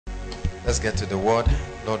Let's get to the word.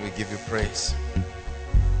 Lord, we give you praise.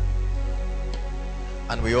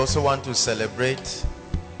 And we also want to celebrate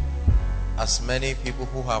as many people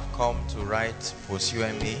who have come to write post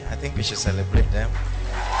UME. I think we should celebrate them.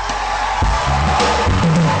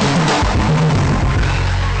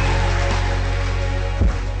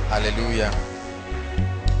 Hallelujah.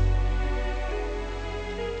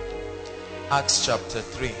 Acts chapter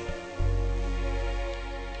 3.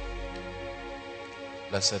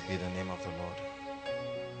 Blessed be the name of the Lord.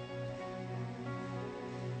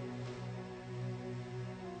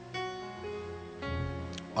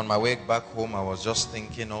 On my way back home, I was just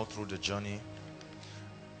thinking all through the journey.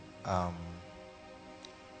 I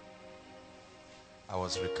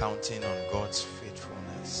was recounting on God's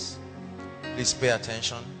faithfulness. Please pay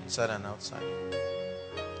attention, inside and outside.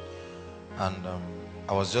 And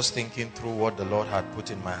I was just thinking through what the Lord had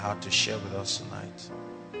put in my heart to share with us tonight.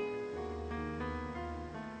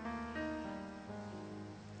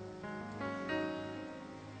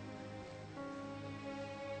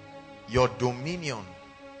 Your dominion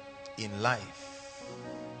in life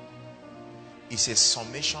is a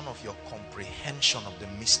summation of your comprehension of the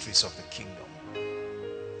mysteries of the kingdom.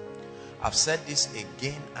 I've said this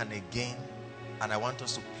again and again, and I want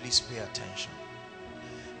us to please pay attention.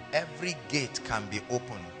 Every gate can be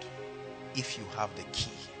opened if you have the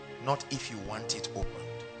key, not if you want it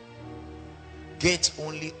opened. Gates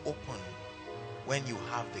only open when you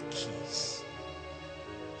have the keys.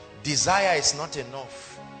 Desire is not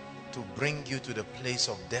enough to bring you to the place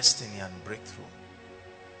of destiny and breakthrough.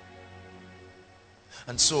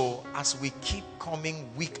 And so as we keep coming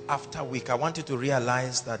week after week, I want you to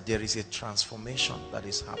realize that there is a transformation that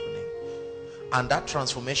is happening. And that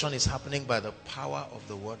transformation is happening by the power of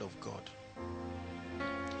the Word of God.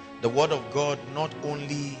 The Word of God not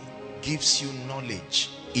only gives you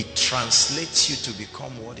knowledge, it translates you to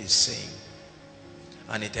become what it's saying.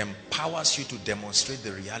 And it empowers you to demonstrate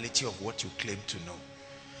the reality of what you claim to know.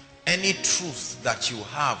 Any truth that you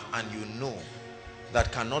have and you know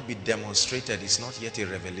that cannot be demonstrated is not yet a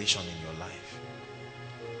revelation in your life.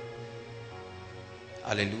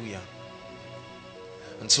 Hallelujah.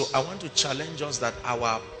 And so I want to challenge us that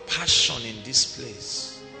our passion in this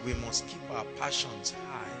place, we must keep our passions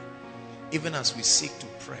high, even as we seek to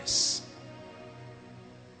press,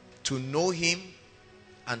 to know Him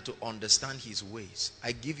and to understand His ways.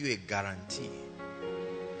 I give you a guarantee.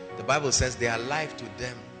 The Bible says they are life to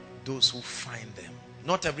them, those who find them.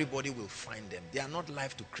 Not everybody will find them. They are not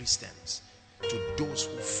life to Christians, to those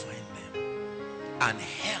who find them, and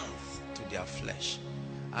health to their flesh.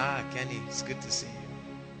 Ah, Kenny, it's good to see you.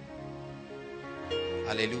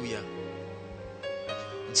 Hallelujah.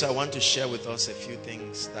 And so I want to share with us a few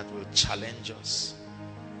things that will challenge us,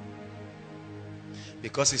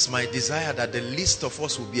 because it's my desire that the least of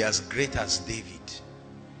us will be as great as David,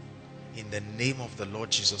 in the name of the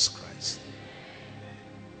Lord Jesus Christ.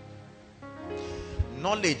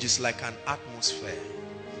 Knowledge is like an atmosphere.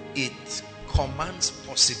 It commands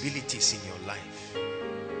possibilities in your life.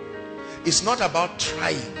 It's not about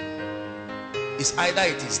trying. It's either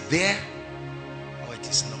it is there or it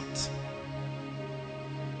is not.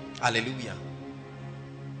 Hallelujah.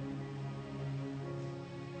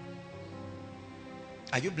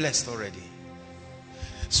 Are you blessed already?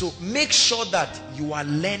 So make sure that you are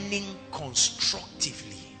learning constructively.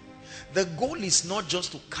 The goal is not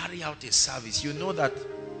just to carry out a service. You know that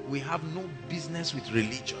we have no business with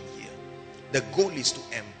religion here. The goal is to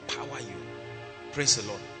empower you. Praise the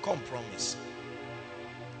Lord. Come, promise.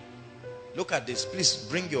 Look at this. Please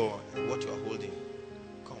bring what you are holding.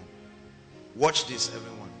 Come. Watch this,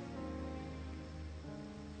 everyone.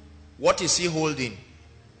 What is he holding?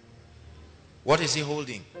 What is he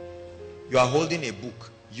holding? You are holding a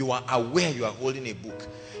book. You are aware you are holding a book.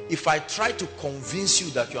 If I try to convince you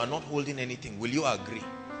that you are not holding anything, will you agree?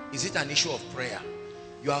 Is it an issue of prayer?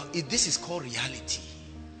 This is called reality.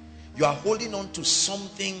 You are holding on to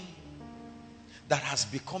something that has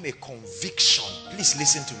become a conviction. Please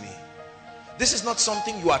listen to me. This is not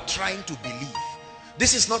something you are trying to believe.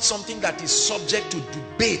 This is not something that is subject to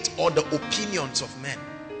debate or the opinions of men.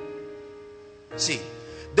 See,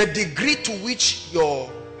 the degree to which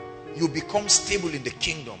you become stable in the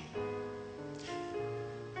kingdom,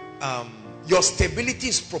 your stability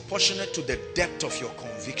is proportionate to the depth of your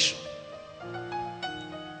conviction.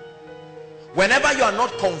 Whenever you are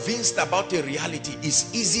not convinced about a reality,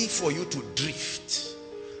 it's easy for you to drift,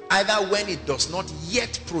 either when it does not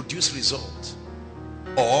yet produce result,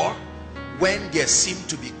 or when there seem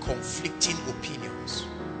to be conflicting opinions.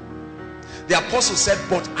 The apostle said,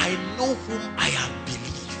 but I know whom I have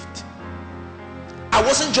believed. I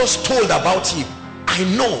wasn't just told about him, I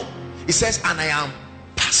know. It says, and I am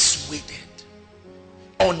persuaded,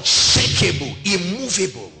 unshakable,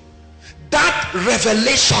 immovable. That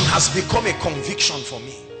revelation has become a conviction for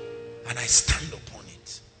me, and I stand upon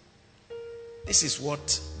it. This is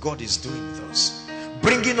what God is doing with us,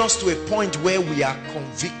 bringing us to a point where we are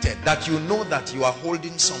convicted, that you know that you are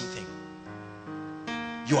holding something.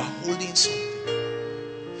 You are holding something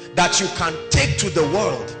that you can take to the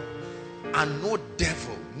world, and no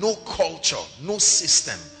devil, no culture, no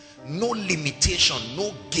system, no limitation,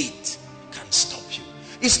 no gate can stop you.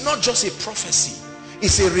 It's not just a prophecy,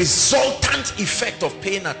 it's a resultant effect of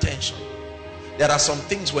paying attention. There are some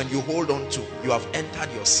things when you hold on to, you have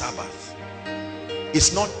entered your Sabbath.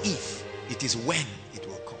 It's not if, it is when it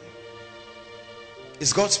will come.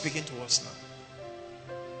 Is God speaking to us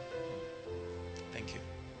now? Thank you.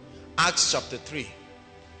 Acts chapter 3.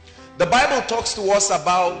 The Bible talks to us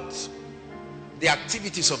about the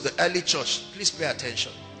activities of the early church. Please pay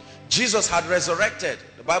attention. Jesus had resurrected.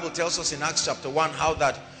 The Bible tells us in Acts chapter 1 how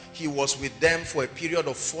that he was with them for a period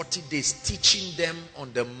of 40 days, teaching them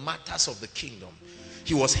on the matters of the kingdom.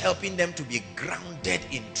 He was helping them to be grounded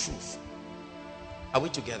in truth. Are we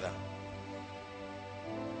together?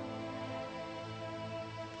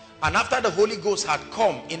 And after the Holy Ghost had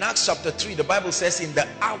come, in Acts chapter 3, the Bible says in the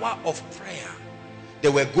hour of prayer, they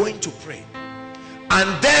were going to pray.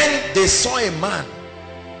 And then they saw a man.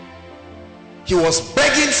 He was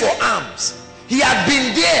begging for alms. He had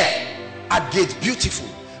been there at Gate Beautiful.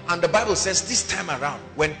 And the Bible says this time around,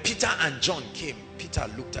 when Peter and John came, Peter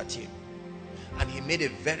looked at him and he made a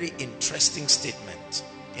very interesting statement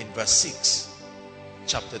in verse 6,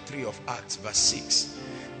 chapter 3 of Acts, verse 6.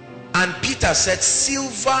 And Peter said,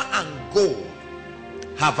 silver and gold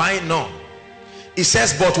have I none. He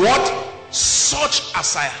says, but what? Such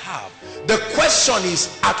as I have. The question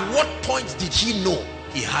is, at what point did he know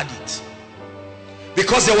he had it?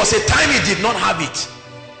 Because there was a time he did not have it.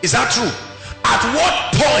 Is that true? At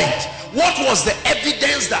what point? What was the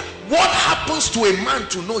evidence that, what happens to a man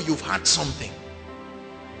to know you've had something?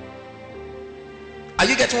 Are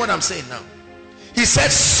you getting what I'm saying now? He said,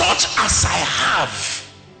 such as I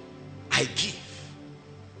have, I give.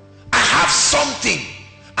 I have something,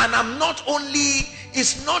 and I'm not only,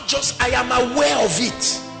 it's not just I am aware of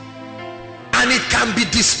it and it can be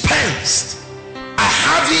dispensed. I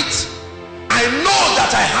have it. I know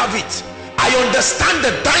that I have it. I understand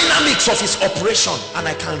the dynamics of his operation, and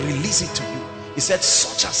I can release it to you. He said,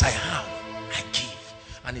 such as I have, I give.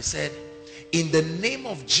 And he said, in the name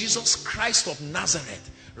of Jesus Christ of Nazareth,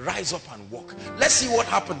 rise up and walk. Let's see what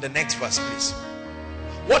happened. The next verse, please.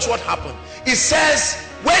 Watch what happened. It says,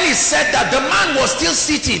 when he said that, the man was still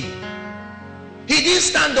sitting. He didn't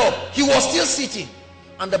stand up. He was still sitting.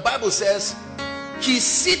 And the Bible says, his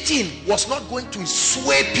sitting was not going to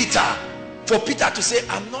sway Peter, for Peter to say,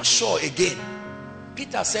 I'm not sure again.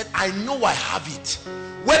 Peter said, I know I have it.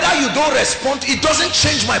 Whether you don't respond, it doesn't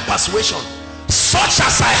change my persuasion. Such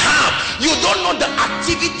as I have. You don't know the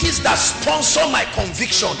activities that sponsor my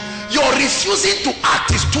conviction. Your refusing to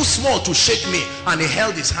act is too small to shake me. And he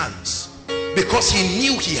held his hands because he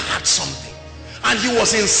knew he had something, and he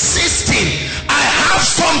was insisting, I have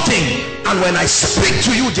something, and when I speak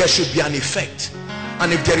to you there should be an effect,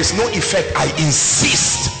 and if there is no effect, I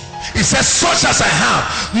insist. He says, such as I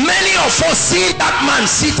have. Many of us, seeing that man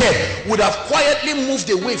seated, would have quietly moved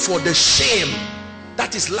away for the shame.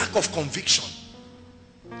 That is lack of conviction.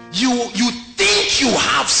 You think you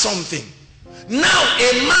have something. Now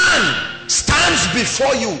a man stands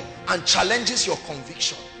before you and challenges your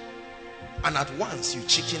conviction, and at once you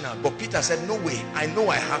chicken out. But Peter said, no way, I know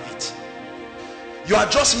I have it. You are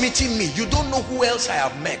just meeting me. You don't know who else I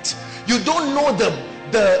have met. You don't know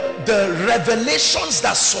the revelations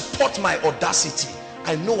that support my audacity.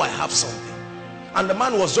 I know I have something. And the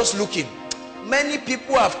man was just looking. Many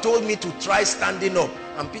people have told me to try standing up,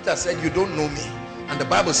 and Peter said, you don't know me. And the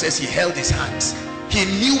Bible says he held his hands. He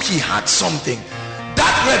knew he had something.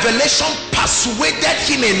 That revelation persuaded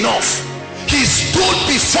him enough. He stood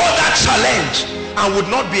before that challenge and would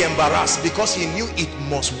not be embarrassed, because he knew it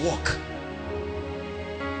must work.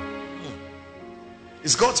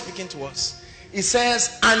 Is God speaking to us? He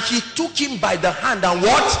says, and he took him by the hand and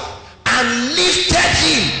what? And lifted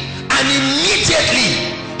him, and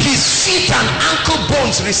immediately his feet and ankle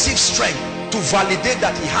bones received strength to validate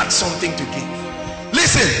that he had something to give.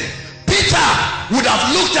 Listen, Peter would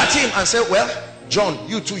have looked at him and said, well, John,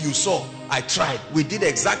 you too, you saw. I tried. We did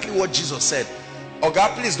exactly what Jesus said. Oh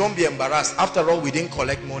God, please don't be embarrassed. After all, we didn't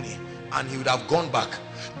collect money. And he would have gone back.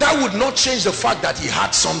 That would not change the fact that he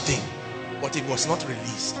had something, but it was not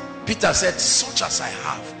released. Peter said, such as I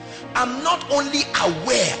have. I'm not only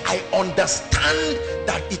aware, I understand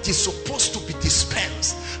that it is supposed to be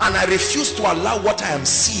dispensed, and I refuse to allow what I am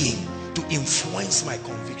seeing to influence my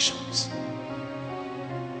convictions.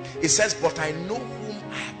 It says, but I know whom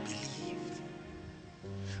I have believed,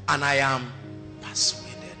 and I am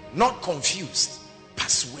persuaded. Not confused,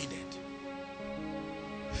 persuaded.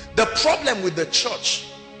 The problem with the church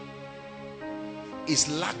is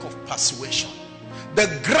lack of persuasion. The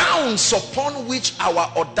grounds upon which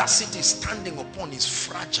our audacity is standing upon is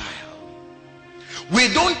fragile. We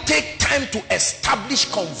don't take time to establish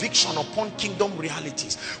conviction upon kingdom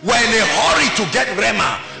realities. We're in a hurry to get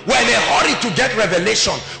rhema. We're in a hurry to get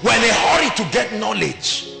revelation. We're in a hurry to get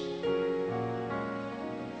knowledge.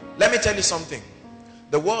 Let me tell you something.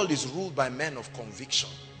 The world is ruled by men of conviction,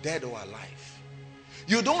 dead or alive.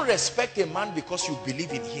 You don't respect a man because you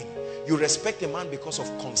believe in him. You respect a man because of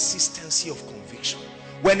consistency of conviction.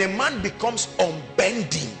 When a man becomes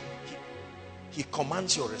unbending, he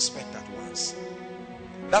commands your respect at once.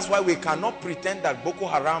 That's why we cannot pretend that Boko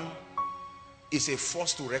Haram is a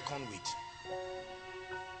force to reckon with.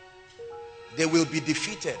 They will be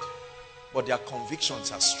defeated, but their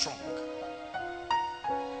convictions are strong.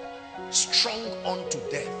 Strong unto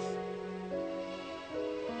death.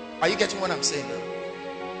 Are you getting what I'm saying now?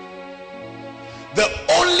 The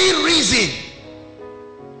only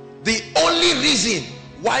reason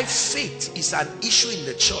why faith is an issue in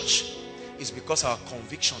the church is because our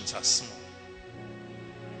convictions are small.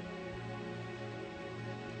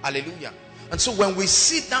 Hallelujah. And so when we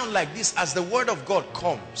sit down like this, as the word of God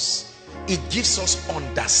comes, it gives us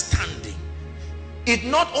understanding. It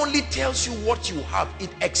not only tells you what you have, it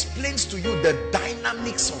explains to you the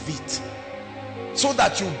dynamics of it, so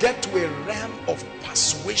that you get to a realm of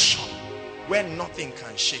persuasion where nothing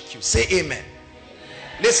can shake you. Say amen.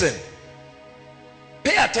 Listen,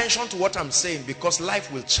 pay attention to what I'm saying, because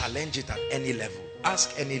life will challenge it at any level.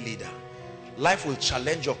 Ask any leader. Life will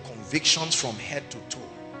challenge your convictions from head to toe,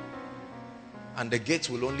 and the gates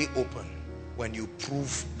will only open when you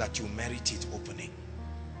prove that you merit it opening.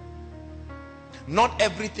 Not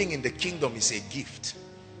everything in the kingdom is a gift.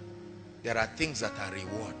 There are things that are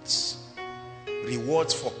rewards.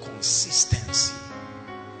 Rewards for consistency.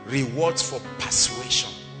 Rewards for persuasion.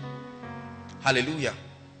 Hallelujah.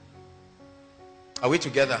 Are we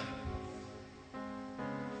together?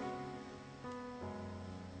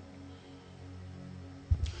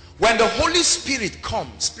 When the Holy Spirit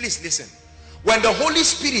comes, please listen. When the Holy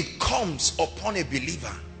Spirit comes upon a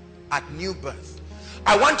believer at new birth,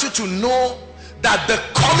 I want you to know that the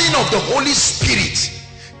coming of the Holy Spirit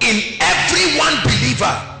in every one believer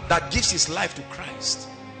that gives his life to Christ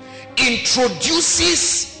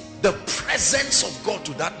introduces the presence of God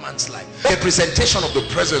to that man's life. A presentation of the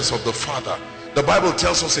presence of the Father. The Bible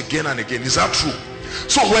tells us again and again. Is that true?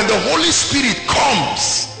 So when the Holy Spirit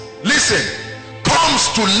comes, listen, comes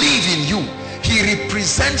to live in you, he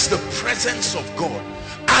represents the presence of God,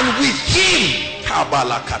 and with him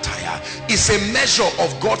is a measure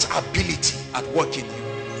of God's ability at work in you.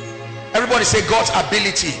 Everybody say God's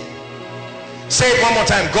ability. Say it one more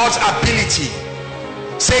time. God's ability.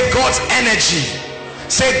 Say God's energy.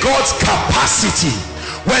 Say God's capacity.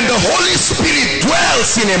 When the Holy Spirit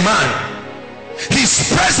dwells in a man,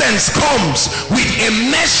 his presence comes with a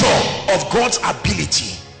measure of God's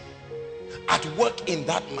ability at work in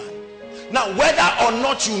that man. Now, whether or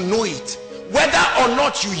not you know it, whether or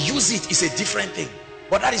not you use it, is a different thing.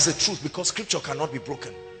 But that is the truth, because scripture cannot be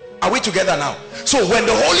broken. Are we together now? So when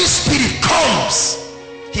the Holy Spirit comes,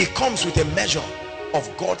 he comes with a measure of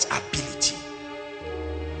God's ability.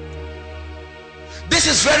 This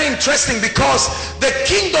is very interesting, because the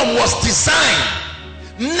kingdom was designed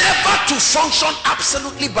never to function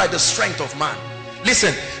absolutely by the strength of man.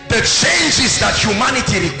 Listen, the changes that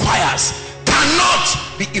humanity requires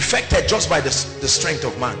cannot be effected just by the strength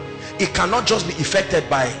of man. It cannot just be effected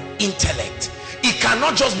by intellect. It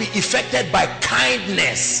cannot just be effected by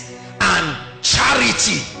kindness and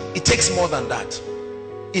charity. It takes more than that.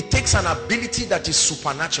 It takes an ability that is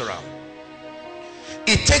supernatural.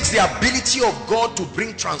 It takes the ability of God to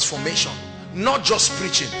bring transformation, not just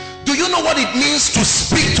preaching. Do you know what it means to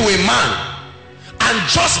speak to a man and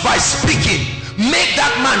just by speaking make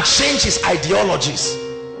that man change his ideologies?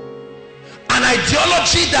 An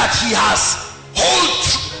ideology that he has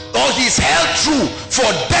he's held true for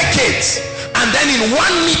decades, and then in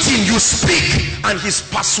one meeting you speak and he's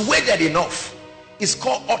persuaded enough. It's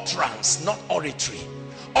called utterance, not oratory.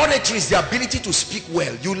 Oratory is the ability to speak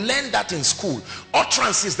well. You learn that in school.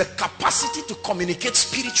 Utterance is the capacity to communicate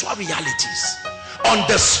spiritual realities. on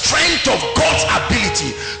the strength of God's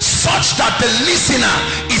ability, such that the listener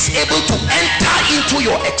is able to enter into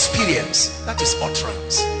your experience. That is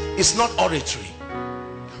utterance. It's not oratory.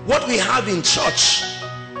 What we have in church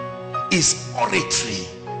is oratory,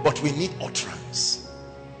 but we need utterance.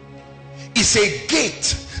 It's a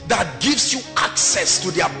gate that gives you access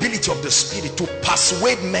to the ability of the Spirit to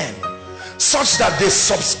persuade men, such that they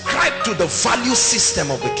subscribe to the value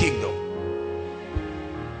system of the kingdom.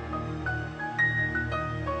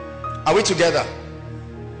 Are we together?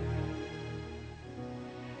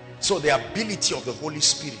 So the ability of the Holy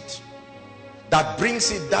Spirit that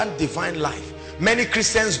brings it, that divine life. Many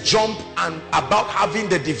Christians jump and about having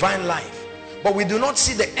the divine life, but we do not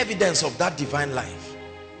see the evidence of that divine life.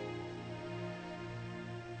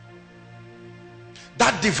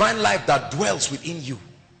 That divine life that dwells within you,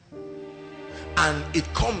 and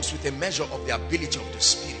it comes with a measure of the ability of the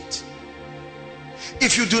Spirit.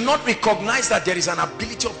 If you do not recognize that there is an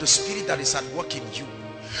ability of the Spirit that is at work in you,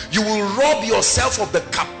 you will rob yourself of the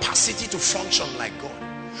capacity to function like God.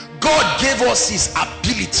 God gave us his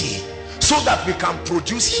ability so that we can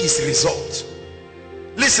produce his result.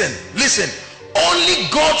 Listen, listen. Only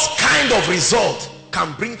God's kind of result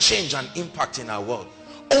can bring change and impact in our world.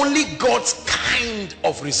 Only God's kind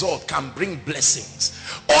of result can bring blessings.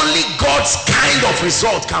 Only God's kind of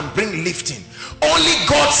result can bring lifting. Only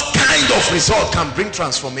God's kind of result can bring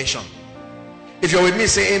transformation. If you're with me,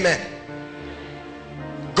 say amen.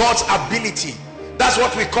 God's ability. That's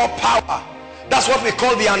what we call power. That's what we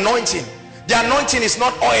call the anointing. The anointing is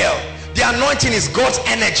not oil. The anointing is God's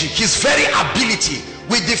energy, his very ability.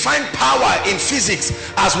 We define power in physics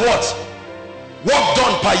as what? Work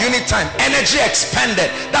done per unit time, energy expended.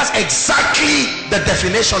 That's exactly the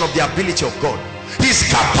definition of the ability of God. His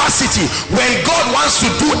capacity. When God wants to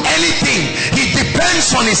do anything, he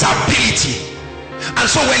depends on his ability. And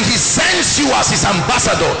so when he sends you as his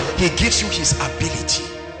ambassador, he gives you his ability.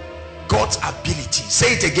 God's ability.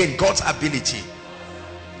 Say it again, God's ability.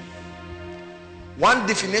 One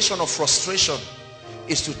definition of frustration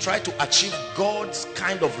is to try to achieve God's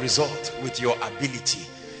kind of result with your ability.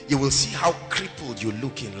 You will see how crippled you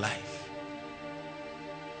look in life.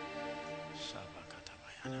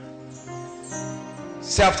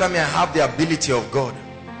 Say after me, I have the ability of God.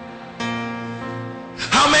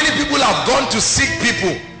 How many people have gone to seek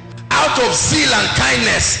people out of zeal and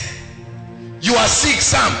kindness? You are sick,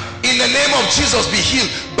 Sam. In the name of Jesus, be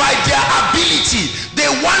healed. By their ability, they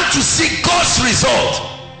want to seek God's result,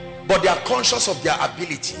 but they are conscious of their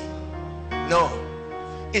ability. No,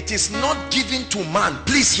 it is not given to man.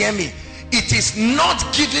 Please hear me. It is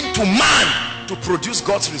not given to man to produce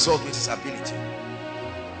God's result with his ability.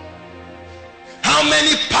 How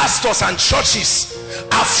many pastors and churches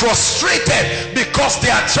are frustrated because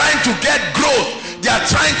they are trying to get growth? They are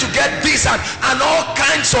trying to get this and all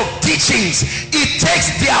kinds of teachings. It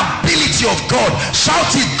takes the ability of God. Shout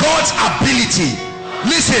it, God's ability.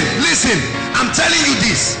 Listen, listen. I'm telling you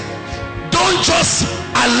this. Don't just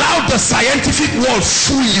allow the scientific world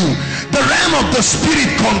fool you. The realm of the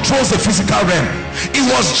spirit controls the physical realm. It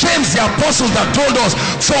was James the apostle that told us,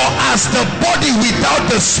 for as the body without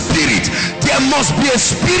the spirit, there must be a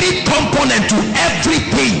spirit component to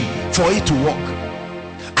everything for it to work.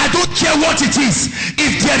 I don't care what it is.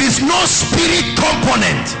 If there is no spirit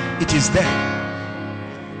component, it is there.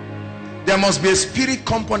 There must be a spirit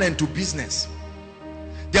component to business.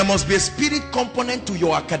 There must be a spirit component to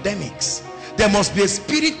your academics. There must be a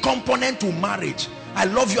spirit component to marriage. I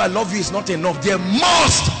love you is not enough. There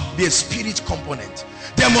must be a spirit component.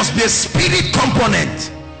 There must be a spirit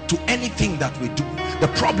component to anything that we do. The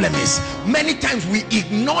problem is, many times we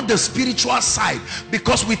ignore the spiritual side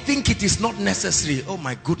because we think it is not necessary. Oh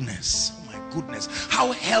my goodness. Oh my goodness.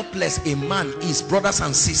 How helpless a man is, brothers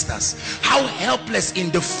and sisters. How helpless in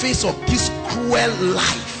the face of this cruel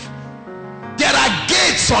life. There are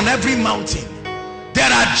gates on every mountain.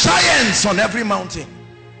 There are giants on every mountain.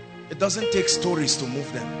 It doesn't take stories to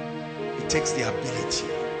move them. It takes the ability.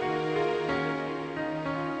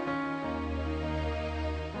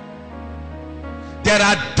 There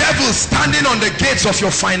are devils standing on the gates of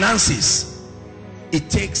your finances. It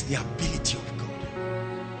takes the ability of God.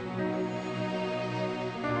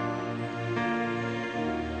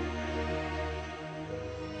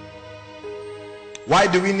 Why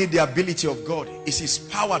do we need the ability of God? It's his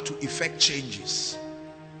power to effect changes.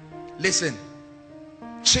 Listen,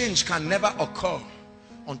 change can never occur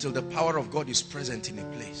until the power of God is present in a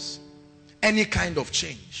place. Any kind of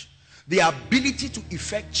change. The ability to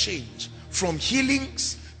effect change, from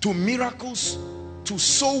healings to miracles to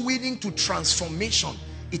soul winning to transformation,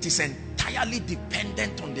 it is entirely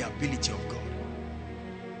dependent on the ability of God.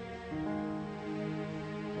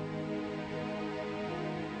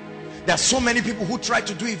 There are so many people who try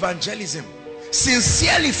to do evangelism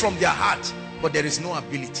sincerely from their heart, but there is no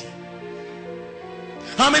ability.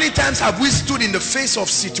 How many times have we stood in the face of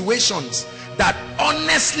situations that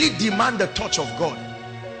honestly demand the touch of God,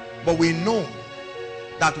 but we know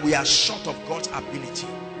that we are short of God's ability?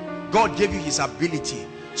 God gave you his ability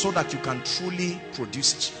so that you can truly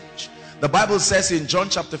produce change. The Bible says in John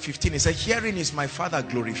chapter 15, it says, herein is my Father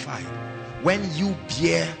glorified, when you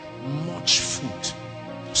bear much fruit,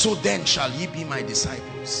 so then shall ye be my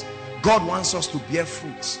disciples. God wants us to bear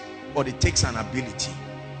fruits, but it takes an ability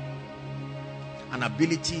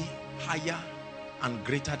higher and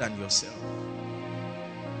greater than yourself.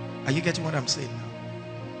 Are you getting what I'm saying now?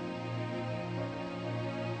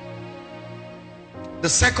 The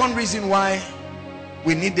second reason why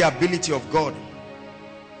we need the ability of God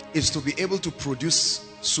is to be able to produce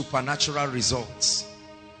supernatural results.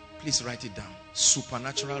 Please write it down.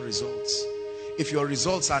 Supernatural results. If your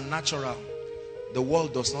results are natural, the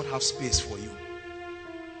world does not have space for you.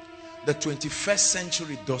 The 21st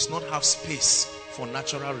century does not have space for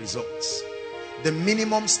natural results. The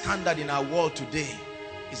minimum standard in our world today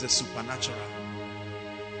is the supernatural.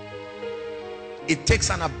 It takes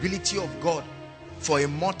an ability of God for a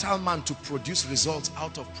mortal man to produce results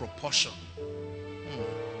out of proportion.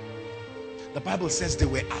 The Bible says they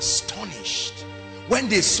were astonished when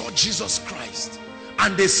they saw Jesus Christ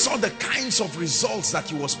and they saw the kinds of results that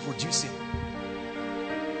he was producing.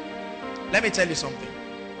 Let me tell you something.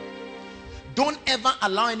 Don't ever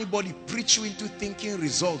allow anybody preach you into thinking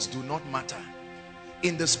results do not matter.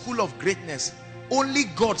 In the school of greatness, only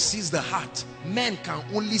God sees the heart. Men can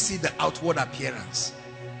only see the outward appearance.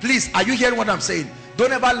 Please, are you hearing what I'm saying?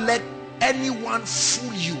 Don't ever let anyone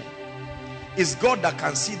fool you. It's God that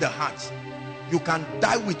can see the heart. You can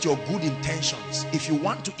die with your good intentions. If you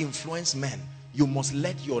want to influence men, you must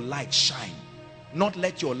let your light shine. Not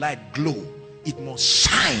let your light glow. It must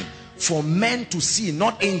shine for men to see,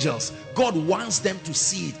 not angels. God wants them to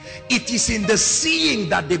see it. It is in the seeing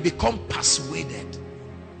that they become persuaded.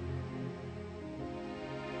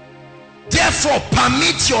 Therefore,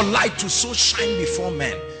 permit your light to so shine before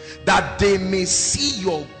men that they may see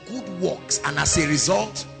your good works, and as a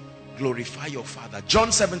result, glorify your Father.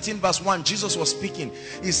 John 17 verse 1, Jesus was speaking.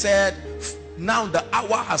 He said, now the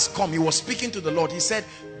hour has come. He was speaking to the Lord. He said,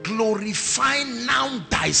 glorify now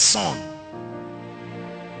thy Son,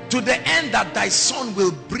 to the end that thy Son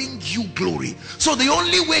will bring you glory. So the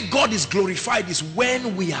only way God is glorified is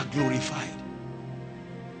when we are glorified.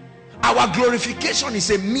 Our glorification is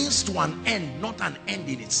a means to an end, not an end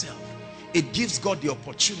in itself. It gives God the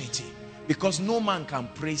opportunity, because no man can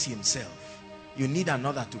praise himself. You need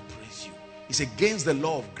another to praise you. It's against the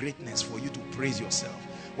law of greatness for you to praise yourself.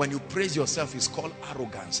 When you praise yourself, it's called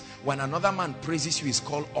arrogance. When another man praises you, it's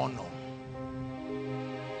called honor.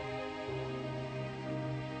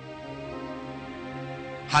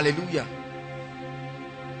 Hallelujah.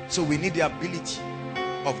 So we need the ability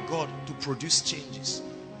of God to produce changes.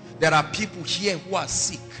 There are people here who are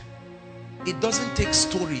sick. It doesn't take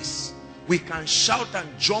stories. We can shout and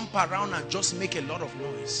jump around and just make a lot of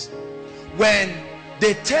noise. When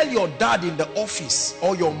they tell your dad in the office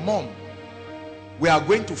or your mom, we are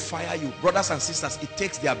going to fire you, brothers and sisters, it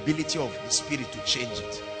takes the ability of the Spirit to change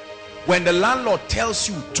it. When the landlord tells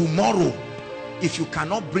you tomorrow, if you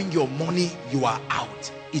cannot bring your money, you are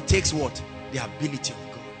out, it takes what? The ability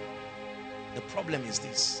of God. The problem is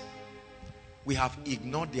this: we have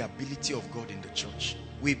ignored the ability of God in the church.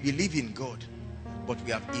 We believe in God, but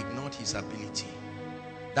we have ignored his ability.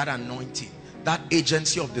 That anointing, that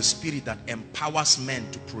agency of the Spirit that empowers men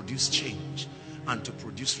to produce change and to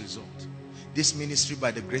produce result. This ministry,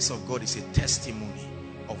 by the grace of God, is a testimony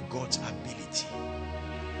of God's ability.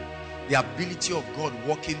 The ability of God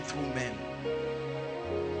working through men.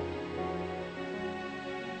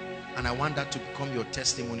 And I want that to become your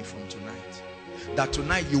testimony from tonight. That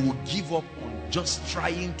tonight you will give up on just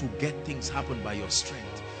trying to get things happen by your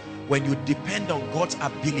strength. When you depend on God's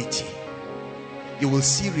ability, you will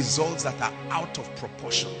see results that are out of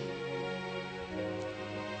proportion.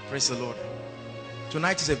 Praise the Lord.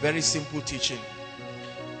 Tonight is a very simple teaching.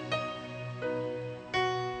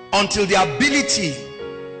 Until the ability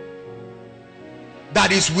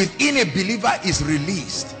that is within a believer is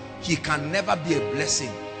released, he can never be a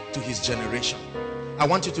blessing to his generation. I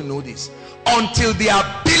want you to know this. Until the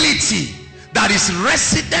ability that is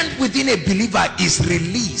resident within a believer is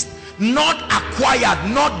released, not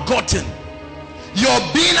acquired, not gotten, your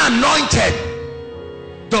being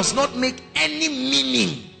anointed does not make any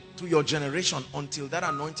meaning to your generation until that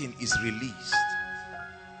anointing is released.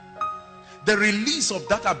 The release of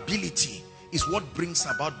that ability is what brings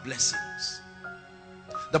about blessings.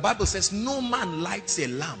 The Bible says no man lights a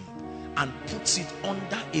lamp and puts it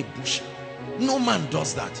under a bushel. No man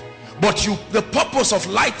does that. But the purpose of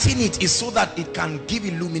lighting it is so that it can give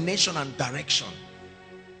illumination and direction.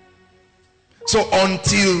 So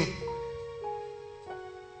until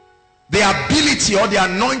the ability or the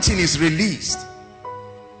anointing is released,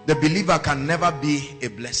 the believer can never be a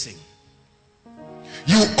blessing.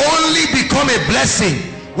 You only become a blessing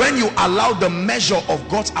when you allow the measure of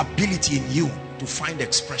God's ability in you to find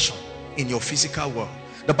expression in your physical world.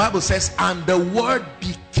 The Bible says, and the word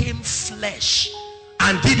became flesh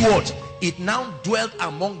and did what? It now dwelt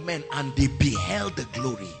among men, and they beheld the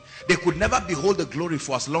glory. They could never behold the glory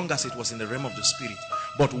for as long as it was in the realm of the spirit.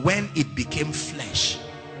 But when it became flesh,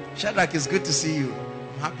 Shadrach, it's good to see you.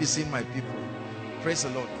 I'm happy seeing my people. Praise the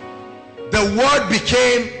Lord. The word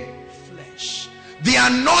became flesh. The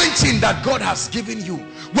anointing that God has given you,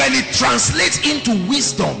 when it translates into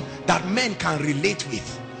wisdom that men can relate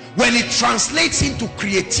with, when it translates into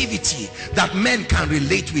creativity that men can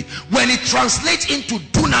relate with, when it translates into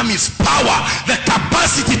dunamis, power, the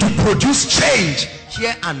capacity to produce change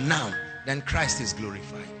here and now, then Christ is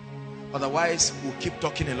glorified. Otherwise, we'll keep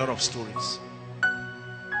talking a lot of stories.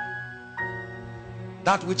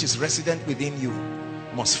 That which is resident within you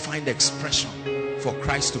must find expression for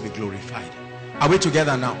Christ to be glorified. Are we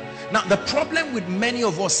together now? Now, the problem with many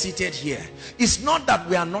of us seated here is not that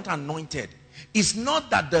we are not anointed. It's not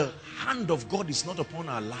that the hand of God is not upon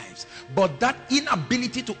our lives, but that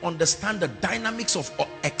inability to understand the dynamics of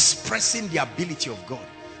expressing the ability of God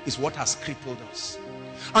is what has crippled us.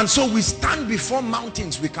 And so we stand before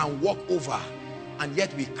mountains we can walk over, and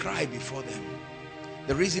yet we cry before them.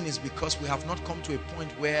 The reason is because we have not come to a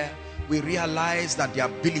point where we realize that the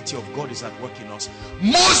ability of God is at work in us.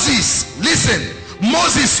 Moses, listen,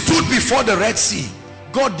 Moses stood before the Red Sea.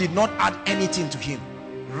 God did not add anything to him.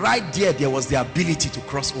 Right there was the ability to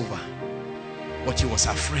cross over. But he was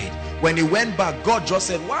afraid. When he went back, God just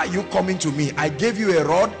said, why are you coming to me? I gave you a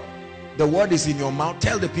rod. The word is in your mouth.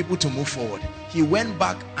 Tell the people to move forward. He went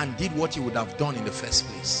back and did what he would have done in the first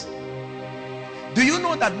place. Do you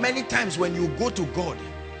know that many times when you go to God,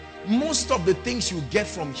 most of the things you get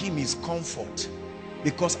from him is comfort,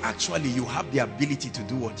 because actually you have the ability to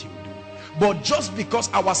do what you do. But just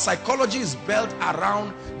because our psychology is built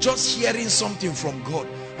around just hearing something from God,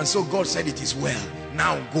 and so God said it is well,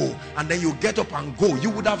 now go, and then you get up and go, you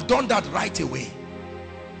would have done that right away.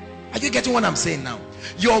 Are you getting what I'm saying now?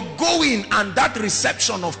 You're going, and that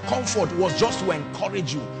reception of comfort was just to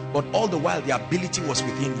encourage you, but all the while the ability was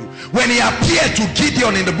within you. When he appeared to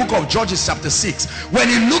Gideon in the book of Judges chapter 6, when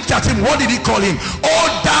he looked at him, what did he call him?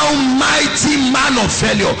 Oh thou mighty man of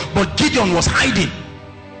failure. But Gideon was hiding.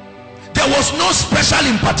 There was no special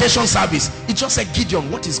impartation service. It just said,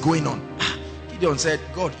 Gideon, what is going on? Gideon said,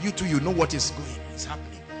 God, you too, you know what is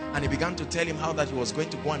happening. And he began to tell him how that he was going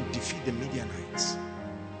to go and defeat the Midianites.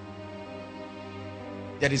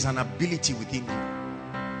 There is an ability within you.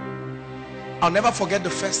 I'll never forget the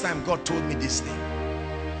first time God told me this thing.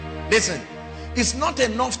 Listen, it's not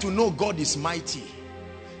enough to know God is mighty.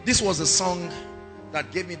 This was a song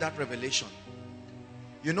that gave me that revelation.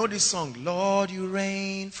 You know this song, Lord, you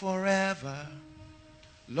reign forever.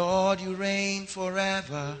 Lord, you reign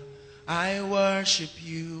forever. I worship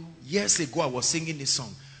you. Years ago, I was singing this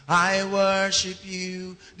song. I worship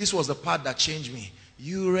you. This was the part that changed me.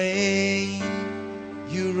 You reign,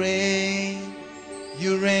 you reign,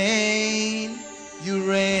 you reign, you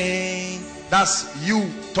reign. That's you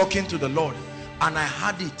talking to the Lord. And I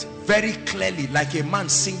heard it very clearly, like a man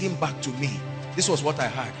singing back to me. This was what I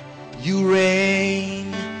heard. You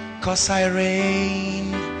reign, cause I reign.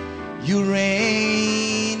 You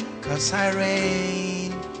reign, cause I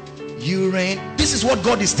reign. You reign. This is what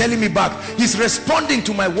God is telling me back. He's responding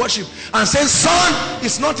to my worship and saying, son,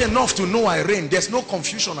 it's not enough to know I reign. There's no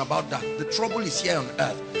confusion about that. The trouble is here on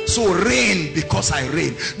earth. So reign because I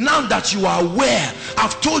reign. Now that you are aware,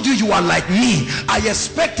 I've told you you are like me. I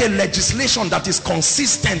expect a legislation that is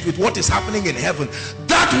consistent with what is happening in heaven.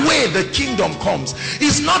 That way the kingdom comes.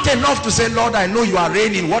 It's not enough to say, Lord, I know you are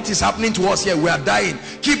reigning. What is happening to us here? We are dying.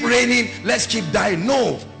 Keep reigning. Let's keep dying.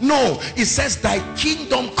 No, no. It says thy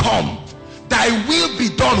kingdom come. Thy will be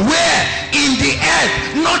done. Where? In the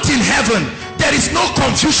earth, not in heaven. There is no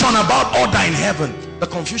confusion about order in heaven. The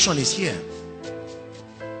confusion is here.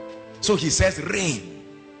 So he says reign.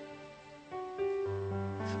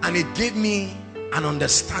 And it gave me an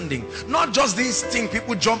understanding. Not just this thing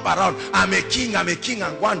people jump around, I'm a king, and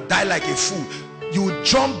go and die like a fool. You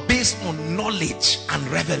jump based on knowledge and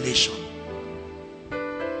revelation.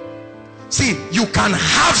 See, you can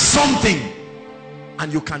have something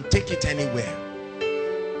and you can take it anywhere.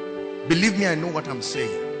 Believe me, I know what I'm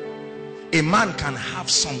saying. A man can have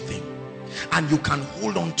something and you can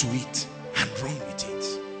hold on to it and run with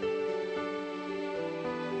it.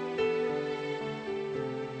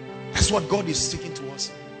 That's what God is speaking to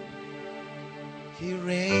us. He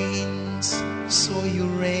reigns, so you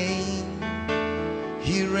reign.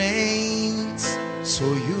 He reigns, so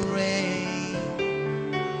you reign.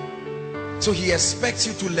 So he expects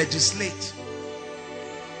you to legislate.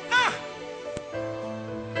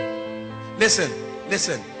 Listen.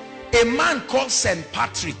 A man called St.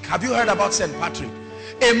 Patrick. Have you heard about St. Patrick?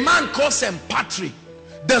 A man called St. Patrick,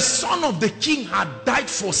 the son of the king, had died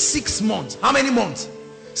for 6 months. How many months?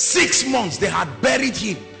 6 months. They had buried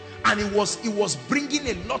him, and it was bringing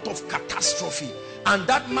a lot of catastrophe. And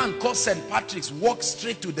that man called St. Patrick walked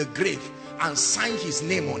straight to the grave and signed his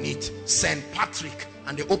name on it, St. Patrick,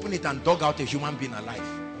 and they opened it and dug out a human being alive.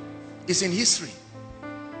 It's in history.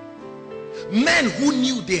 Men who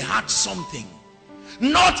knew they had something,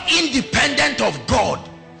 not independent of God.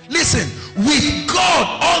 Listen, with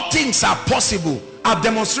God all things are possible. I've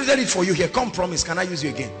demonstrated it for you here. Come, promise. Can I use you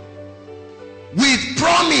again? With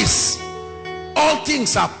promise all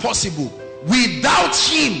things are possible. Without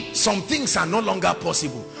him some things are no longer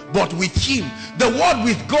possible. But with him, the word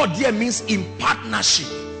with God here means in partnership.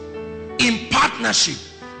 In partnership.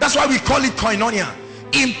 That's why we call it koinonia.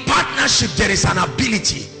 In partnership there is an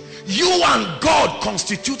ability. You and God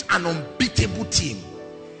constitute an unbeatable team.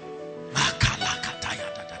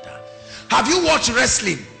 Have you watched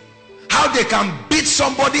wrestling? How they can beat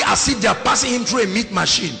somebody as if they are passing him through a meat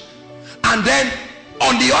machine, and then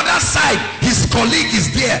on the other side his colleague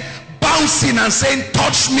is there bouncing and saying,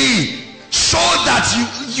 touch me, show that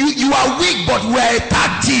you are weak, but we are a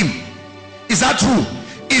tag team. Is that true?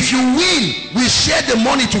 If you win, we share the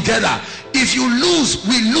money together. If you lose,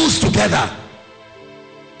 we lose together.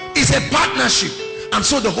 It's a partnership. And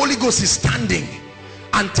so the Holy Ghost is standing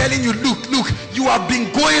and telling you, look, you have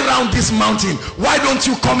been going around this mountain. Why don't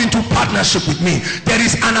you come into partnership with me? There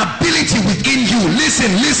is an ability within you.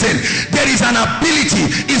 Listen. There is an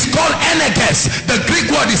ability. It's called energes. The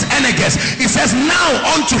Greek word is energes. It says, now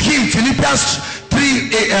unto him, Philippians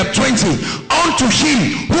 3:20, unto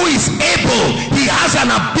him who is able, he has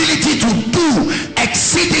an ability to do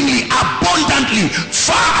exceedingly abundantly,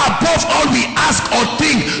 far above all we ask or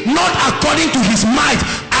think, not according to his might,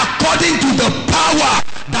 according to the power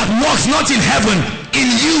that works not in heaven, in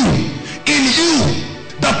you.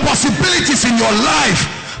 The possibilities in your life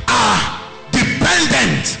are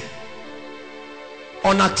dependent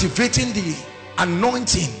on activating the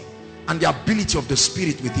anointing and the ability of the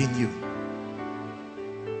Spirit within you.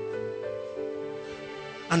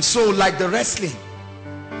 And so, like the wrestling,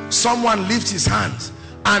 someone lifts his hands,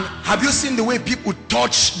 and have you seen the way people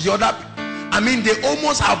touch the other? I mean, they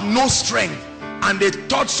almost have no strength, and they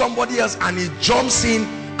touch somebody else, and he jumps in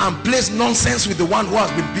and plays nonsense with the one who has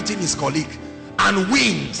been beating his colleague and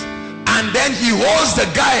wins. And then he holds the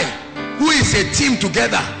guy who is a team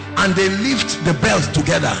together, and they lift the belt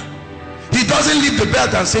together. He doesn't lift the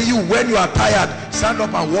belt and say, you, when you are tired, stand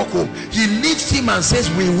up and walk home. He lifts him and says,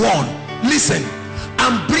 we won. Listen,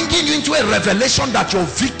 I'm bringing you into a revelation that your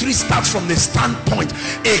victory starts from the standpoint,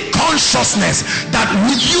 a consciousness that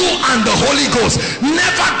with you and the Holy Ghost,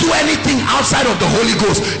 never do anything outside of the Holy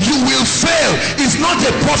Ghost. You will fail. It's not a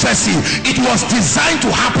prophecy. It was designed to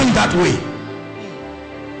happen that way.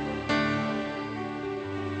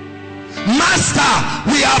 Master,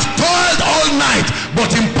 we have toiled all night, but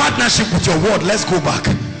in partnership with your word, let's go back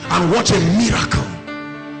and watch a miracle.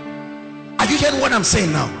 Are you hearing what I'm saying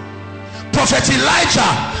now? Prophet Elijah,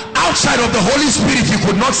 outside of the Holy Spirit, he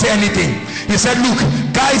could not say anything. He said, look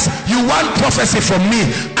guys, you want prophecy from me,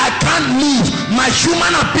 I can't move, my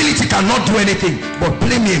human ability cannot do anything, but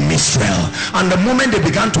play me a minstrel. And the moment they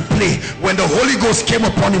began to play, when the Holy Ghost came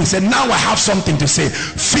upon him, he said, now I have something to say.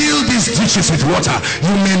 Fill these ditches with water.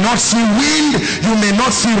 You may not see wind, you may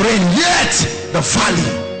not see rain, yet the valley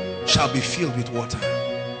shall be filled with water.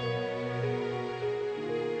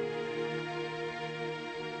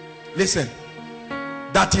 Listen,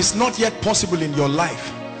 that is not yet possible in your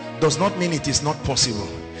life does not mean it is not possible.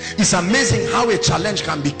 It's amazing how a challenge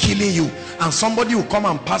can be killing you, and somebody will come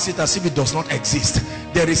and pass it as if it does not exist.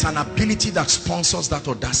 There is an ability that sponsors that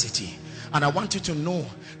audacity, and I want you to know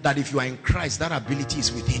that if you are in Christ, that ability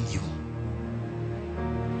is within you.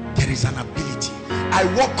 There is an ability. I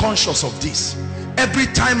walk conscious of this. Every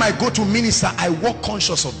time I go to minister, I walk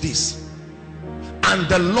conscious of this, and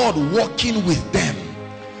the Lord walking with them,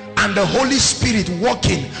 and the Holy Spirit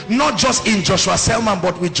walking, not just in Joshua Selman,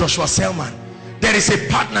 but with Joshua Selman. There is a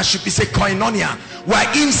partnership. It's a koinonia.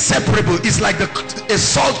 We're inseparable. It's like a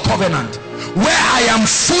salt covenant. Where I am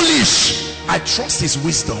foolish, I trust his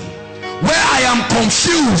wisdom. Where I am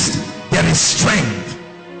confused, there is strength.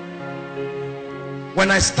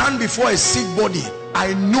 When I stand before a sick body,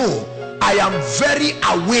 I know, I am very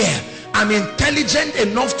aware, I'm intelligent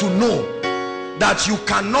enough to know that you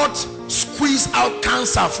cannot squeeze out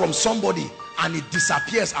cancer from somebody and it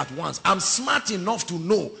disappears at once. I'm smart enough to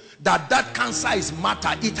know that that cancer is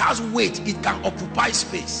matter. It has weight. It can occupy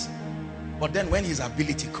space. But then when his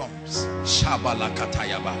ability comes,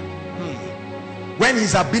 when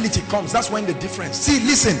his ability comes, that's when the difference. See,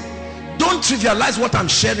 listen, don't trivialize what I'm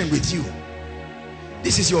sharing with you.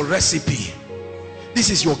 This is your recipe. This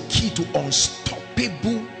is your key to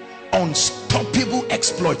unstoppable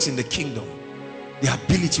exploits in the kingdom. The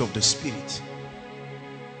ability of the Spirit.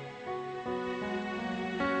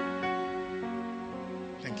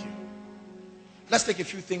 Thank you. Let's take a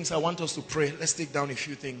few things. I want us to pray. Let's take down a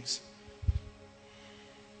few things.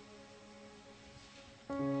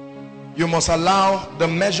 You must allow the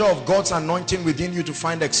measure of God's anointing within you to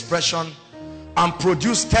find expression and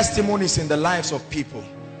produce testimonies in the lives of people.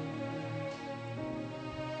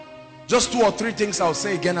 Just 2 or 3 things I'll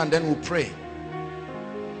say again and then we'll pray.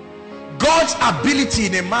 God's ability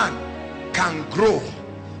in a man can grow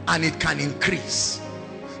and it can increase.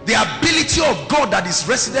 The ability of God that is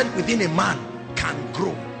resident within a man can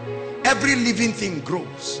grow. Every living thing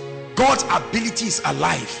grows. God's ability is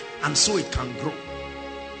alive and so it can grow.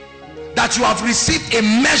 That you have received a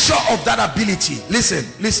measure of that ability. Listen,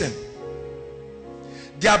 listen.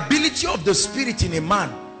 The ability of the Spirit in a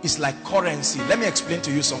man is like currency. Let me explain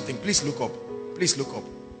to you something. Please look up. Please look up.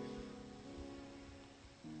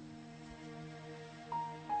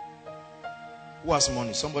 Who has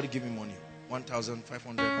money? Somebody give me money.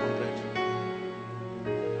 1,500,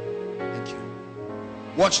 100. Thank you.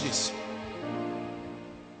 Watch this.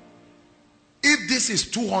 If this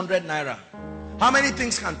is 200 naira, how many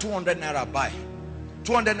things can 200 naira buy?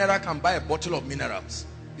 200 naira can buy a bottle of minerals.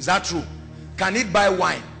 Is that true? Can it buy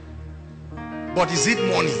wine? But is it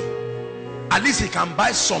money? At least it can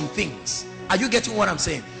buy some things. Are you getting what I'm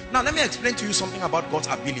saying? Now let me explain to you something about God's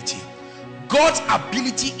ability. God's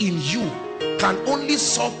ability in you can only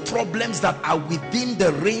solve problems that are within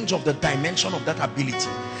the range of the dimension of that ability.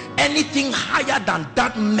 Anything higher than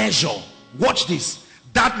that measure, watch this,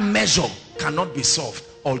 that measure cannot be solved,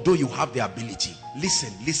 although you have the ability.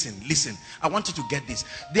 Listen, listen, listen. I want you to get this.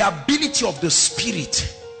 The ability of the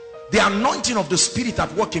Spirit, the anointing of the Spirit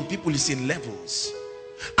at work in people is in levels.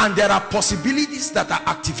 And there are possibilities that are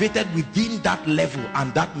activated within that level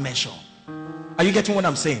and that measure. Are you getting what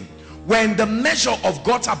I'm saying? When the measure of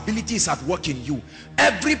God's ability is at work in you,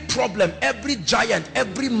 every problem, every giant,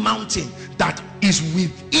 every mountain that is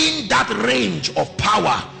within that range of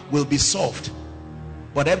power will be solved.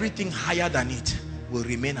 But everything higher than it will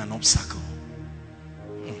remain an obstacle.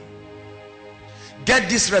 Get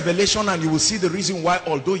this revelation and you will see the reason why,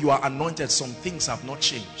 although you are anointed, some things have not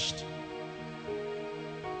changed.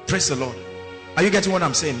 Praise the Lord. Are you getting what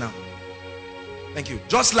I'm saying now? Thank you.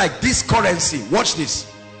 Just like this currency, watch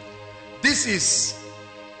this. This is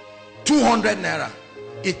 200 naira.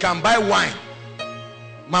 It can buy wine.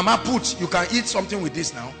 Mama put, you can eat something with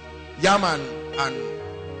this now. Yam and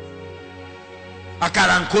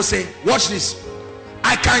akarankose. Watch this.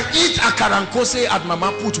 I can eat akarankose at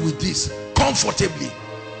Mama put with this comfortably,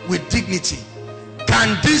 with dignity.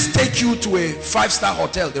 Can this take you to a 5-star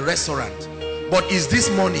hotel, the restaurant? But is this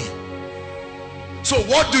money? So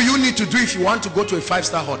what do you need to do if you want to go to a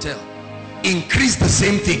 5-star hotel? Increase the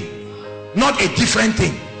same thing, not a different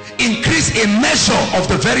thing. Increase a measure of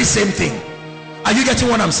the very same thing. Are you getting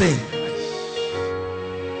what I'm saying?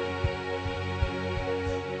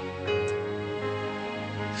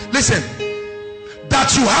 Listen,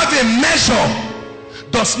 that you have a measure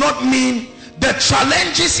does not mean the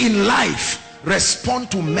challenges in life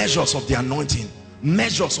respond to measures of the anointing,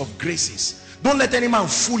 measures of graces. Don't let any man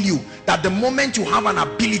fool you that the moment you have an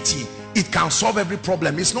ability, it can solve every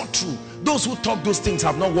problem. It's not true. Those who talk those things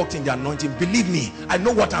have not walked in the anointing. Believe me, I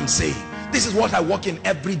know what I'm saying. This is what I walk in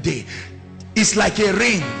every day. It's like a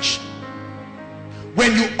range.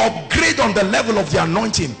 When you upgrade on the level of the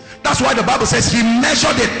anointing, that's why the Bible says he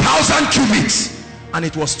measured 1,000 cubits and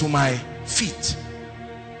it was to my feet.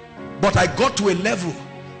 But I got to a level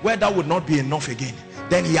where that would not be enough again.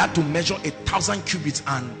 Then he had to measure 1,000 cubits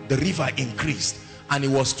and the river increased and it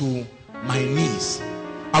was to my knees.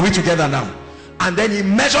 Are we together now? And then he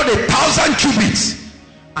measured 1,000 cubits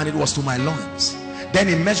and it was to my loins. Then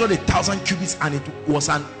he measured 1,000 cubits and it was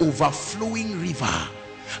an overflowing river.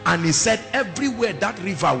 And he said everywhere that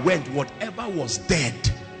river went, whatever was dead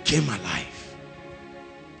came alive.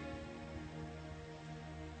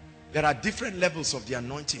 There are different levels of the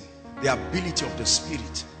anointing, the ability of the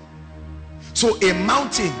Spirit. So a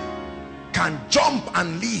mountain can jump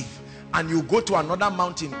and leave, and you go to another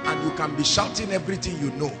mountain and you can be shouting everything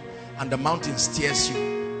you know, and the mountain steers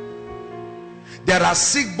you. There are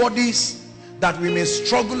sick bodies that we may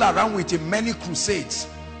struggle around with in many crusades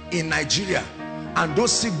in Nigeria, and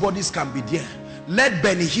those sick bodies can be there. Let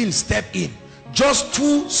Benny Hinn step in. Just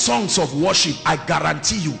 2 songs of worship, I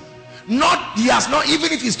guarantee you. He has not,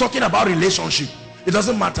 even if he's talking about relationship, it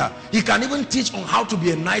doesn't matter. He can even teach on how to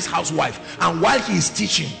be a nice housewife, and while he is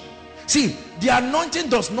teaching, see, the anointing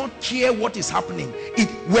does not care what is happening.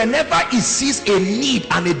 Whenever it sees a need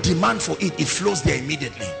and a demand for it, it flows there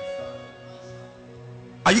immediately.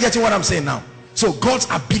 Are you getting what I'm saying now? So God's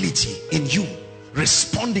ability in you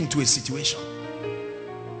responding to a situation.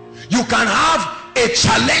 You can have a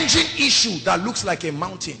challenging issue that looks like a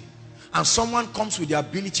mountain, and someone comes with the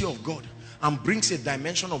ability of God and brings a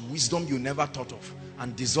dimension of wisdom you never thought of,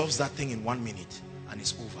 and dissolves that thing in 1 minute, and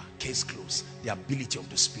it's over. Case closed. The ability of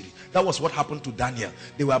the Spirit. That was what happened to Daniel.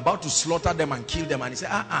 They were about to slaughter them and kill them, and he said,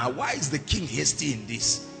 why is the king hasty in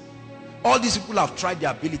this? All these people have tried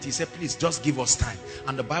their ability. He said, please just give us time.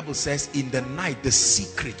 And the Bible says, in the night the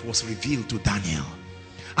secret was revealed to Daniel,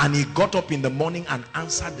 and he got up in the morning and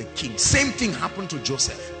answered the king. Same thing happened to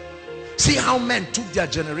Joseph. See how men took their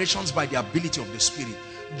generations by the ability of the Spirit.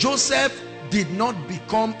 Joseph did not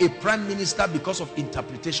become a prime minister because of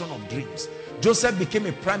interpretation of dreams. Joseph became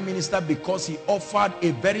a prime minister because he offered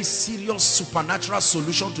a very serious supernatural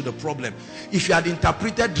solution to the problem. If he had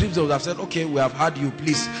interpreted dreams, they would have said, okay, we have heard you,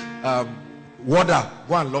 please, Warder,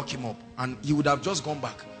 go and lock him up. And he would have just gone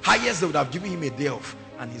back. Highest, they would have given him a day off,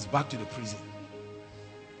 and he's back to the prison.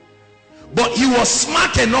 But he was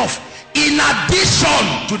smart enough, in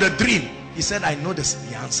addition to the dream, he said, I know the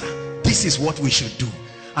answer. This is what we should do.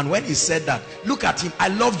 And when he said that, look at him. I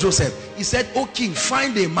love Joseph. He said, oh king,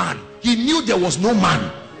 find a man. He knew there was no man.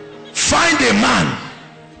 Find a man.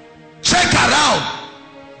 Check around.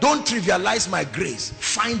 Don't trivialize my grace.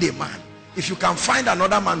 Find a man. If you can find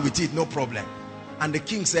another man with it, no problem. And the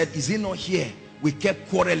king said, is he not here? We kept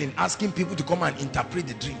quarreling, asking people to come and interpret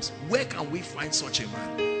the dreams. Where can we find such a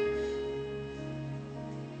man?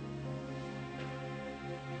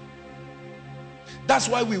 That's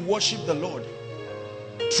why we worship the Lord.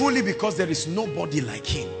 Truly, because there is nobody like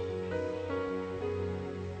him.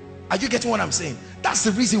 Are you getting what I'm saying? That's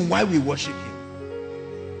the reason why we worship him.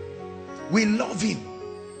 We love him.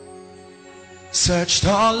 Searched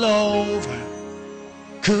all over,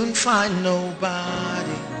 couldn't find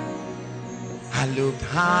nobody. I looked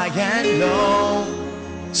high and low,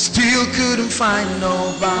 still couldn't find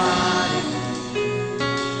nobody.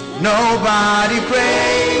 Nobody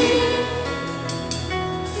great,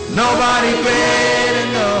 nobody greater,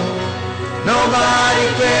 no. Nobody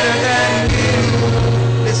greater than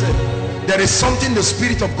you. Listen, there is something the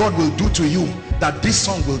Spirit of God will do to you that this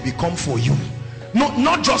song will become for you.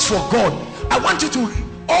 Not just for God. I want you to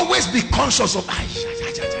always be conscious of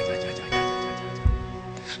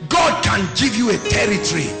God can give you a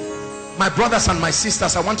territory. My brothers and my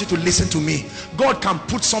sisters, I want you to listen to me. God can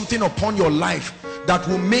put something upon your life that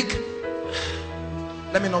will make...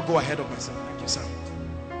 Let me not go ahead of myself. Thank you, sir.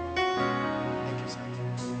 Thank you, sir.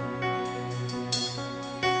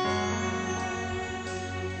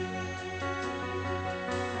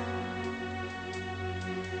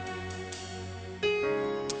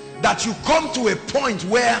 That you come to a point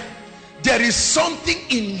where there is something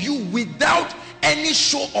in you without any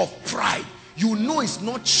show of pride. You know it's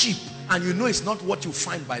not cheap, and you know it's not what you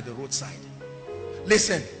find by the roadside.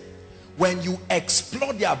 Listen, when you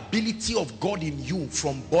explore the ability of God in you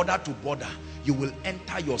from border to border, you will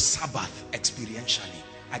enter your Sabbath experientially.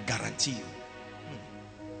 I guarantee you.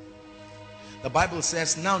 The Bible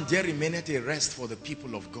says, now there remaineth a rest for the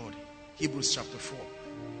people of God. Hebrews chapter 4.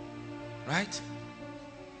 Right?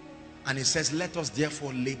 And it says, let us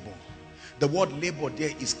therefore labor. The word labor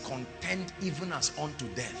there is content even as unto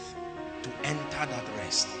death, to enter that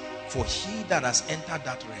rest. For he that has entered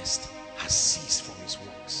that rest has ceased from his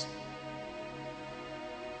works.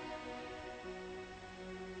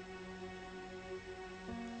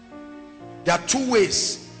 There are two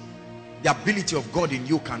ways the ability of God in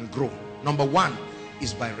you can grow. Number one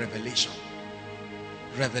is by revelation.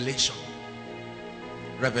 Revelation.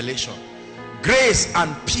 Revelation. Grace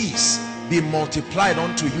and peace be multiplied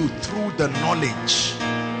unto you through the knowledge.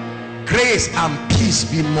 Grace and peace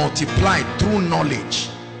be multiplied through knowledge.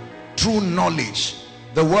 Through knowledge.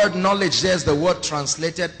 The word knowledge there is the word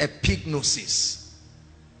translated epignosis.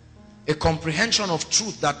 A comprehension of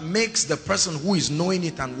truth that makes the person who is knowing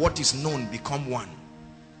it and what is known become one.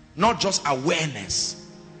 Not just awareness.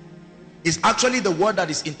 It's actually the word that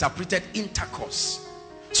is interpreted intercourse.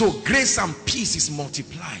 So grace and peace is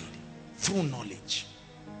multiplied through knowledge.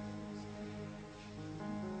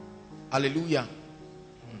 Hallelujah.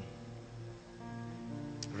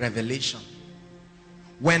 Revelation.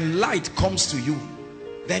 When light comes to you,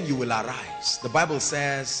 then you will arise. The Bible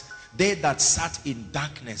says, they that sat in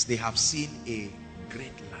darkness, they have seen a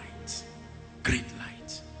great light. Great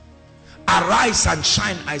light. Arise and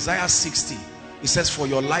shine, Isaiah 60. It says, for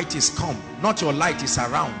your light is come. Not your light is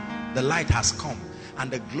around. The light has come. And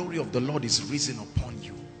the glory of the Lord is risen upon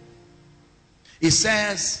you. It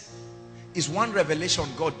says, it's one revelation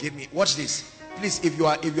God gave me. Watch this. Please, if you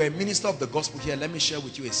are a minister of the gospel here, let me share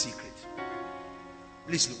with you a secret.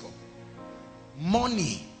 Please look up.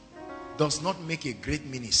 Money does not make a great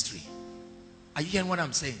ministry. Are you hearing what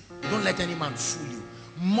I'm saying? Don't let any man fool you.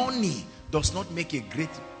 Money does not make a great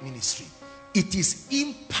ministry. It is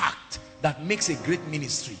impact that makes a great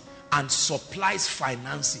ministry and supplies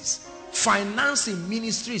finances. Financing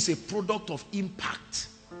ministry is a product of impact.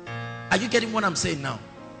 Are you getting what I'm saying now?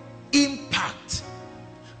 Impact.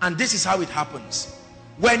 And this is how it happens.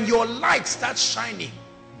 When your light starts shining,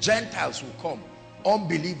 Gentiles will come,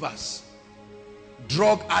 unbelievers,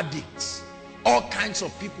 drug addicts, all kinds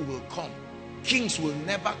of people will come. Kings will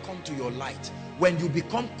never come to your light. When you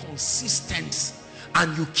become consistent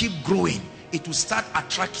and you keep growing, it will start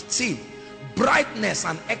attracting. Brightness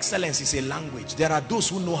and excellence is a language. There are those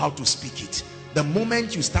who know how to speak it. The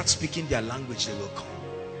moment you start speaking their language, they will come.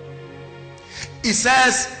 It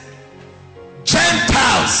says,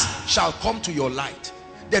 Gentiles shall come to your light.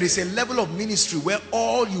 There is a level of ministry where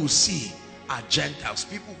all you see are Gentiles.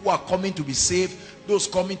 People who are coming to be saved, those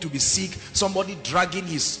coming to be sick, somebody dragging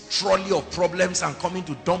his trolley of problems and coming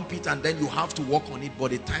to dump it, and then you have to work on it.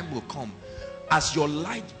 But the time will come, as your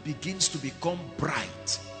light begins to become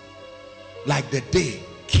bright, like the day,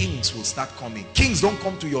 kings will start coming. Kings don't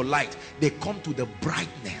come to your light, they come to the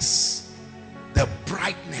brightness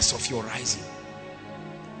of your rising.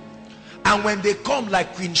 And when they come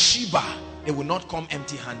like Queen Sheba, they will not come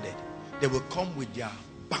empty-handed. They will come with their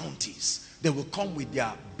bounties. They will come with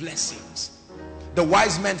their blessings. The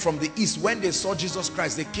wise men from the east, when they saw Jesus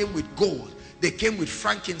Christ, they came with gold, they came with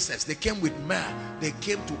frankincense, they came with myrrh, they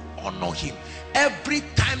came to honor him. Every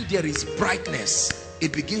time there is brightness,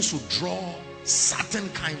 it begins to draw certain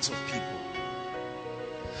kinds of people.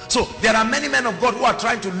 So there are many men of God who are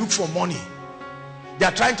trying to look for money. They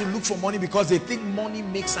are trying to look for money because they think money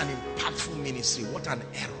makes an impactful ministry. What an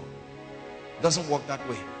error. It doesn't work that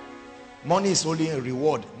way. Money is only a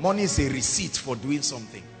reward. Money is a receipt for doing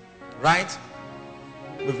something. Right?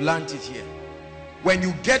 We've learned it here. When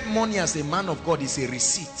you get money as a man of God, it's a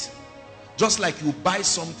receipt. Just like you buy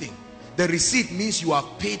something, the receipt means you have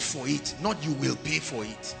paid for it, not you will pay for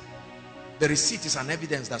it. The receipt is an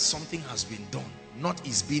evidence that something has been done, not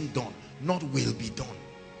is being done, not will be done.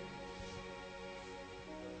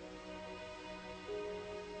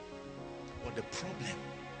 But the problem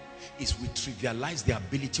is we trivialize the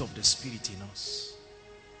ability of the Spirit in us.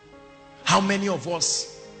 How many of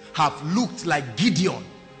us have looked like Gideon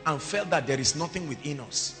and felt that there is nothing within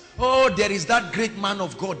us? Oh, there is that great man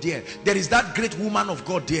of God there. There is that great woman of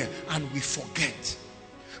God there. And we forget.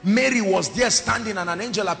 Mary was there standing, and an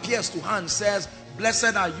angel appears to her and says,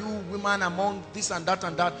 blessed are you women among this and that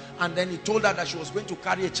and that. And then he told her that she was going to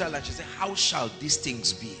carry a child, and she said, how shall these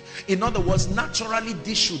things be? In other words, naturally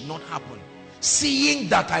this should not happen. Seeing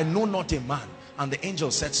that I know not a man. And the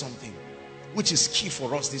angel said something which is key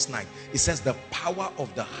for us this night. It says the power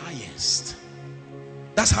of the highest.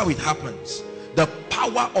 That's how it happens. The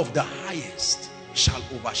power of the highest shall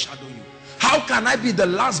overshadow you. How can I be the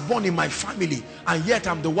last born in my family and yet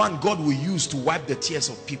I'm the one God will use to wipe the tears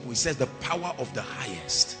of people? He says the power of the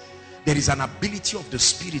highest. There is an ability of the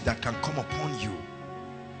Spirit that can come upon you.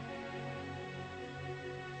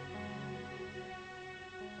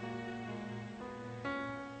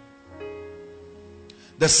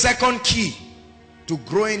 The second key to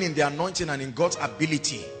growing in the anointing and in God's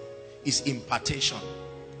ability is impartation.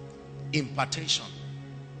 Impartation.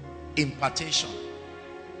 Impartation.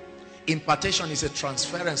 Impartation is a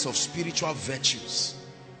transference of spiritual virtues,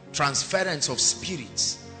 transference of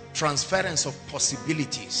spirits, transference of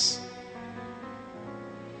possibilities.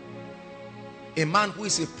 A man who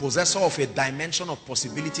is a possessor of a dimension of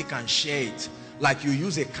possibility can share it. Like you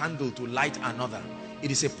use a candle to light another. It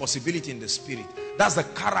is a possibility in the spirit. That's the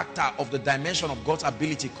character of the dimension of God's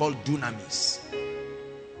ability called dunamis.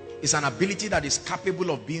 It's an ability that is capable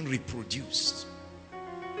of being reproduced.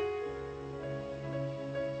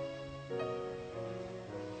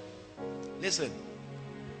 Listen,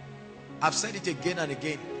 I've said it again and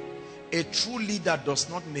again. A true leader does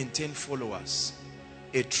not maintain followers.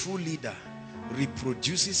 A true leader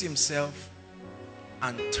reproduces himself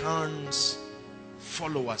and turns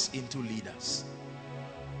followers into leaders.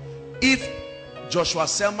 If Joshua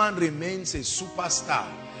Selman remains a superstar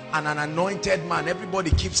and an anointed man,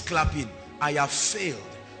 everybody keeps clapping, I have failed.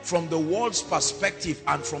 From the world's perspective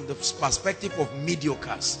and from the perspective of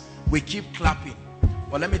mediocres, we keep clapping.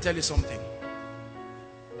 But let me tell you something.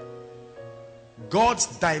 God's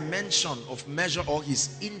dimension of measure, or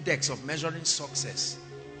his index of measuring success,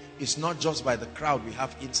 is not just by the crowd we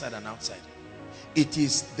have inside and outside. It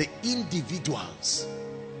is the individuals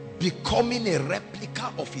becoming a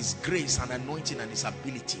replica of his grace and anointing and his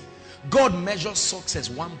ability. God measures success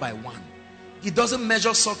one by one. He doesn't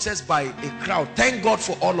measure success by a crowd. Thank God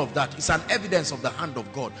for all of that. It's an evidence of the hand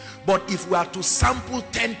of God. But if we are to sample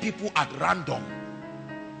 10 people at random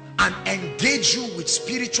and engage you with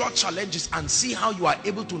spiritual challenges and see how you are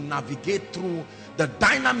able to navigate through the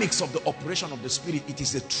dynamics of the operation of the Spirit, it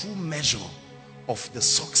is a true measure of the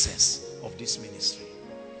success of this ministry.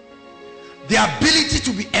 The ability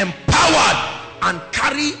to be empowered and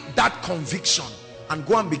carry that conviction and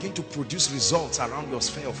go and begin to produce results around your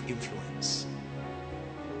sphere of influence.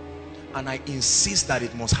 And I insist that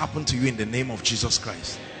it must happen to you in the name of Jesus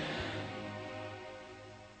Christ.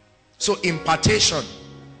 So impartation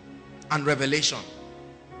and revelation.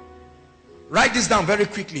 Write this down very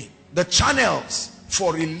quickly. The channels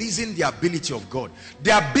for releasing the ability of God.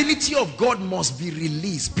 The ability of God must be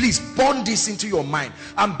released. Please burn this into your mind.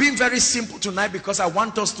 I'm being very simple tonight because I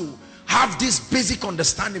want us to have this basic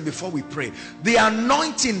understanding before we pray. The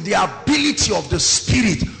anointing, the ability of the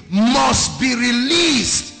Spirit must be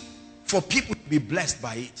released for people to be blessed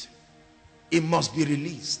by it. It must be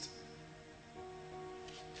released.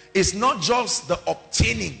 It's not just the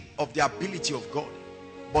obtaining of the ability of God,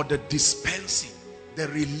 but the dispensing, the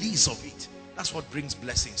release of it. That's what brings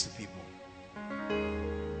blessings to people.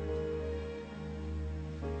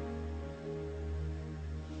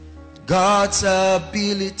 God's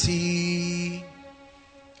ability,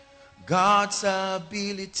 God's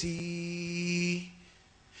ability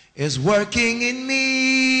is working in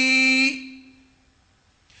me,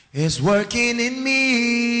 is working in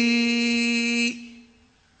me.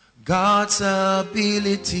 God's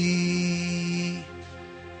ability,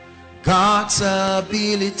 God's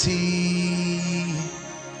ability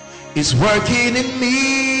is working in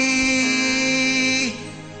me.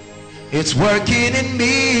 It's working in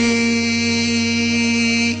me.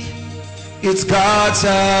 It's God's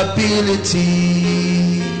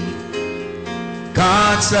ability.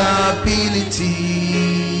 God's ability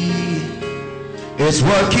is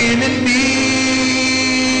working in me.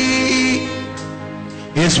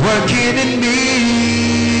 It's working in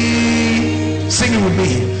me. Sing it with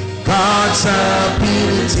me. God's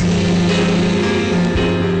ability,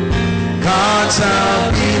 God's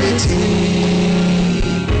ability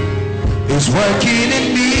is working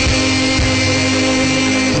in me.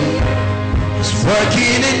 It's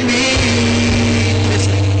working in me.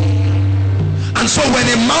 And so when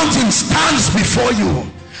a mountain stands before you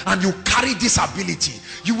and you carry this ability,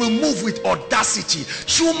 you will move with audacity.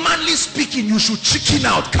 Humanly speaking, you should chicken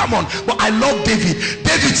out. Come on. But I love David.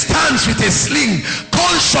 David stands with a sling,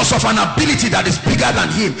 conscious of an ability that is bigger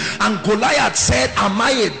than him. And Goliath said, am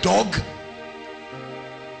I a dog?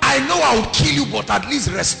 I know I will kill you, but at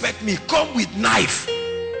least respect me. Come with knife.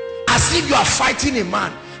 As if you are fighting a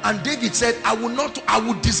man. And David said, I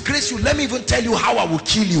will disgrace you. Let me even tell you how I will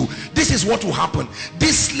kill you. This is what will happen.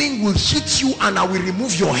 This sling will hit you and I will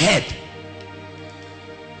remove your head.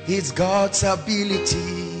 It's God's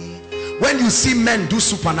ability. When you see men do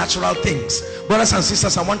supernatural things, brothers and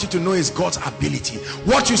sisters, I want you to know it's God's ability.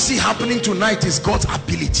 What you see happening tonight is God's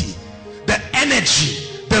ability. The energy,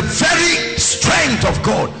 the very strength of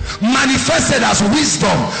God manifested as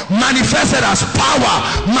wisdom, manifested as power,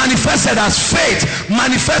 manifested as faith,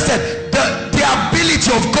 manifested. The ability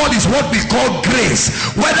of God is what we call grace.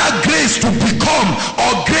 Whether grace to become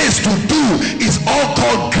or grace to do is all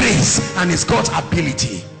called grace, and it's God's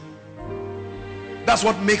ability. That's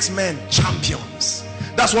what makes men champions.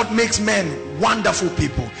 That's what makes men wonderful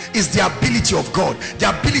people, is the ability of God.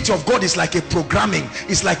 The ability of God is like a programming.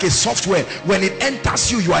 It's like a software. When it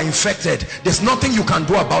enters you, you are infected. There's nothing you can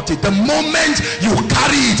do about it. The moment you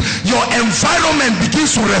carry it, your environment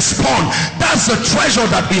begins to respond. That's the treasure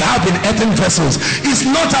that we have in earthen vessels. It's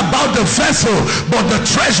not about the vessel, but the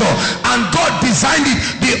treasure. And God designed it.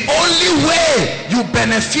 The only way you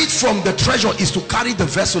benefit from the treasure is to carry the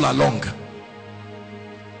vessel along.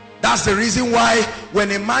 That's the reason why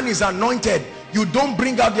when a man is anointed, You don't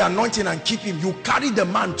bring out the anointing and keep him. You carry the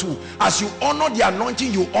man too. As you honor the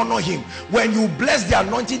anointing, you honor him. When you bless the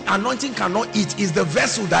anointing, anointing cannot eat. It's the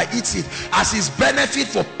vessel that eats it as his benefit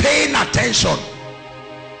for paying attention.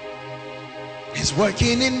 He's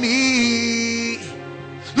working in me.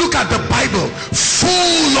 Look at the Bible,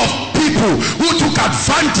 full of people who took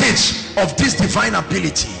advantage of this divine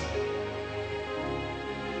ability.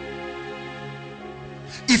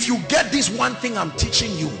 If you get this one thing I'm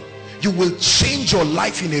teaching you, you will change your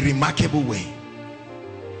life in a remarkable way.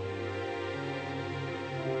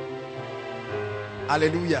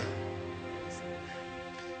 Hallelujah.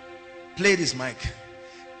 Play this mic.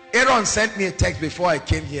 Aaron sent me a text before I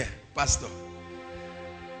came here, Pastor.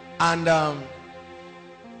 And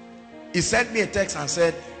he sent me a text and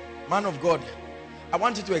said, man of God, I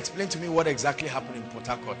want you to explain to me what exactly happened in Port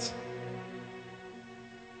Harcourt.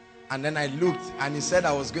 And then I looked and he said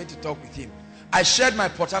I was going to talk with him. I shared my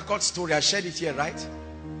Port Harcourt story. I shared it here, right?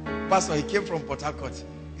 Pastor, he came from Port Harcourt.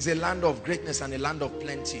 It's a land of greatness and a land of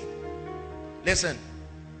plenty. Listen,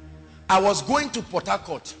 I was going to Port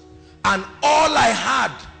Harcourt and all I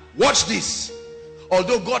had, watch this,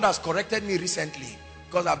 although God has corrected me recently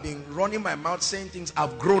because I've been running my mouth saying things,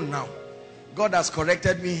 I've grown now. God has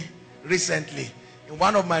corrected me recently. In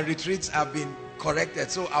one of my retreats, I've been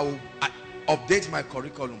corrected, so I will update my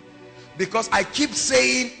curriculum. Because I keep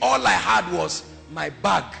saying all I had was my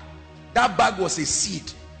bag. That bag was a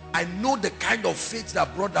seed. I know the kind of faith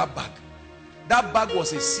that brought that bag. That bag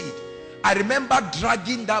was a seed. I remember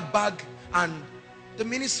dragging that bag, and the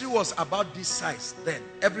ministry was about this size then,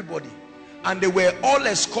 everybody. And they were all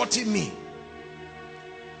escorting me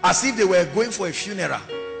as if they were going for a funeral.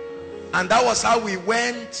 And that was how we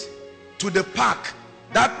went to the park.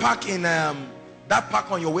 That park in that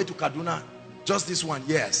park on your way to Kaduna. Just this one,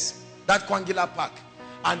 yes. That Kwangila Park.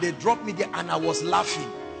 And they dropped me there and I was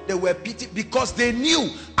laughing. They were pity because they knew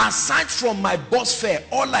aside from my bus fare,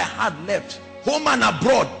 all I had left home and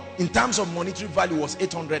abroad in terms of monetary value was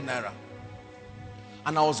 800 naira.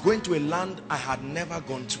 And I was going to a land I had never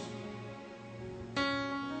gone to.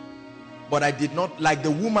 But I did not, like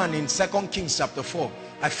the woman in 2 Kings chapter 4,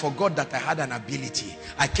 I forgot that I had an ability.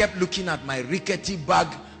 I kept looking at my rickety bag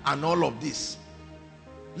and all of this.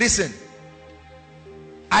 Listen,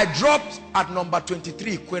 I dropped at number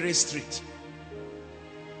 23 Query Street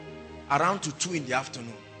around to 2 in the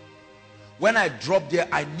afternoon. When I dropped there,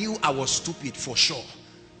 I knew I was stupid for sure,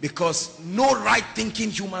 because no right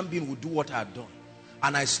thinking human being would do what I had done.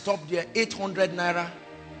 And I stopped there, 800 naira,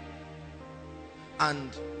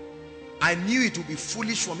 and I knew it would be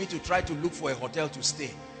foolish for me to try to look for a hotel to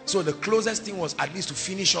stay. So the closest thing was at least to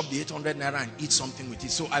finish up the 800 naira and eat something with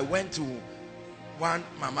it. So I went to one,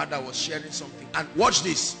 my mother was sharing something, and watch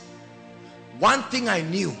this. One thing I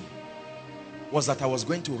knew was that I was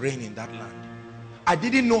going to reign in that land. I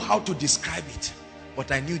didn't know how to describe it,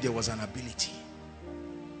 but I knew there was an ability.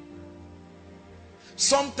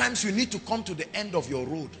 Sometimes you need to come to the end of your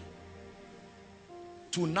road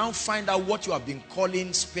to now find out what you have been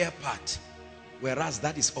calling spare part, whereas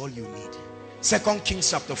that is all you need. 2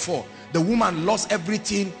 Kings chapter 4, the woman lost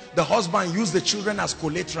everything. The husband used the children as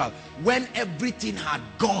collateral. When everything had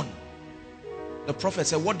gone, the prophet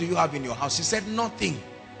said, what do you have in your house? She said, nothing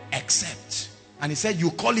except. And he said,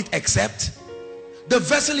 you call it except? The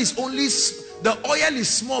vessel is only, the oil is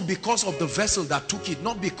small because of the vessel that took it,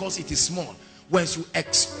 not because it is small. Once you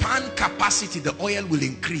expand capacity, the oil will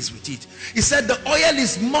increase with it. He said the oil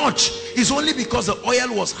is much. It's only because the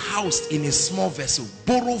oil was housed in a small vessel,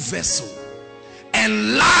 borrow vessel.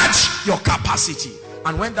 Enlarge your capacity.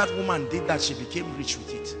 And when that woman did that, she became rich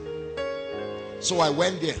with it. So I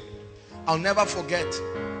went there. I'll never forget.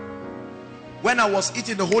 When I was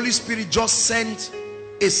eating, the Holy Spirit just sent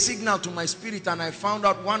a signal to my spirit, and I found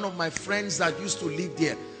out one of my friends that used to live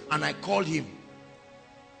there, and I called him.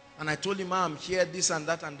 And I told him, I'm here, this and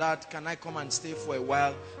that and that. Can I come and stay for a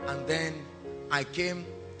while? And then I came,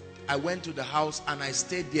 I went to the house and I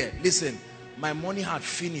stayed there. Listen, my money had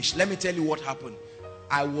finished. Let me tell you what happened.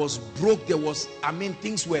 I was broke. There was,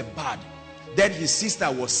 things were bad. Then his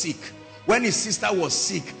sister was sick. When his sister was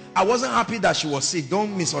sick, I wasn't happy that she was sick.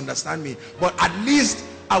 Don't misunderstand me. But at least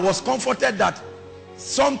I was comforted that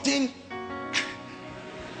something...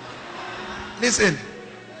 Listen,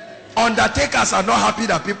 undertakers are not happy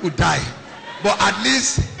that people die, but at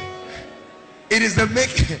least it is the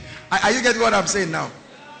make. Are you getting what I'm saying now?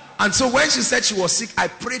 And so when she said she was sick, I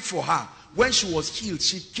prayed for her. When she was healed,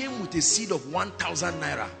 she came with a seed of 1,000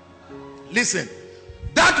 naira. Listen,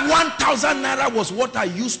 that 1,000 naira was what I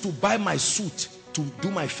used to buy my suit to do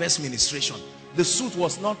my first ministration. The suit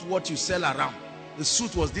was not what you sell around. The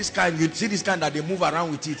suit was this kind. You see this kind that they move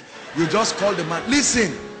around with it. You just call the man.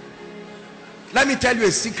 Listen, let me tell you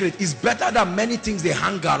a secret. It's better than many things they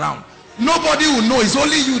hang around. Nobody will know. It's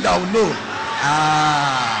only you that will know.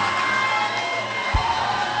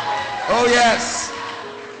 Oh yes.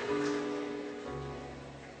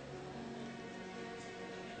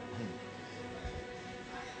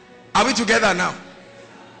 Are we together now?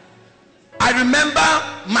 I remember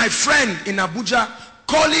my friend in Abuja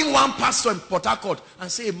calling one pastor in Port Harcourt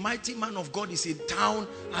and say, a mighty man of God is in town,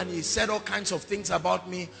 and he said all kinds of things about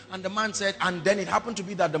me. And the man said, and then it happened to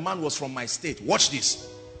be that the man was from my state. Watch this.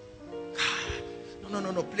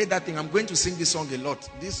 No, play that thing. I'm going to sing this song a lot.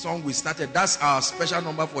 This song we started, that's our special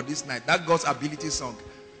number for this night. That God's ability song.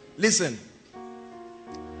 Listen.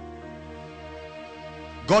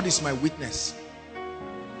 God is my witness.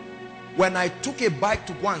 When I took a bike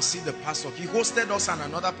to go and see the pastor, he hosted us and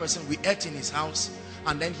another person. We ate in his house,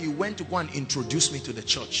 and then he went to go and introduce me to the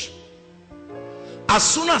church. As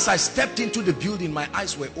soon as I stepped into the building, my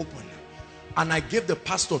eyes were open, and I gave the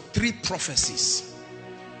pastor 3 prophecies.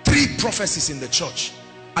 3 prophecies in the church.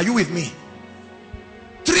 Are you with me?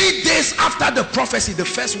 3 days after the prophecy, the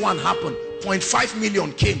first one happened. 0.5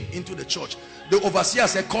 million came into the church. The overseer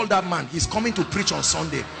said, call that man, he's coming to preach on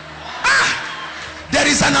Sunday. There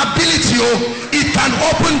is an ability, it can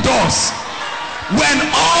open doors when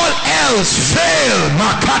all else fail.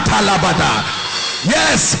 Makata labada.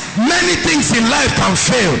 Yes, many things in life can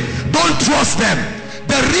fail. Don't trust them.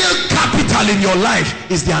 The real capital in your life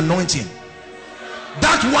is the anointing.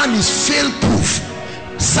 That one is fail proof.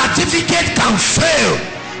 Certificate can fail,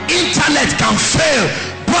 intellect can fail.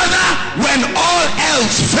 Brother, when all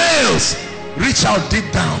else fails, reach out deep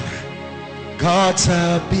down. God's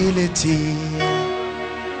ability,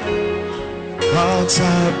 God's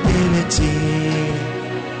ability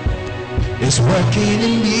is working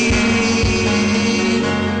in me.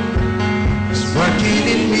 It's working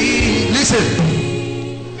in me. Listen,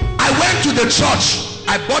 I went to the church.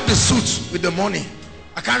 I bought the suit with the money.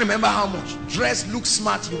 I can't remember how much. Dress, look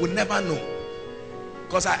smart, you will never know.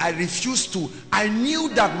 Because I refused to. I knew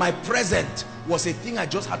that my present was a thing I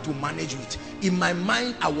just had to manage with. In my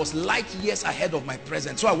mind, I was light years ahead of my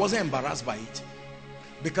present. So I wasn't embarrassed by it.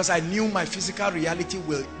 Because I knew my physical reality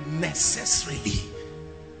will necessarily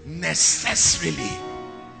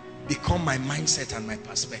become my mindset and my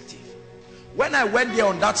perspective. When I went there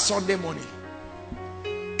on that Sunday morning,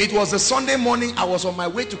 it was the Sunday morning I was on my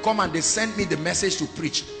way to come, and they sent me the message to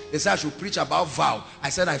preach. They said I should preach about vow. I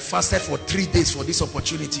said I fasted for 3 days for this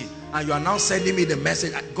opportunity, and you are now sending me the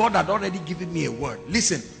message. God had already given me a word.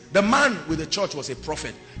 Listen, the man with the church was a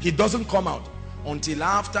prophet. He doesn't come out until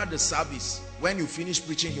after the service. When you finish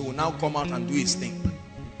preaching, he will now come out and do his thing.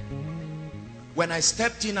 When I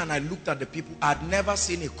stepped in and I looked at the people, I had never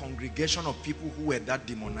seen a congregation of people who were that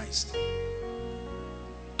demonized.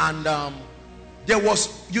 And there was,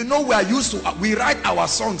 you know, we are used to, we write our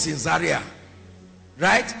songs in Zaria,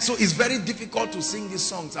 right? So it's very difficult to sing these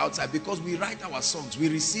songs outside because we write our songs, we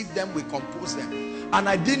receive them, we compose them. And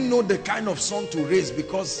I didn't know the kind of song to raise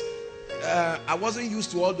because I wasn't used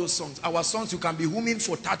to all those songs. Our songs, you can be humming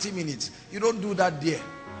for 30 minutes. You don't do that there.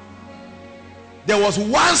 There was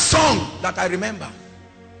one song that I remember.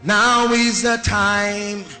 Now is the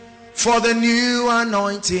time for the new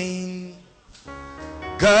anointing.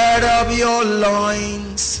 Gird up your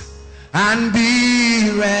loins and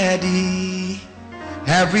be ready.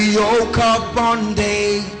 Every yoke of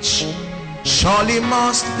bondage surely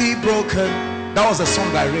must be broken. That was the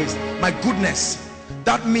song I raised. My goodness,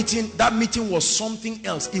 that meeting was something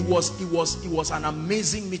else. It was an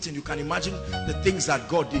amazing meeting. You can imagine the things that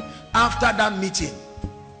God did. After that meeting,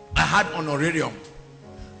 I had honorarium.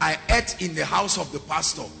 I ate in the house of the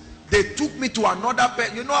pastor. They took me to another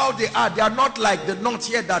place. You know how they are. They are not like the nuns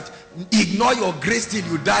here that ignore your grace till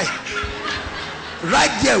you die.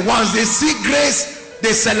 Right there, once they see grace,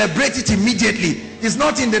 they celebrate it immediately. It's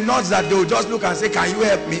not in the nuns that they will just look and say, can you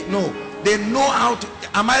help me? No. They know how to.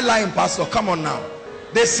 Am I lying, pastor? Come on now.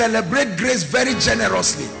 They celebrate grace very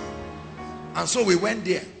generously. And so we went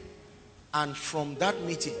there. And from that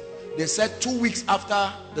meeting, they said 2 weeks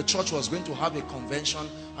after the church was going to have a convention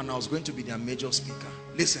and I was going to be their major speaker.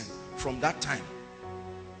 Listen, from that time,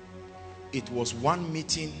 it was one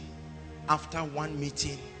meeting after one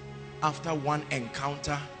meeting, after one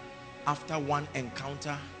encounter, after one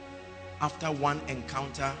encounter, after one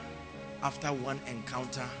encounter, after one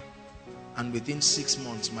encounter. And within 6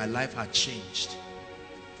 months, my life had changed.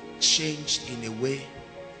 Changed in a way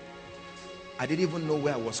I didn't even know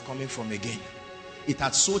where I was coming from again. It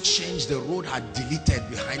had so changed, the road had deleted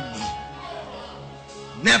behind me,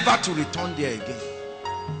 never to return there again.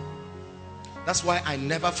 That's why I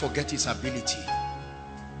never forget his ability.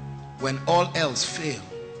 When all else failed.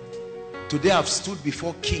 Today I've stood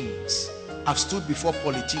before kings. I've stood before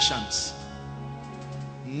politicians.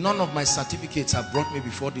 None of my certificates have brought me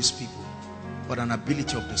before these people, but an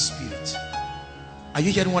ability of the Spirit. Are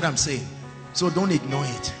you hearing what I'm saying? So don't ignore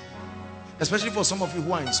it. Especially for some of you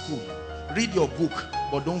who are in school. Read your book,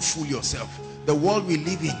 but don't fool yourself. The world we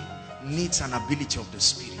live in needs an ability of the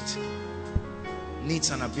Spirit. Needs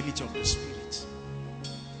an ability of the Spirit.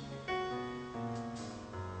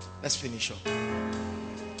 Let's finish up.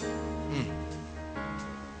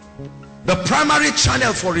 The primary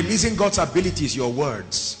channel for releasing God's ability is your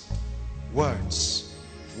words. Words.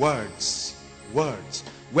 Words. Words.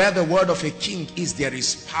 Where the word of a king is, there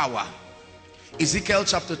is power. Ezekiel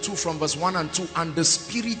chapter 2 from verse 1 and 2. And the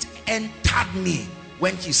Spirit entered me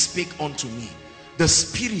when he spake unto me. The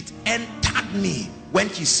Spirit entered me when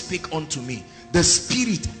he spake unto me. The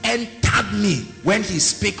Spirit entered me when he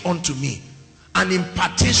spake unto me. An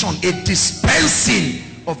impartation, a dispensing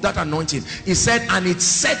of that anointing. He said, and it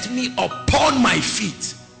set me upon my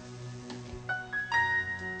feet.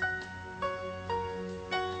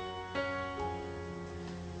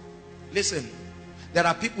 Listen, there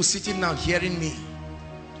are people sitting now hearing me.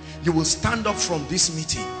 You will stand up from this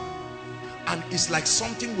meeting and it's like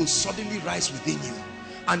something will suddenly rise within you,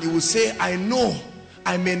 and you will say, I know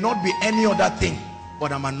I may not be any other thing,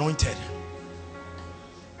 but I'm anointed.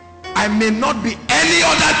 I may not be any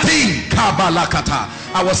other thing.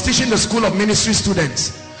 I was teaching the school of ministry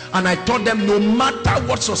students, and I taught them, no matter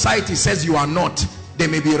what society says you are not, they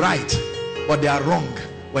may be right, but they are wrong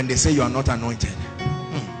when they say you are not anointed.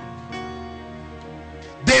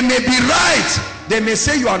 They may be right. They may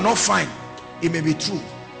say you are not fine. It may be true.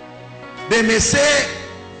 They may say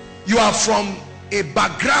you are from a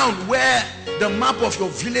background where the map of your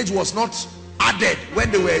village was not added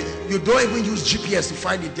when they were, you don't even use GPS to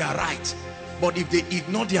find it. They are right. But if they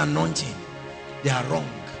ignore the anointing, they are wrong.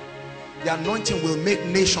 The anointing will make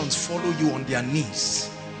nations follow you on their knees,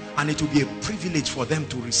 and it will be a privilege for them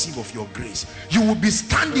to receive of your grace. You will be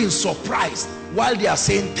standing surprised while they are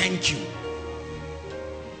saying thank you.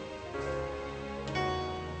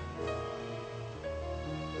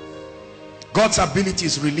 God's ability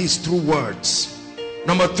is released through words.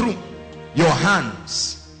 Number 3, your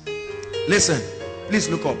hands. Listen, please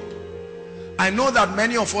look up. I know that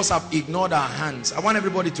many of us have ignored our hands. I want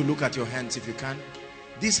everybody to look at your hands if you can.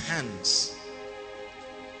 These hands.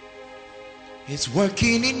 It's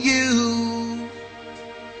working in you.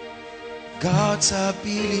 God's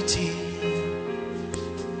ability.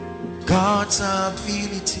 God's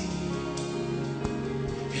ability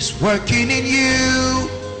is working in you.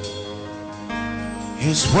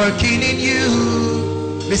 Is working in you.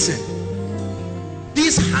 Listen,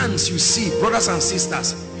 these hands you see, brothers and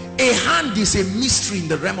sisters, a hand is a mystery in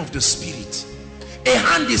the realm of the Spirit. A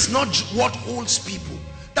hand is not what holds people.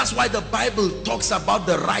 That's why the Bible talks about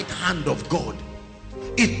the right hand of God.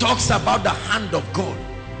 It talks about the hand of God.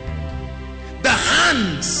 The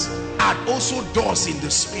hands are also doors in the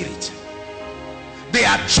Spirit. They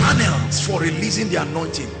are channels for releasing the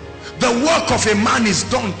anointing. The work of a man is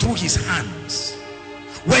done through his hands.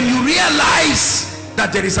 When you realize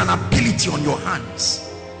that there is an ability on your hands,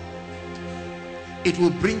 it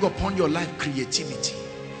will bring upon your life creativity.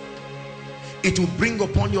 It will bring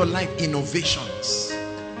upon your life innovations.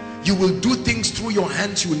 You will do things through your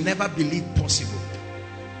hands you will never believe possible.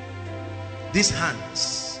 These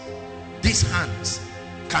hands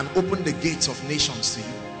can open the gates of nations to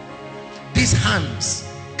you. These hands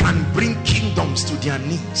can bring kingdoms to their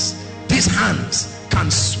knees. These hands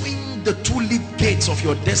can swing the 2-leaf gates of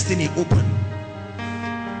your destiny open.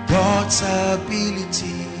 God's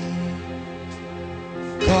ability.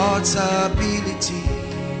 God's ability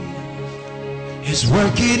is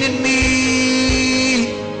working in me.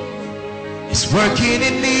 It's working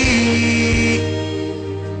in me.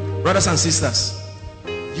 Brothers and sisters,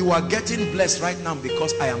 you are getting blessed right now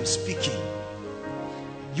because I am speaking.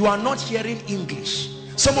 You are not hearing English.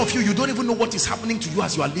 Some of you don't even know what is happening to you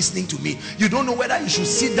as you are listening to me. You don't know whether you should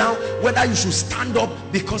sit down, whether you should stand up,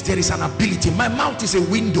 because there is an ability. My mouth is a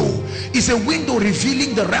window. It's a window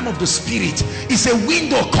revealing the realm of the Spirit. It's a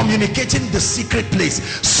window communicating the secret place.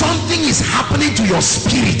 Something is happening to your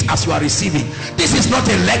spirit as you are receiving. This is not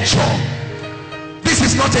a lecture. This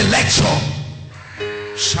is not a lecture.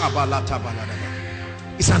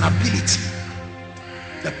 It's an ability.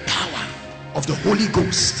 The power of the Holy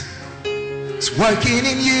Ghost. It's working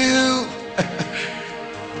in you.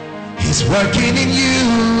 He's working in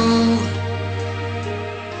you.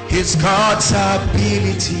 It's God's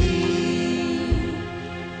ability.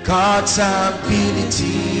 God's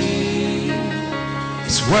ability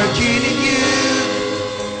It's working in you.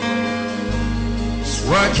 It's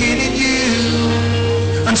working in you.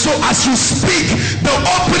 And so as you speak, the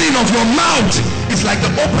opening of your mouth is like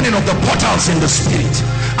the opening of the portals in the spirit.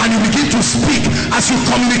 And you begin to speak. As you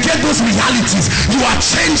communicate those realities, you are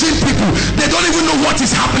changing people. They don't even know what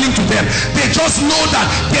is happening to them. They just know that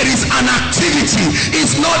there is an activity.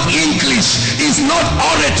 It's not English, it's not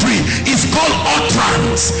oratory, it's called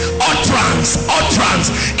utterance. Utterance, utterance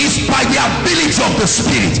is by the ability of the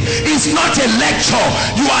spirit. It's not a lecture.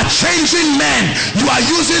 You are changing men. You are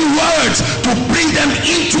using words to bring them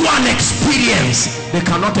into an experience they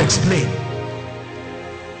cannot explain.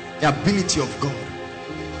 The ability of God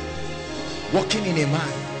walking in a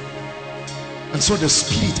man, and so the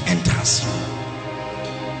spirit enters you.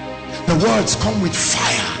 The words come with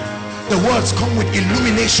fire. The words come with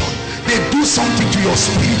illumination. They do something to your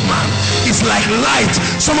spirit, man. It's like light.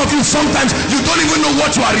 Some of you, sometimes you don't even know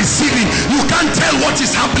what you are receiving. You can't tell what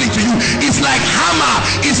is happening to you. It's like hammer.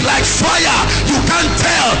 It's like fire. You can't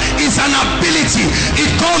tell. It's an ability.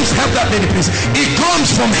 It comes, help that lady please. It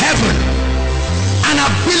comes from heaven. An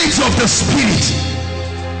ability of the spirit.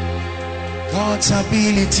 God's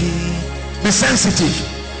ability. Be sensitive.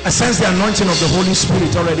 I sense the anointing of the Holy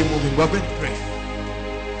Spirit already moving. We're going to pray.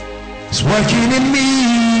 It's working in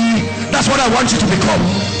me. That's what I want you to become.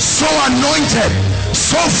 So anointed,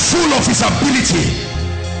 so full of his ability.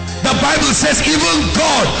 The Bible says even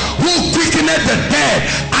God who quickeneth the dead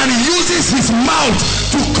and uses his mouth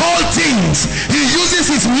to call things. He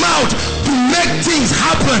uses his mouth to make things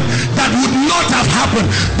happen that would not have happened.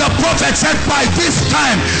 The prophet said by this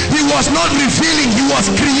time he was not revealing, he was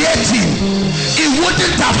creating. It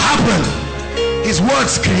wouldn't have happened. His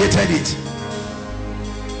words created it.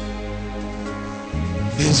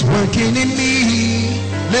 It's working in me.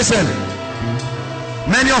 Listen,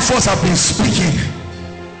 many of us have been speaking.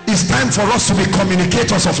 It's time for us to be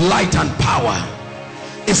communicators of light and power.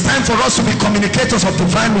 It's time for us to be communicators of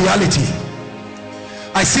divine reality.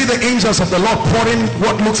 I see the angels of the Lord pouring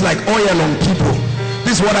what looks like oil on people.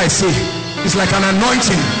 This is what I see. It's like an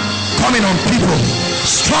anointing coming on people.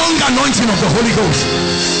 Strong anointing of the Holy Ghost.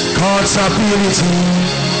 God's ability.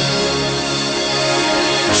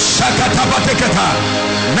 Shakatabateketa,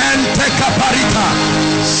 Mentekaparita,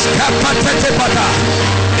 Skapatetepata.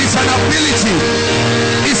 It's an ability.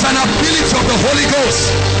 It's an ability of the Holy Ghost.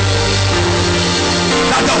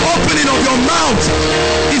 That the opening of your mouth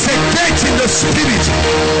is a gate in the spirit.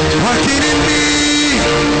 Working in me.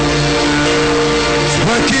 It's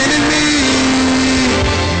working in me.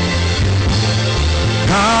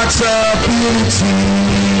 God's ability.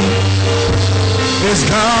 It's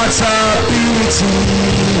God's ability.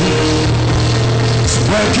 It's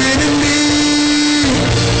working in me.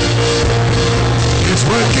 It's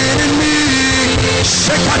working in me.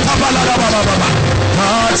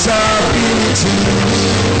 God's ability.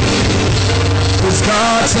 It's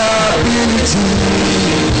God's ability.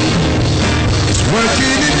 It's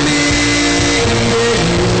working in me.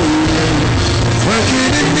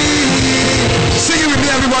 Working in me. Sing it with me,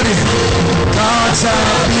 everybody. God's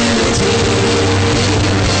ability.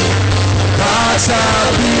 God's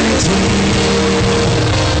ability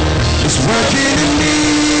is working in me.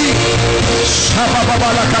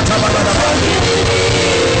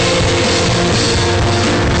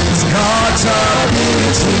 It's God's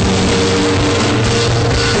ability.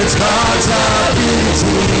 It's God's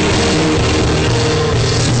ability.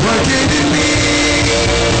 It's working in me.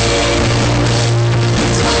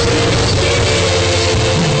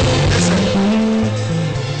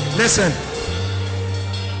 Listen.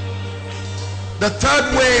 The third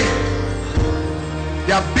way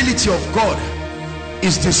the ability of God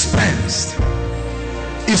is dispensed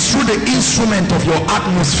is through the instrument of your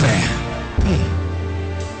atmosphere.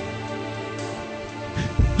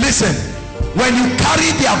 Listen, when you carry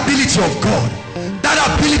the ability of God, that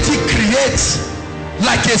ability creates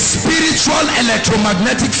like a spiritual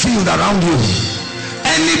electromagnetic field around you.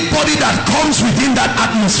 Anybody that comes within that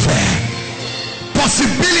atmosphere,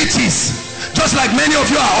 possibilities, just like many of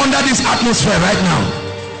you are under this atmosphere right now,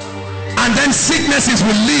 and then sicknesses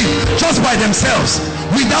will leave just by themselves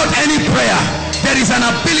without any prayer. There is an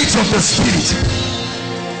ability of the spirit.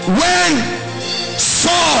 When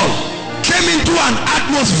Saul came into an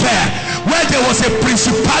atmosphere where there was a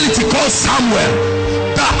principality called Samuel,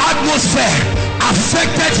 the atmosphere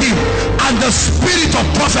affected him and the spirit of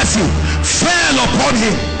prophecy fell upon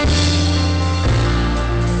him.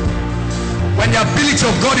 When the ability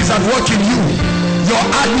of God is at work in you, your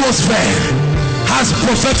atmosphere has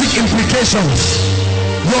prophetic implications.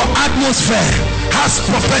 Your atmosphere has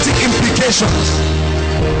prophetic implications.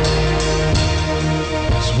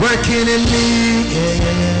 It's working in me.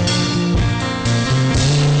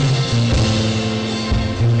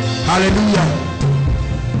 Hallelujah.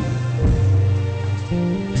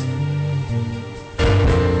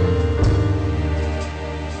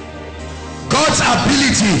 God's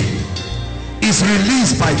ability is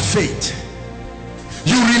released by faith.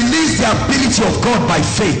 You release the ability of God by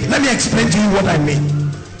faith. Let me explain to you what I mean.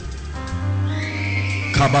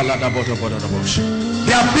 The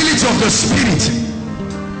ability of the Spirit,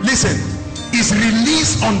 listen, is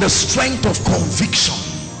released on the strength of conviction.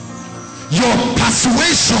 Your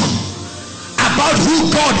persuasion about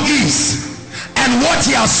who God is and what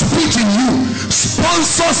he has put in you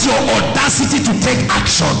sponsors your audacity to take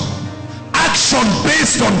action. Action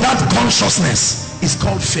based on that consciousness is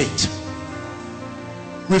called faith.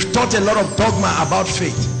 We've taught a lot of dogma about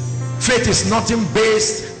faith. Faith is nothing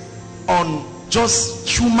based on just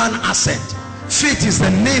human assent. Faith is the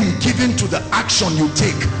name given to the action you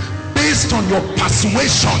take based on your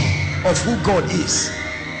persuasion of who God is.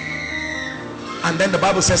 And then the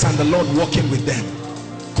Bible says, and the Lord walking with them,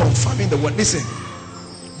 confirming the word. Listen,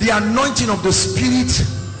 the anointing of the Spirit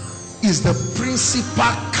is the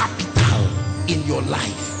principal capital in your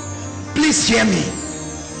life. Please hear me.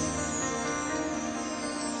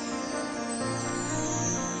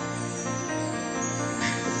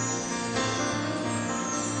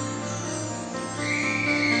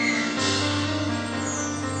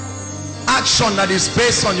 Action that is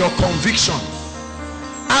based on your conviction,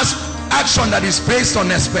 as action that is based on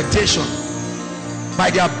expectation, by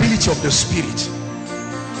the ability of the Spirit.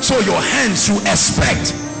 So your hands, you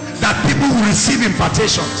expect that people will receive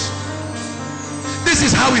impartations. This is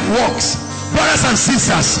how it works, brothers and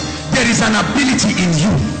sisters. There is an ability in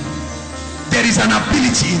you. There is an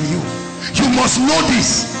ability in you. You must know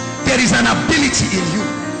this. There is an ability in you.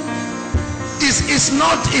 It's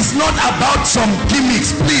not about some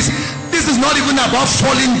gimmicks, please. This is not even about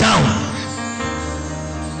falling down.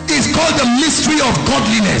 It's called the mystery of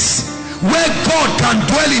godliness, where God can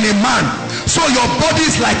dwell in a man. So your body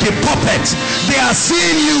is like a puppet. They are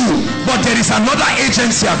seeing you, but there is another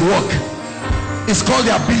agency at work. It's called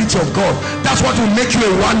the ability of God. That's what will make you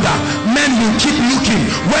a wonder. Men will keep looking.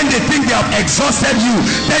 When they think they have exhausted you,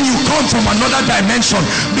 then you come from another dimension,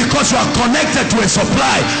 because you are connected to a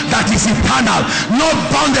supply that is eternal, not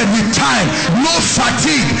bounded with time, no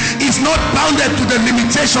fatigue. It's not bounded to the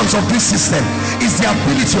limitations of this system. It's the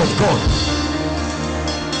ability of God.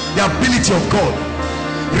 The ability of God.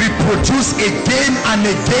 Reproduce again and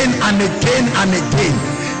again and again and again.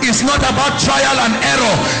 It's not about trial and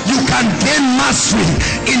error. You can gain mastery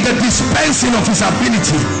in the dispensing of his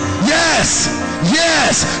ability. Yes,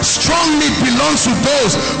 yes, strong meat belongs to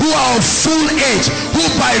those who are of full age, who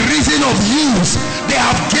by reason of use, they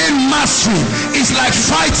have gained mastery. It's like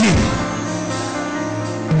fighting.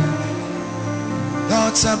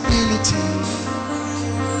 God's ability.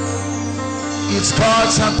 It's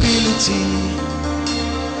God's ability.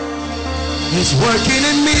 He's working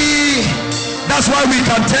in me. That's why we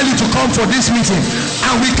can tell you to come for this meeting,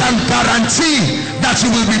 and we can guarantee that you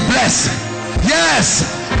will be blessed. Yes,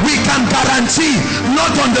 we can guarantee,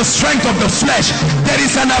 not on the strength of the flesh. There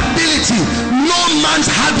is an ability. No man's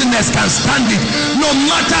hardiness can stand it. No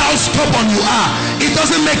matter how stubborn you are, it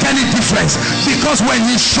doesn't make any difference, because when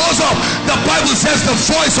he shows up, the Bible says the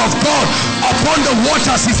voice of God upon the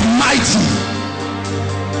waters is mighty.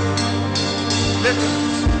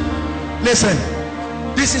 Listen.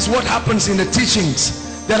 This is what happens in the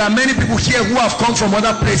teachings. There are many people here who have come from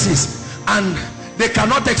other places, and they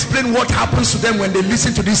cannot explain what happens to them when they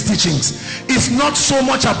listen to these teachings. It's not so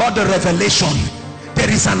much about the revelation.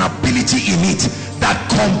 There is an ability in it that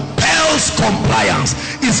compels compliance.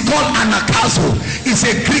 It's called anakazo. It's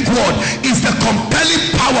a Greek word. It's the compelling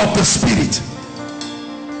power of the Spirit.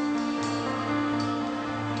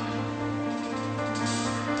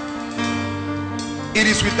 It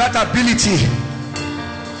is with that ability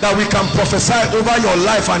that we can prophesy over your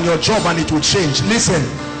life and your job, and it will change. Listen,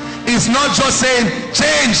 it's not just saying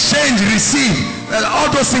change, change, receive. All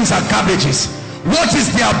those things are cabbages. What is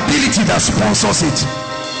the ability that sponsors it?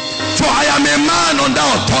 For I am a man under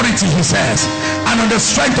authority, he says, and on the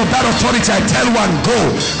strength of that authority I tell one go,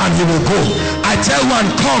 and he will go. I tell one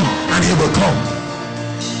come, and he will come.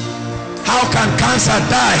 How can cancer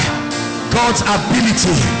die? God's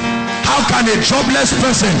ability. How can a jobless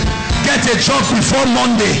person get a job before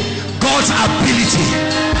Monday? God's ability.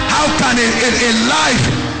 How can a life,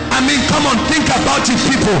 I mean, come on, think about it,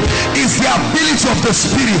 people. It's the ability of the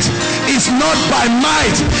Spirit. It's not by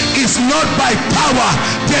might, it's not by power.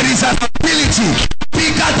 There is an ability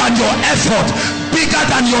bigger than your effort, bigger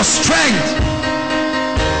than your strength.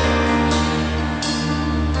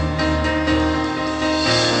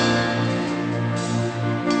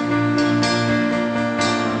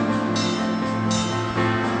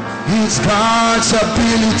 is God's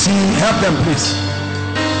ability. Help them, please.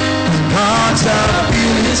 God's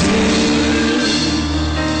ability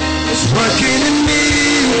is working in me.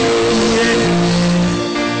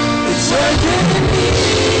 It's working in me.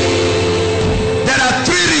 There are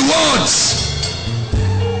 3 rewards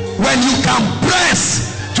when you can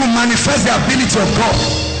press to manifest the ability of God.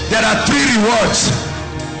 There are 3 rewards.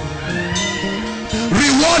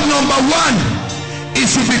 Reward number 1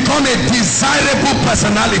 is you become a desirable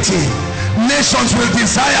personality. Nations will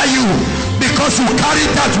desire you because you carry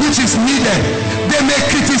that which is needed. They may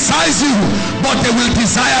criticize you, but they will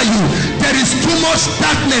desire you. There is too much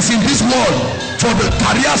darkness in this world for the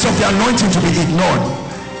carriers of the anointing to be ignored.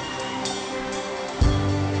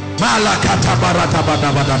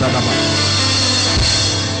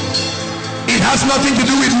 It has nothing to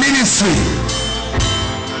do with ministry.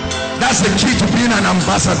 That's the key to being an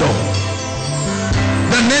ambassador.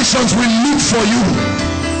 The nations will look for you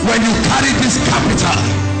when you carry this capital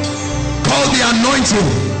called the anointing.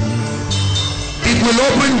 It will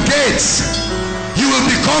open gates. You will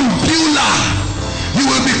become Beulah. You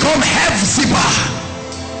will become Hephzibah,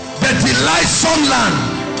 the delightsome land.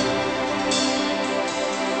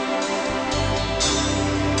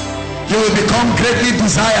 You will become greatly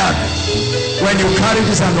desired when you carry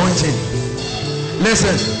this anointing.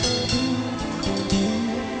 Listen,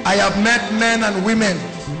 I have met men and women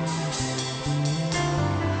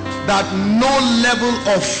that no level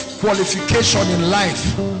of qualification in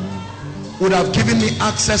life would have given me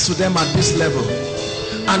access to them at this level.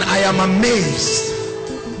 And I am amazed.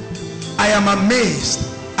 I am amazed.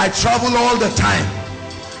 I travel all the time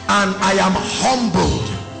and I am humbled.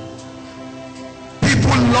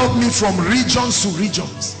 People love me from regions to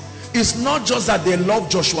regions. It's not just that they love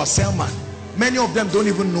Joshua Selman. Many of them don't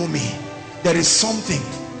even know me. There is something.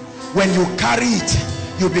 When you carry it,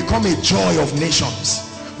 you become a joy of nations.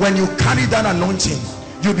 When you carry that anointing,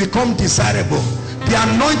 you become desirable. The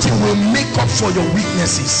anointing will make up for your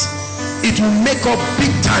weaknesses. It will make up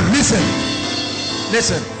big time. Listen,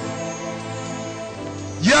 listen.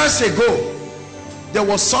 Years ago, there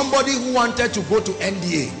was somebody who wanted to go to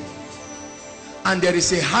NDA, and there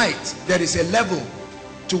is a height, there is a level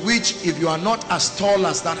to which if you are not as tall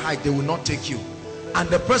as that height, they will not take you. And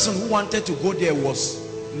the person who wanted to go there was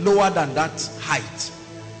lower than that height.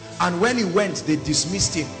 And when he went, they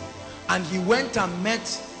dismissed him. And he went and met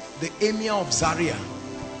the emir of Zaria.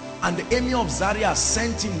 And the emir of Zaria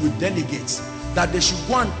sent him with delegates that they should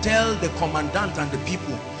go and tell the commandant and the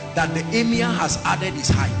people that the emir has added his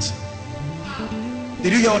height.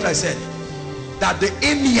 Did you hear what I said? That the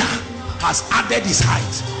emir has added his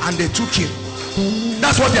height, and they took him.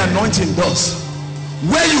 That's what the anointing does.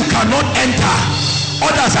 Where you cannot enter,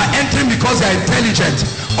 others are entering because they are intelligent.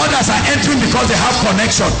 Others are entering because they have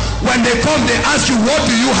connection. When they come, they ask you, what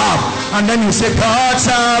do you have? And then you say, God's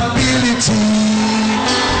ability.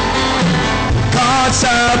 God's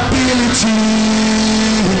ability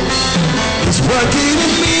is working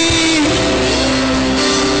in me.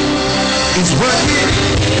 It's working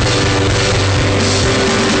in me.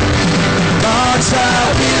 God's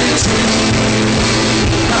ability.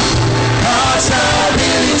 God's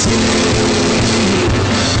ability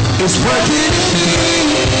is working in me.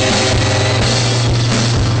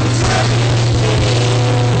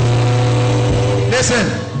 Listen,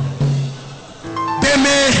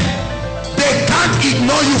 they can't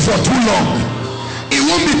ignore you for too long. It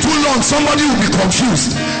won't be too long, somebody will be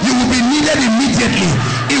confused. You will be needed immediately.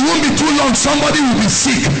 It won't be too long, somebody will be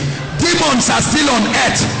sick. Demons are still on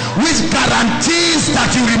earth, which guarantees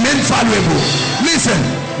that you remain valuable. Listen,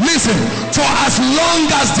 listen, for as long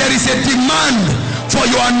as there is a demand for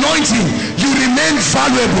your anointing, you remain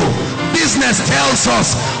valuable. Business tells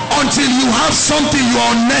us until you have something, you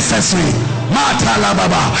are unnecessary.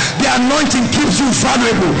 The anointing keeps you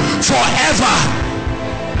valuable forever.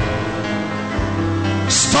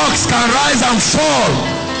 Stocks can rise and fall,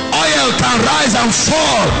 oil can rise and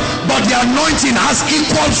fall, but the anointing has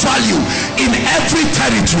equal value in every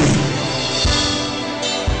territory.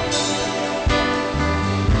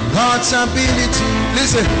 God's ability.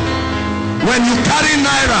 Listen, when you carry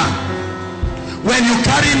naira,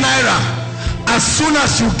 as soon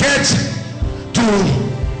as you get to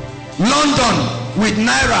London with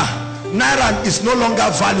naira is no longer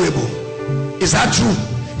valuable. Is that true?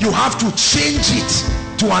 You have to change it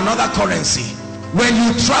to another currency. When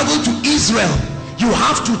you travel to Israel, you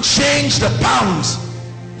have to change the pounds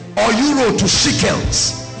or euro to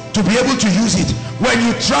shekels to be able to use it. When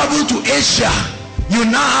you travel to Asia, you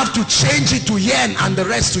now have to change it to yen and the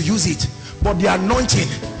rest to use it. But the anointing,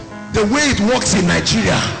 the way it works in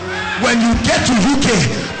Nigeria, when you get to UK,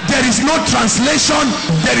 There is no translation,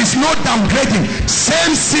 there is no downgrading.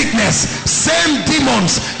 Same sickness, same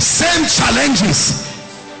demons, same challenges.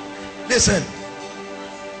 Listen,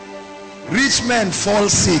 rich men fall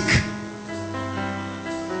sick,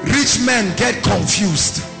 rich men get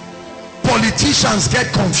confused, politicians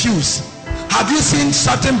get confused. Have you seen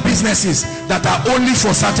certain businesses that are only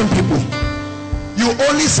for certain people? You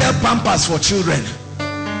only sell pampers for children,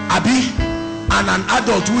 Abi, and an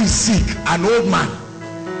adult who is sick, an old man.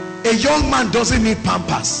 A young man doesn't need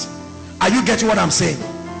pampers. Are you getting what I'm saying?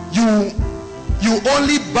 You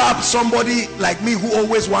only barb somebody like me who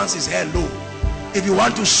always wants his hair low. If you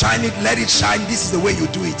want to shine it, let it shine. This is the way you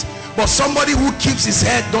do it. But somebody who keeps his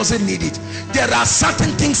hair doesn't need it. There are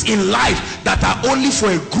certain things in life that are only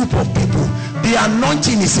for a group of people. The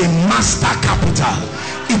anointing is a master capital.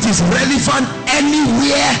 It is relevant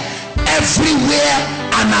anywhere, everywhere,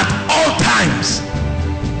 and at all times.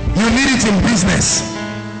 You need it in business,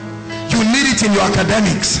 you need it in your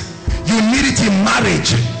academics, you need it in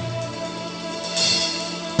marriage.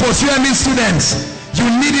 Post-UME students, you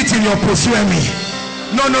need it in your post-UME.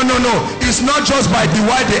 No, it's not just by the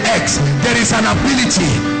Y, the X. There is an ability.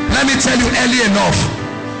 Let me tell you early enough,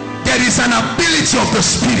 there is an ability of the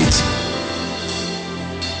Spirit.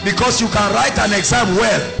 Because you can write an exam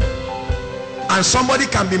well, and somebody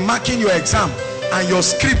can be marking your exam and your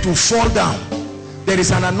script will fall down. There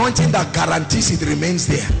is an anointing that guarantees it remains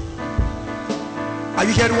there. Are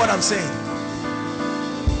you hearing what I'm saying?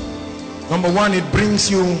 Number one, it brings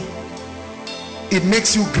you, it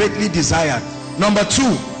makes you greatly desired. Number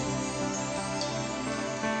two,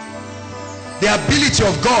 the ability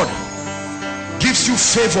of God gives you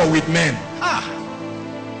favor with men.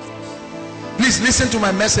 Please listen to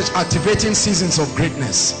my message, Activating Seasons of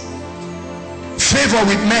Greatness. Favor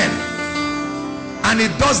with men. And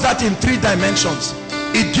it does that in 3 dimensions.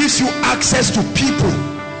 It gives you access to people,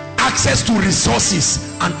 access to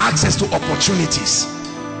resources, and access to opportunities.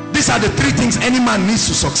 These are the 3 things any man needs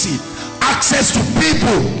to succeed. Access to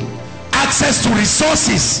people, access to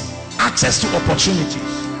resources, access to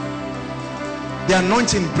opportunities. The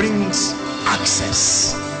anointing brings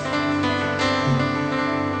access.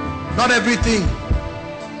 Not everything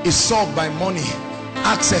is solved by money.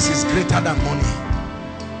 Access is greater than money.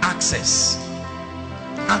 Access.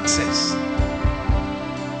 Access.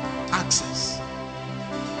 Access.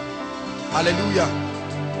 Hallelujah.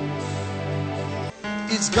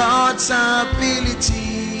 It's God's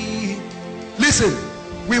ability. Listen,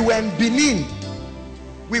 we were in Benin.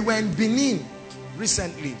 We were in Benin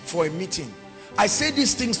recently for a meeting. I say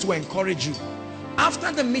these things to encourage you.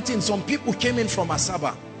 After the meeting, some people came in from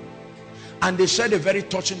Asaba and they shared a very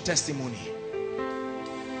touching testimony.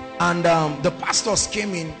 And the pastors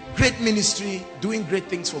came in, great ministry, doing great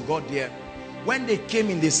things for God there. When they came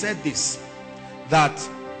in, they said this, that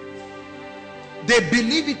they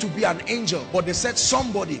believe it to be an angel, but they said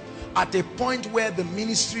somebody at a point where the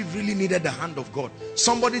ministry really needed the hand of God,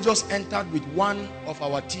 somebody just entered with one of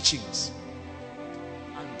our teachings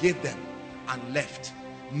and gave them and left,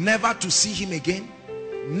 never to see him again,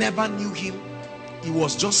 never knew him. He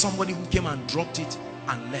was just somebody who came and dropped it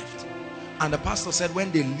and left. And the pastor said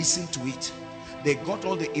when they listened to it, they got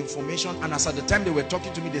all the information, and as at the time they were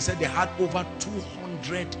talking to me, they said they had over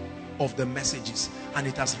 200 of the messages, and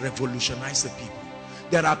it has revolutionized the people.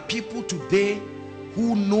 There are people today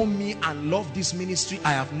who know me and love this ministry.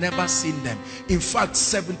 I have never seen them. In fact,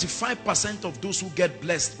 75% of those who get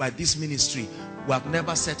blessed by this ministry, we have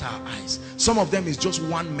never set our eyes. Some of them is just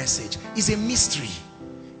one message. It's a mystery.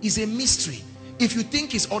 It's a mystery. If you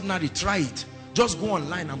think it's ordinary, try it. Just go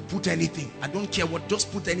online and put anything. I don't care what, just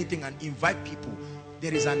put anything and invite people.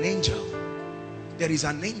 There is an angel. There is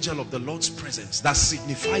an angel of the Lord's presence that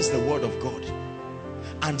signifies the word of God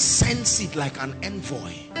and sends it like an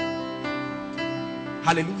envoy.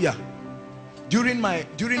 Hallelujah. During my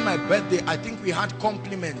birthday, I think we had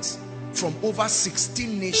compliments from over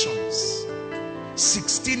 16 nations.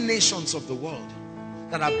 16 nations of the world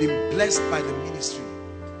that have been blessed by the ministry.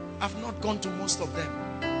 I've not gone to most of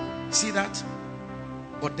them. See that?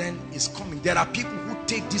 But then it's coming. There are people who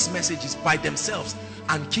take these messages by themselves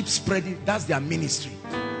and keep spreading. That's their ministry.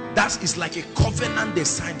 That is like a covenant they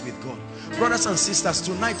signed with God. Brothers and sisters,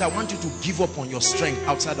 tonight I want you to give up on your strength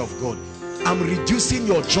outside of God. I'm reducing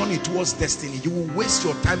your journey towards destiny. You will waste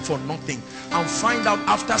your time for nothing and find out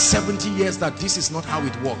after 70 years that this is not how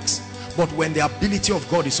it works. But when the ability of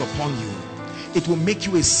God is upon you, it will make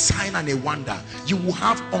you a sign and a wonder. You will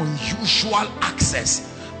have unusual access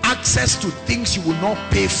to things you will not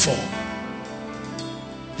pay for.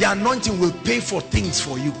 The anointing will pay for things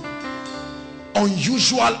for you.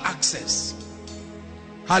 Unusual access.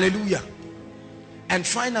 Hallelujah. And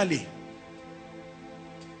finally,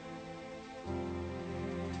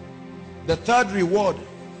 the third reward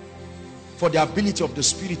for the ability of the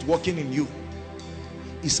Spirit working in you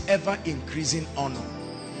is ever increasing honor.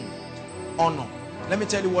 Honor. Let me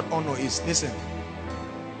tell you what honor is. Listen.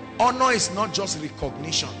 Honor is not just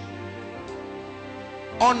recognition.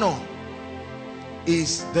 Honor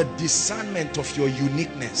is the discernment of your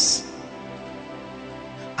uniqueness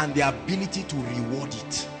and the ability to reward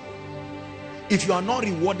it. If you are not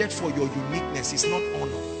rewarded for your uniqueness, it's not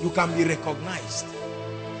honor. You can be recognized.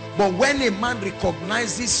 But when a man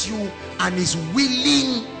recognizes you and is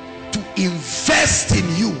willing to invest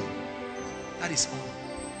in you, that is honor.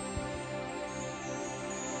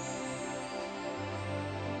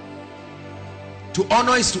 To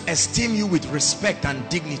honor is to esteem you with respect and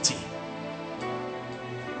dignity,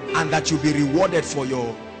 and that you'll be rewarded for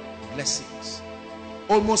your blessings.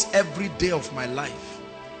 Almost every day of my life,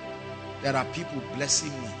 there are people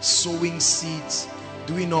blessing me, sowing seeds,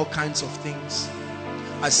 doing all kinds of things.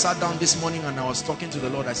 I sat down this morning and I was talking to the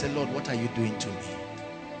Lord. I said, Lord, what are you doing to me?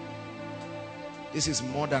 This is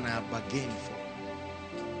more than I have bargained for.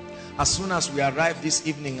 As soon as we arrived this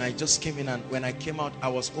evening, I just came in, and when I came out, I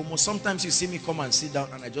was almost, sometimes you see me come and sit down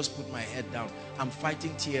and I just put my head down. I'm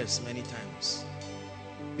fighting tears many times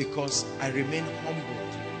because I remain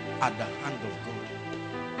humbled at the hand of God.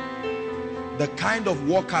 The kind of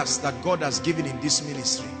workers that God has given in this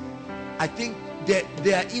ministry, I think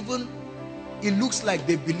they are even, it looks like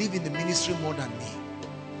they believe in the ministry more than me.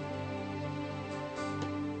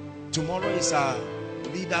 Tomorrow is our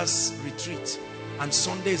leaders retreat and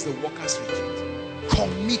Sunday is the workers retreat.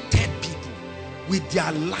 Committed people with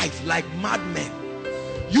their life like madmen.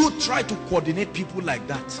 You try to coordinate people like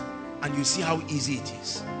that and you see how easy it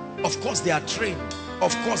is. Of course they are trained,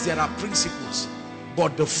 of course there are principles,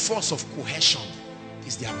 but the force of cohesion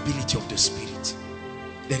is the ability of the Spirit.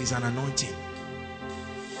 There is an anointing.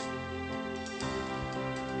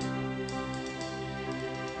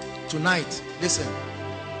 Tonight, listen,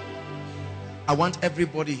 I want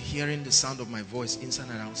everybody hearing the sound of my voice inside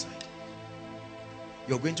and outside.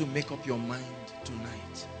 You're going to make up your mind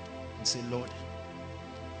tonight and say, Lord,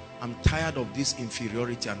 I'm tired of this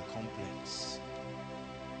inferiority and complex.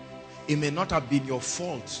 It may not have been your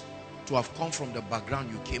fault to have come from the background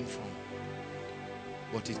you came from,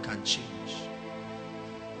 but it can change.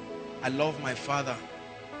 I love my father.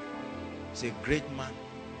 He's a great man.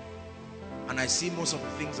 And I see most of the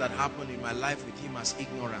things that happened in my life with him as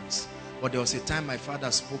ignorance. But there was a time my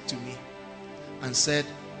father spoke to me and said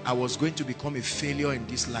I was going to become a failure in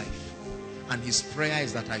this life. And his prayer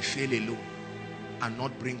is that I fail alone and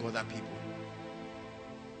not bring other people.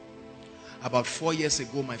 About 4 years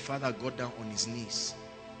ago, my father got down on his knees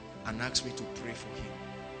and asked me to pray for him.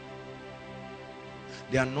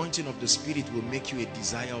 The anointing of the Spirit will make you a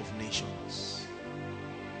desire of nations.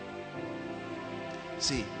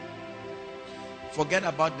 See, forget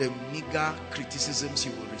about the meager criticisms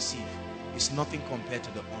you will receive. It's nothing compared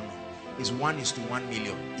to the honor. It's 1:1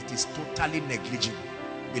 million. It is totally negligible.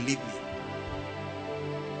 Believe me.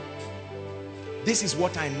 This is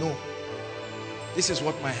what I know. This is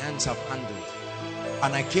what my hands have handled.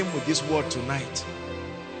 And I came with this word tonight.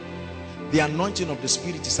 The anointing of the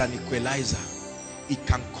Spirit is an equalizer. It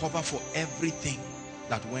can cover for everything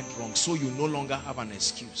that went wrong. So you no longer have an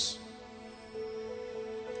excuse.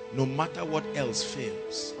 No matter what else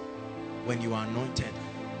fails, when you are anointed,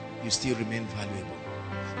 you still remain valuable.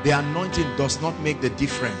 The anointing does not make the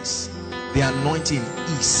difference. The anointing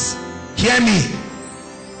is. Hear me.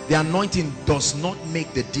 The anointing does not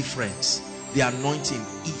make the difference. The anointing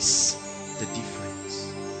is the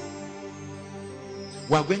difference.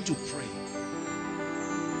 We are going to pray.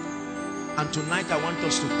 And tonight I want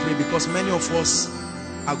us to pray because many of us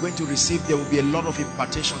are going to receive, there will be a lot of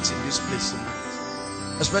impartations in this place tonight.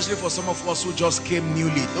 Especially for some of us who just came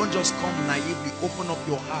newly. Don't just come naively. Open up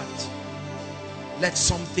your heart. Let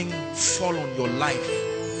something fall on your life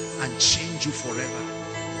and change you forever.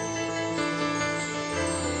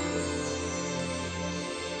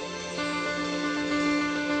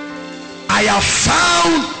 I have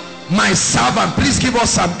found my servant. Please give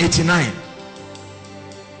us Psalm 89.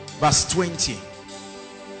 Verse 20.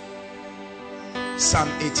 Psalm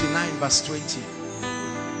 89 verse 20.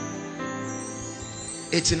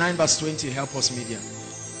 89 verse 20. Help us, media.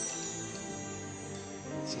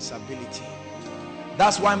 It's his ability.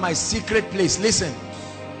 That's why my secret place, listen,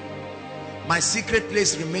 my secret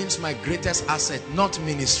place remains my greatest asset, not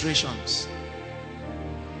ministrations.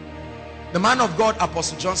 The man of God,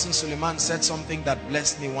 Apostle Joshua Selman, said something that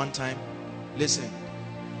blessed me one time. Listen,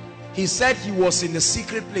 he said he was in the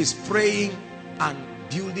secret place praying and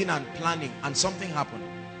building and planning, and something happened.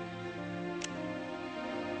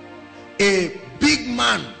 A big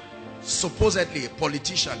man, supposedly a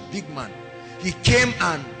politician, big man, he came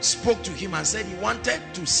and spoke to him and said he wanted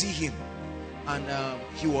to see him, and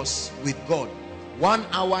he was with God. 1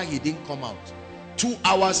 hour he didn't come out, 2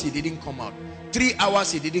 hours he didn't come out, 3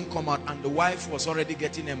 hours he didn't come out, and the wife was already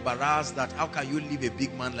getting embarrassed that how can you leave a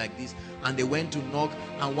big man like this? And they went to knock,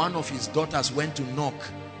 and one of his daughters went to knock,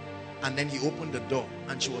 and then he opened the door,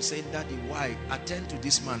 and she was saying, Daddy, why? Attend to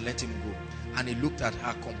this man, let him go. And he looked at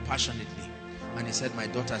her compassionately and he said, my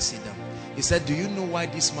daughter, sit down. He said, do you know why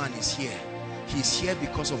this man is here? He's here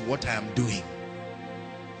because of what I am doing.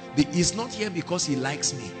 He's not here because he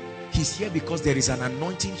likes me. He's here because there is an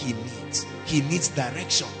anointing he needs. He needs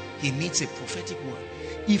direction. He needs a prophetic word.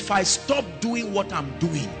 If I stop doing what I'm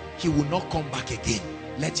doing, he will not come back again.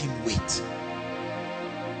 Let him wait.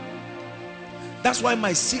 That's why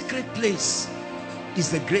my secret place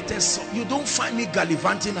is the greatest. You don't find me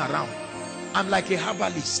gallivanting around. I'm like a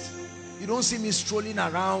herbalist. You don't see me strolling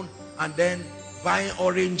around and then buying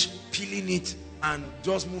orange, peeling it and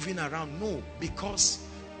just moving around. No, because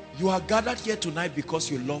you are gathered here tonight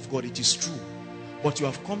because you love God. It is true. But you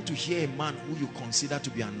have come to hear a man who you consider to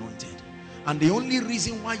be anointed. And the only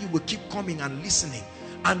reason why you will keep coming and listening,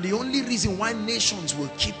 and the only reason why nations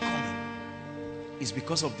will keep coming, is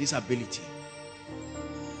because of this ability.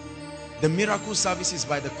 The miracle service is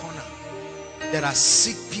by the corner. There are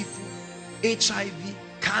sick people, HIV,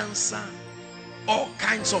 cancer, all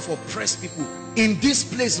kinds of oppressed people. In this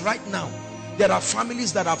place right now, there are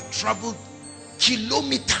families that have traveled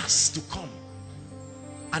kilometers to come,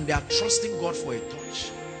 and they are trusting God for a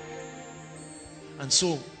touch. And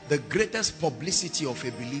so the greatest publicity of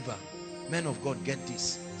a believer, men of God, get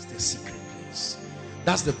this, is the secret place.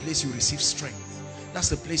 That's the place you receive strength. That's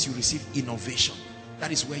the place you receive innovation.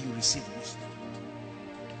 That is where you receive wisdom.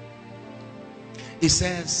 It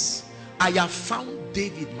says, I have found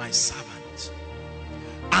David my servant,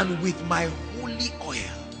 and with my holy oil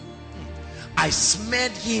I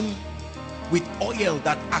smeared him with oil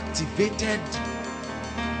that activated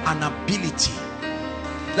an ability.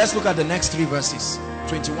 Let's look at the next 3 verses.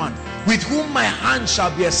 21. With whom my hand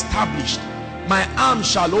shall be established, my arm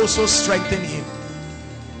shall also strengthen him.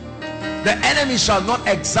 The enemy shall not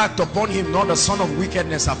exact upon him, nor the son of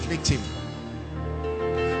wickedness afflict him.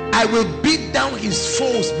 I will beat down his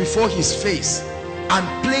foes before his face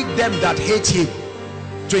and plague them that hate him.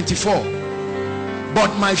 24.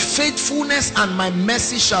 But my faithfulness and my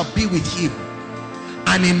mercy shall be with him,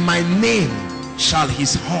 and in my name shall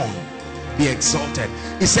his horn be exalted.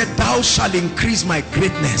 He said, thou shalt increase my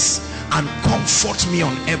greatness and comfort me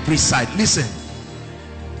on every side. Listen,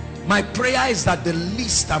 my prayer is that the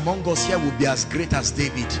least among us here will be as great as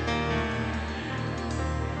David.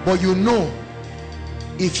 But you know,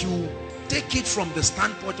 if you take it from the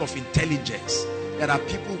standpoint of intelligence, there are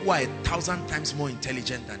people who are 1,000 times more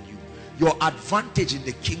intelligent than you. Your advantage in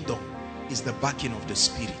the kingdom is the backing of the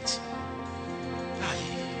Spirit.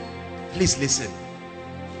 Please listen.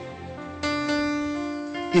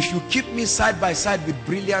 If you keep me side by side with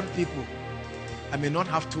brilliant people, I may not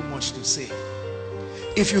have too much to say.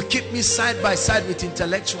 If you keep me side by side with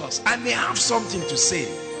intellectuals, I may have something to say,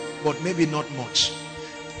 but maybe not much.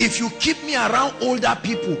 If you keep me around older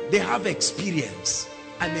people, they have experience,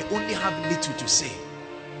 I may only have little to say.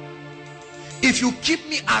 If you keep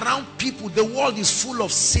me around people, the world is full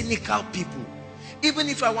of cynical people. Even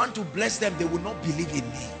if I want to bless them, they will not believe in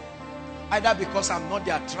me, either because I'm not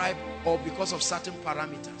their tribe or because of certain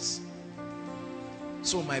parameters.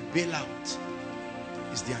 So my bailout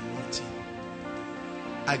is the anointing.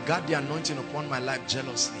 I guard the anointing upon my life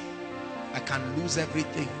jealously. I can lose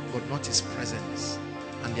everything, but not his presence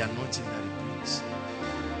and the anointing that it brings.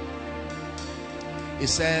 It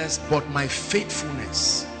says, but my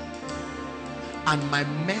faithfulness and my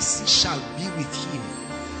mercy shall be with him,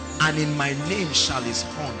 and in my name shall his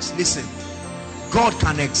horns. Listen, God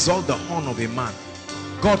can exalt the horn of a man.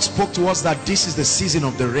 God spoke to us that this is the season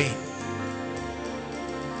of the rain,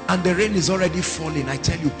 and the rain is already falling. I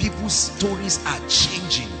tell you, people's stories are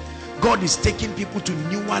changing. God is taking people to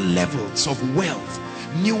newer levels of wealth,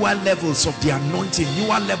 newer levels of the anointing,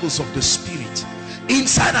 newer levels of the Spirit,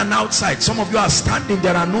 inside and outside. Some of you are standing,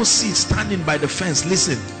 there are no seats standing by the fence.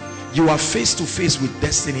 Listen, you are face to face with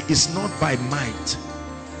destiny. It's not by might,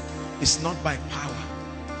 it's not by power,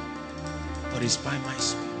 but it's by my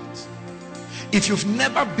Spirit. If you've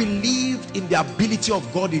never believed in the ability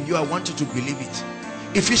of God in you, I want you to believe it.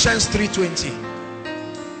 Ephesians 3:20,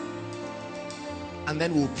 and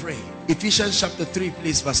then we'll pray. Ephesians chapter 3,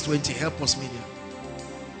 please, verse 20. Help us, Miriam.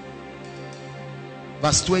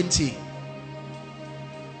 Verse 20.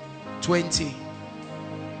 20,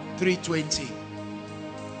 3:20.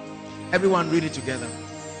 Everyone read it together.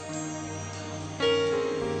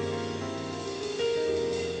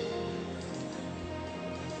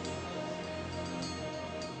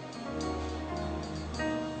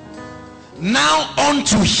 Now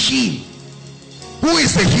unto him. Who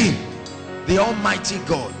is the him? The Almighty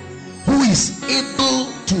God, who is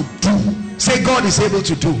able to do. Say, God is able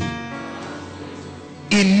to do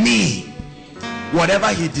in me whatever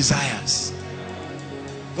he desires.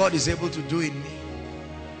 God is able to do in me.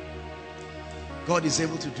 God is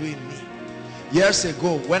able to do in me. Years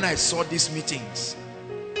ago, when I saw these meetings,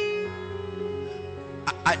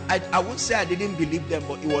 I would say I didn't believe them,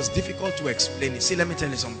 but it was difficult to explain it. See, let me tell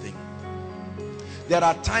you something. There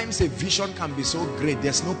are times a vision can be so great,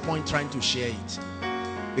 there's no point trying to share it,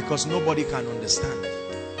 because nobody can understand.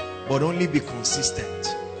 But only be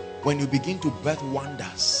consistent. When you begin to birth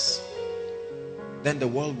wonders, then the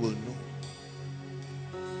world will know.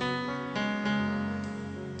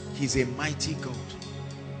 He's a mighty God,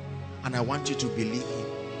 and I want you to believe him.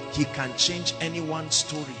 He can change anyone's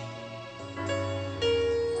story.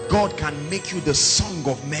 God can make you the song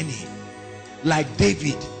of many, like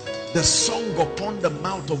David, the song upon the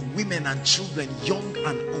mouth of women and children, young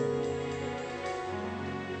and old.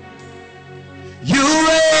 You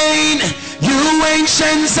reign, you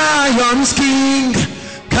ancient Zion's King.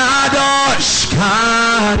 Kadosh,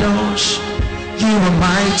 Kadosh, you are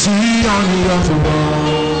mighty on your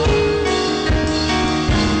throne.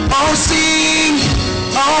 Oh, sing,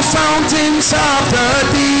 all fountains of the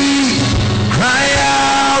deep, cry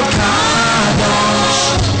out, Kadosh,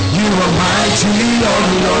 you are mighty on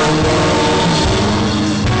your throne.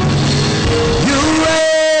 You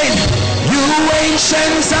reign, you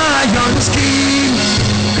ancient Zion's King.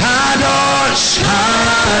 Kadosh,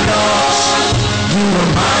 Kadosh, you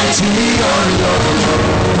are mighty on your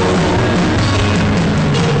throne.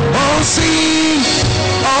 Oh, sing,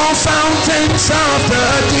 all fountains of the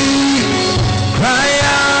deep, cry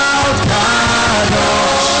out,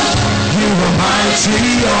 Kadosh, you are mighty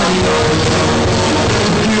on your throne.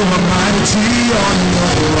 You are mighty on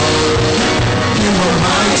your throne. You are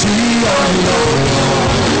mighty on your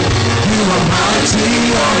throne. You are mighty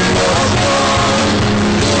on your throne.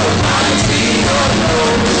 You are mighty on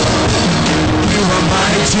your throne. You are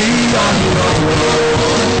mighty on your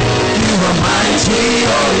throne. You are mighty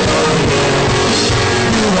on your throne.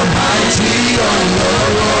 You are mighty on your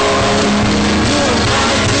throne. You are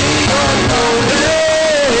mighty on your throne.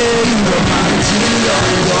 You are mighty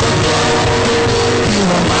on your throne. You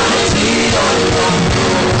are mighty on your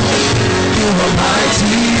throne. You are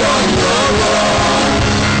mighty on your throne.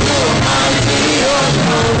 You are mighty on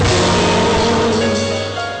your throne.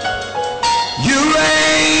 You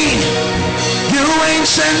reign, you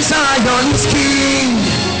ancient Zion's King.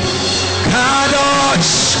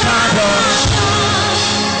 Kadosh, Kadosh,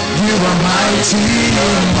 you are mighty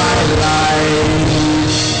in my life.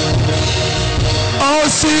 Oh,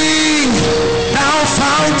 sing, thou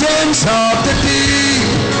fountains of the deep,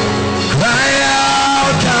 cry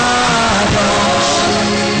out, Kadosh,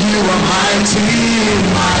 you are mighty in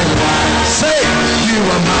my life. Say, you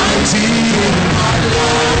are mighty in my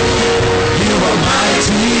life. You are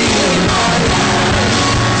mighty in my life.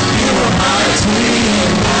 You are mighty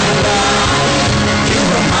in my life. You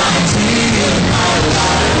are mighty in my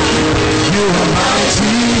life. You are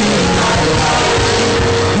mighty in my life.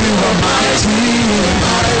 You are mighty in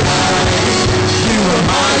my life. You are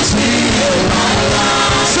mighty in my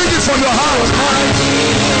life. Sing it from your heart. Mighty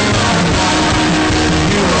in my life.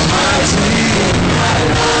 You are mighty in my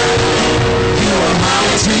life. You are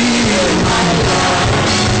mighty in my life.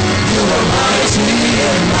 You are mighty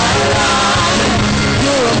in my life.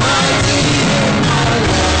 You are mighty in my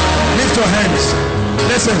life. Lift your hands.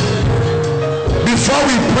 Listen. Before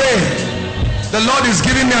we pray, the Lord is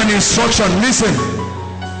giving me an instruction. Listen.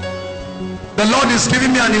 The Lord is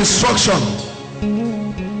giving me an instruction.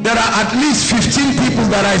 There are at least 15 people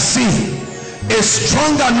that I see. A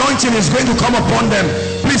strong anointing is going to come upon them.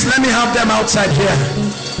 Please let me have them outside here.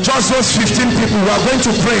 Just those 15 people who are going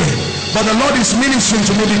to pray. But the Lord is ministering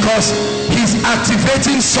to me because he's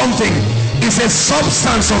activating something. It's a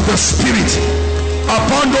substance of the Spirit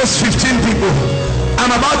upon those 15 people.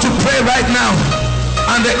 I'm about to pray right now,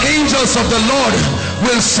 and the angels of the Lord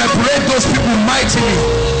will separate those people mightily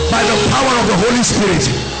by the power of the Holy Spirit.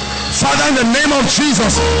 Father, in the name of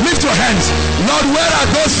Jesus, lift your hands. Lord, where are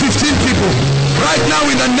those 15 people? Right now,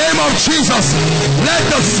 in the name of Jesus, let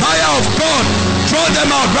the fire of God draw them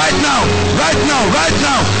out right now, right now, right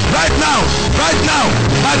now, right now, right now,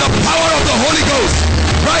 by the power of the Holy Ghost.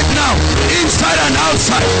 right now, inside and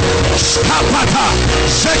outside.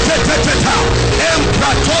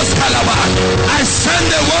 I send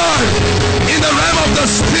the word in the realm of the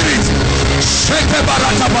spirit.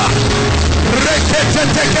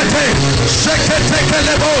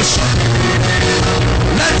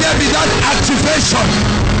 Let there be that activation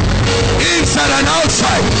inside and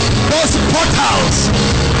outside. Those portals,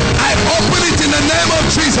 I open it in the name of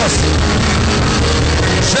Jesus.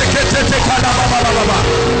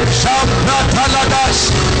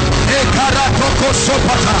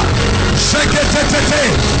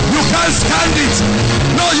 You can't stand it.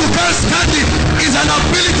 No, you can't stand it. It's an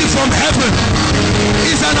ability from heaven.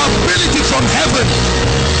 It's an ability from heaven.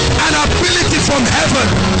 An ability from heaven.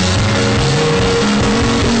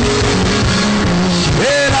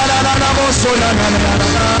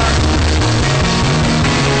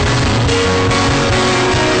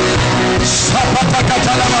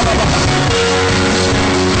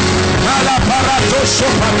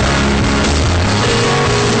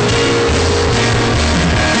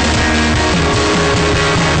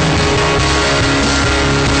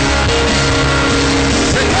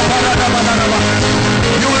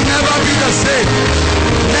 You will never be the same.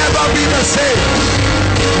 Never be the same.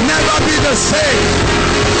 Never be the same.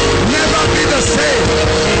 Never be the same.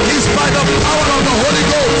 It's by the power of the Holy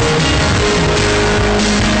Ghost.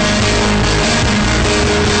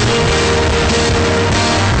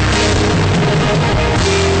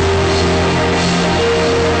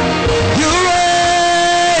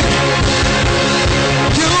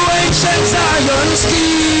 You ancient Zion's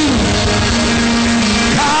King.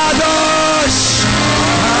 Kadosh,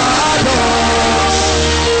 Kadosh.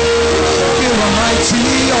 You are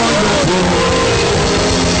mighty on the throne.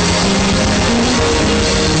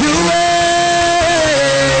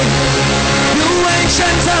 You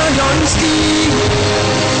ancient Zion's King.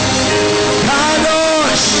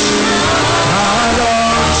 Kadosh,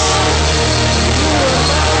 Kadosh.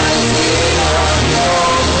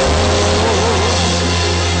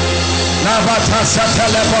 Navata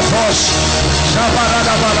Satalepotosh,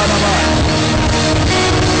 Shabaradabalaba.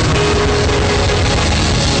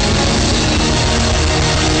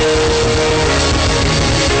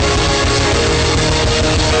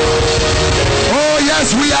 Oh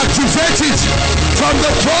yes, we activate it from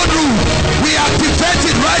the throne room. We activate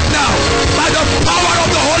it right now by the power of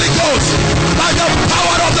the Holy Ghost. By the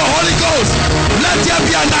power of the Holy Ghost. Let there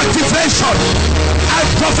be an activation. I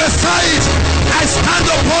prophesy it. I stand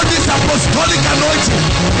upon this apostolic anointing.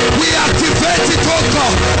 We activate it, oh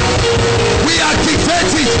God. We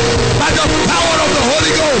activate it by the power of the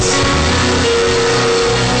Holy Ghost.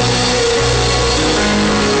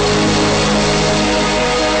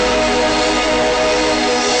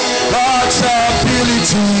 God's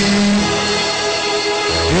ability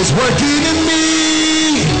is working in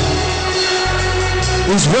me.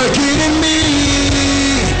 Is working in me.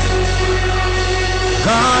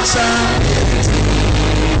 God's ability.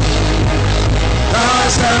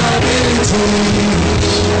 God's ability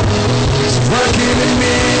is working in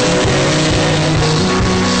me.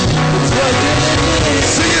 It's working in me.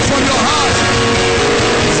 Sing it from your heart.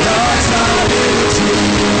 It's God's ability.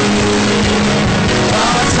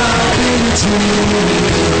 God's ability.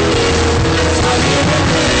 It's working in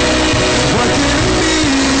me. Working in me.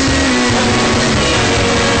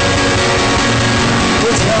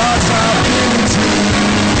 It's God's ability.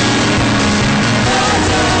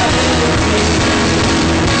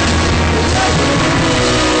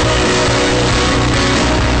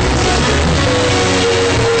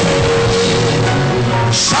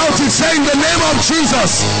 Shout it, say in the name of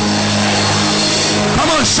Jesus. Come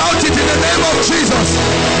on, shout it in the name of Jesus.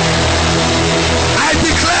 I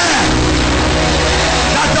declare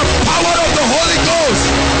that the power of the Holy Ghost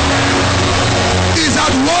is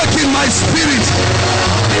at work in my spirit.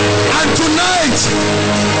 And tonight,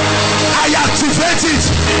 I activate it.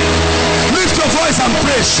 Lift your voice and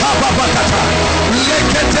pray.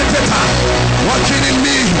 Working in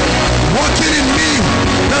me. Working in me.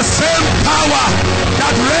 The same power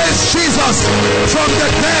that raised Jesus from the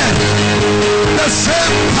dead. The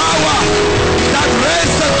same power that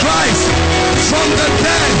raised the Christ from the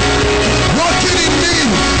dead. Working in me.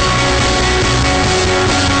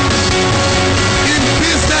 In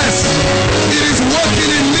business, it is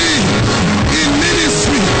working in me. In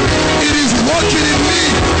ministry, it is working in me.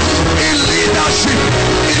 In leadership,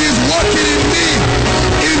 it is working in me.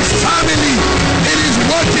 In family, it is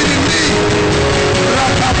working in me.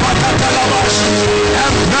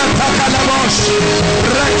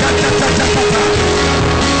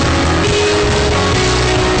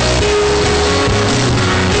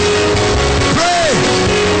 Pray.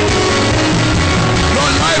 Your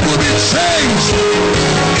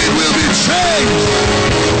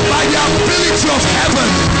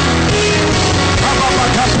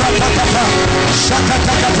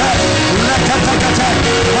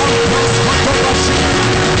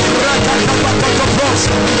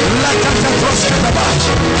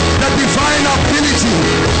The divine ability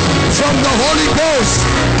from the Holy Ghost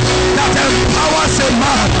that empowers a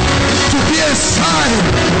man to be a sign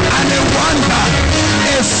and a wonder,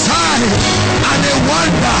 a sign and a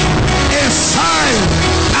wonder, a sign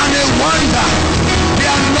and a wonder. The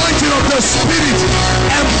anointing of the Spirit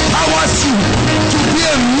empowers you to be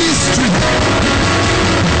a mystery.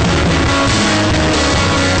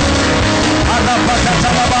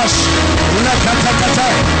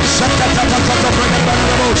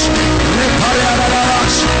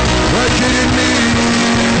 Working in me.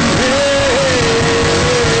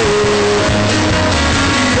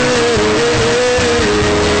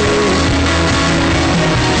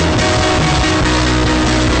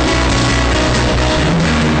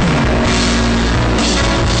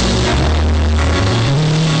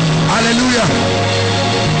 Hallelujah.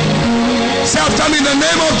 Say after me, in the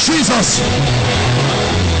name of Jesus,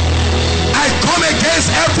 I come against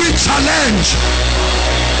every challenge,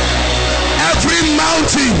 every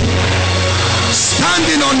mountain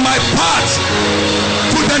standing on my path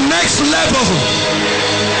to the next level.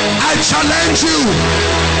 I challenge you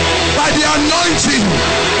by the anointing.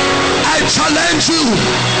 I challenge you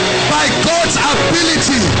by God's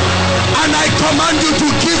ability, and I command you to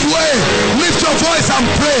give way. Lift your voice and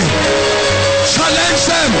pray. Challenge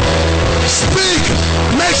them. Speak.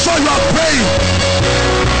 Make sure you are praying.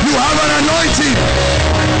 You have an anointing.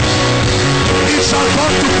 It shall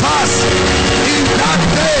come to pass in that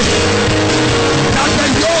day that the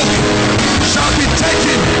yoke shall be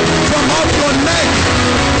taken from off your neck,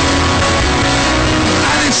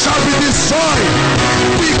 and it shall be destroyed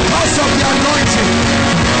because of the anointing.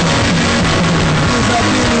 His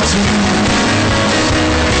ability,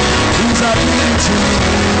 His ability,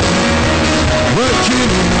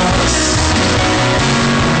 working in us,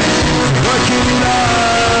 working in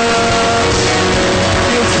us.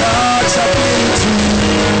 It's God's ability,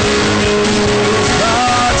 it's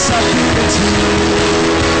God's ability,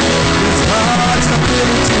 it's God's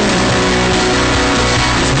ability,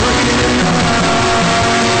 it's working in us.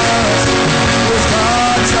 It's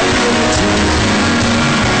God's ability,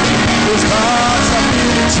 it's God's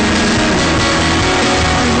ability,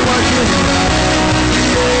 it's working in us.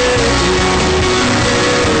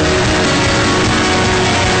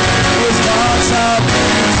 It's God's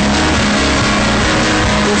ability,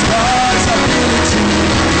 it's God's ability,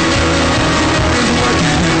 it's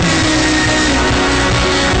working in me.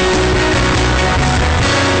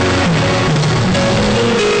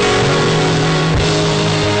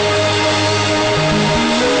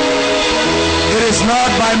 It is not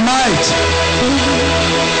by might,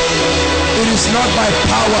 it is not by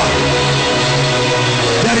power.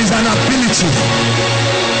 There is an ability.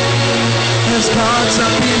 It's God's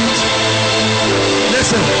ability.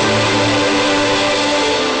 Listen.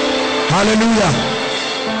 Hallelujah.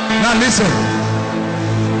 Now listen.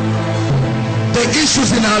 The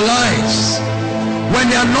issues in our lives, when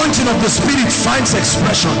the anointing of the Spirit finds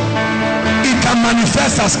expression, it can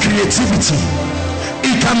manifest as creativity.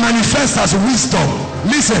 It can manifest as wisdom.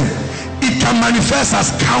 Listen. It can manifest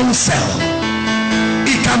as counsel.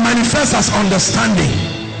 It can manifest as understanding.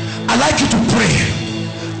 I'd like you to pray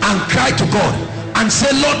and cry to God and say,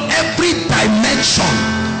 Lord, every dimension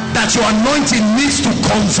that your anointing needs to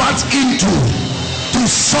convert into to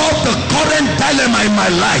solve the current dilemma in my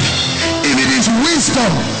life, if it is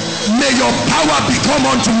wisdom, may your power become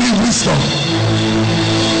unto me wisdom.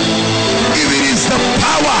 If it is the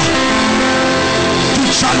power to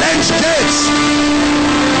challenge gates,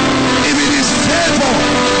 if it is favor,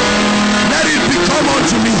 let it become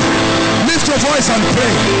unto me. Lift your voice and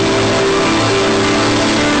pray.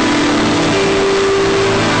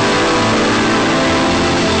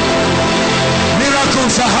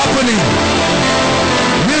 Miracles are happening.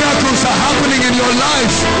 Miracles are happening in your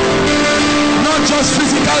life. Not just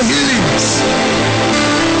physical healings.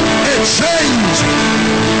 A change.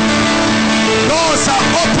 Doors are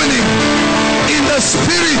opening in the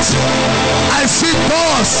spirit. I see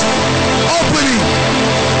doors opening.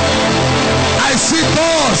 I see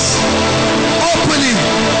doors opening.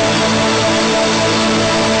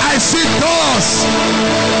 I see doors.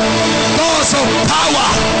 Doors of power.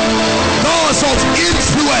 Doors of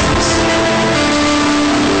influence.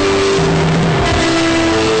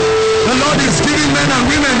 The Lord is giving men and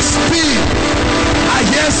women speed. I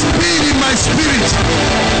hear speed in my spirit.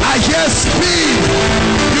 I hear speed.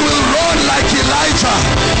 You will run like Elijah.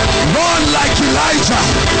 Run like Elijah.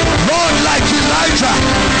 Run like Elijah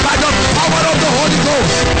by the power of the Holy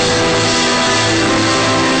Ghost.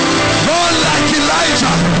 Run like Elijah.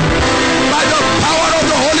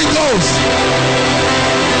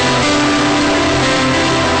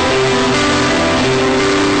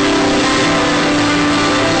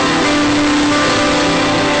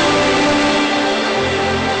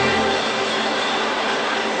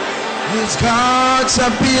 It's God's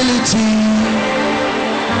ability.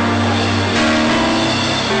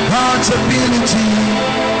 God's ability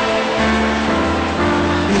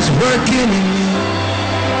is working in me.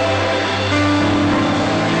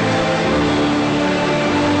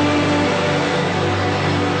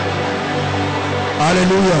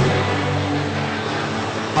 Hallelujah.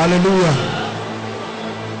 Hallelujah.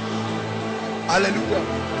 Hallelujah.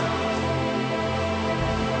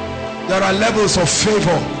 There are levels of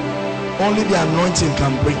favor only the anointing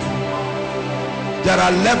can bring. There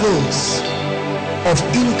are levels of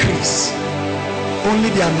increase only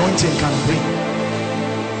the anointing can bring.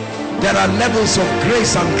 There are levels of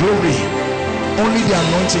grace and glory only the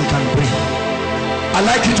anointing can bring. I'd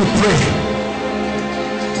like you to pray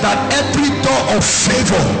that every door of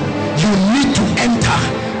favor you need to enter,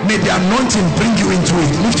 may the anointing bring you into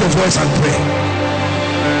it. Lift your voice and pray.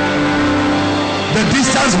 The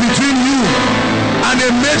distance between you and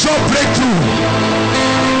a major breakthrough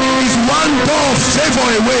is one door of favor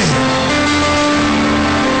away.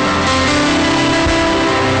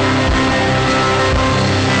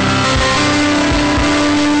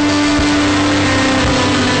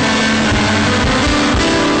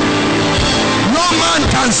 No man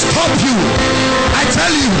can stop you. I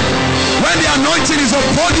tell you, when the anointing is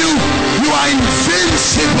upon you, you are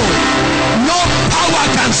invincible. No power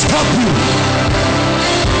can stop you.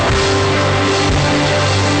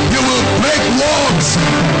 You will break walls.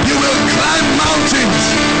 You will climb mountains.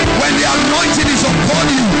 When the anointing is upon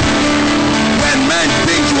you, when men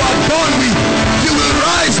think you are done with, you will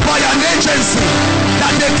rise by an agency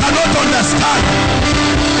that they cannot understand.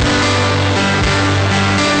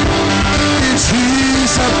 It's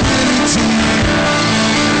His ability.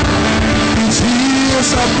 It's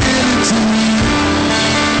His ability.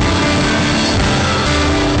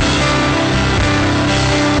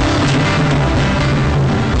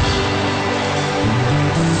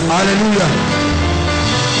 Hallelujah.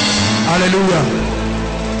 Hallelujah.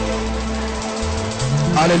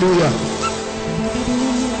 Hallelujah.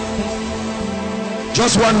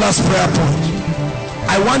 Just one last prayer point.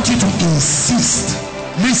 I want you to insist.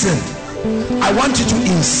 Listen. I want you to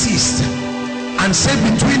insist and say,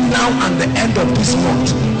 between now and the end of this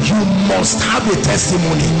month, you must have a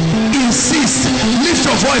testimony. Insist. Lift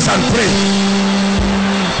your voice and pray.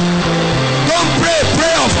 Don't pray a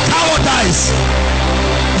prayer of cowardice.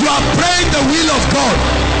 You are praying the will of God.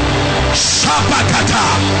 Shabakata.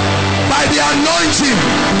 By the anointing,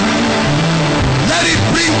 let it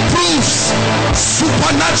bring proofs,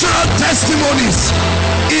 supernatural testimonies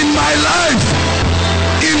in my life,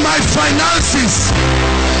 in my finances,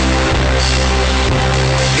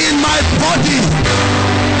 in my body.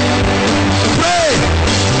 Pray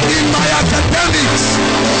in my academics,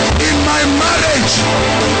 in my marriage.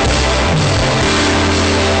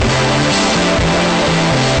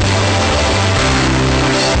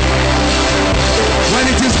 When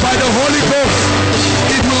it is by the Holy Ghost,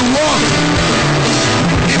 it will work.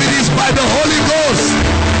 If it is by the Holy Ghost,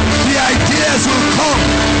 the ideas will come.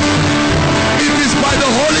 If it is by the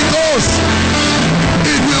Holy Ghost,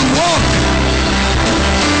 it will work.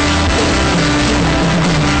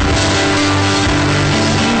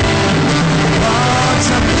 God's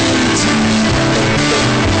ability.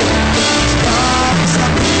 God's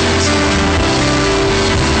ability.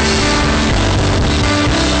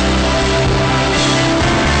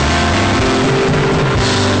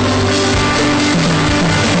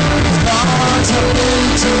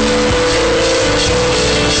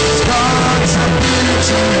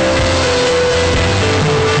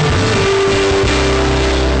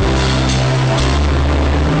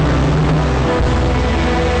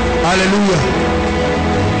 Hallelujah.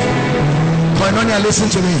 Koinonia, listen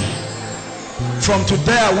to me. From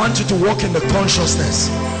today, I want you to walk in the consciousness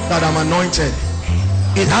that I'm anointed.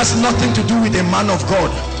 It has nothing to do with a man of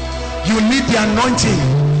God. You need the anointing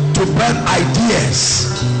to birth ideas,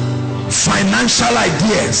 financial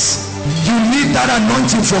ideas. You need that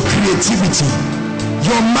anointing for creativity.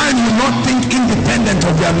 Your mind will not think independent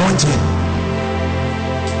of the anointing.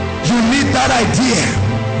 You need that idea.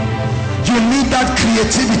 You need that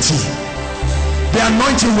creativity. The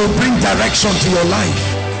anointing will bring direction to your life.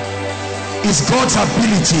 It's God's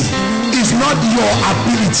ability. It's not your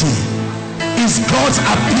ability. It's God's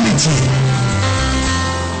ability.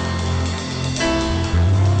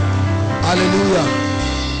 Hallelujah.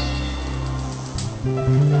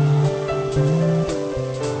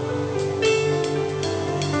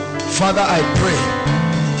 Father, I pray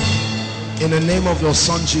in the name of your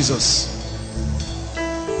Son Jesus,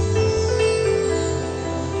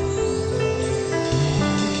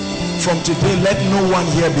 from today, let no one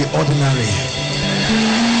here be ordinary.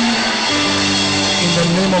 In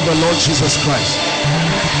the name of the Lord Jesus Christ.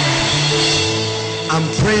 I'm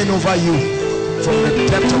praying over you from the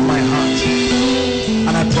depth of my heart,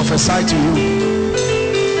 and I prophesy to you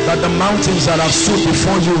that the mountains that have stood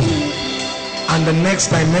before you and the next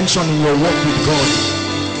dimension in your walk with God,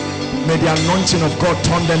 may the anointing of God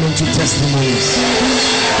turn them into testimonies.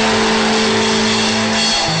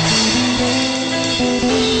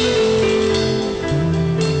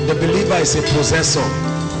 The believer is a possessor.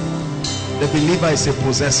 The believer is a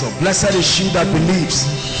possessor. Blessed is she that believes,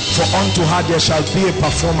 for unto her there shall be a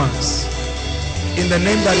performance. In the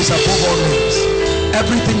name that is above all names,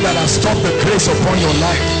 everything that has stopped the grace upon your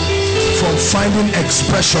life from finding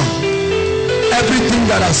expression, everything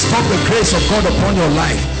that has stopped the grace of God upon your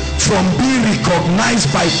life from being recognized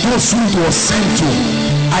by those who it was sent to,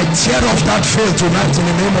 I tear off that veil tonight in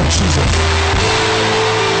the name of Jesus.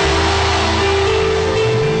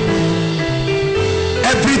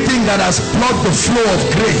 Everything that has blocked the flow of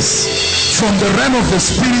grace from the realm of the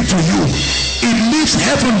spirit to you, it leaves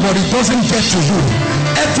heaven but it doesn't get to you.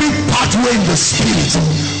 Every pathway in the spirit,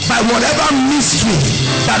 by whatever mystery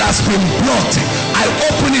that has been blocked, I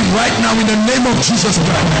open it right now in the name of Jesus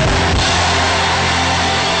Christ.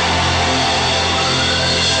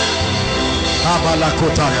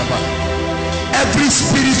 Every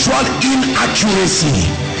spiritual inaccuracy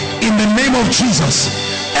in the name of Jesus,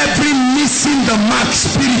 every missing the mark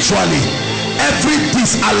spiritually, every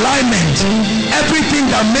disalignment, everything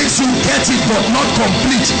that makes you get it but not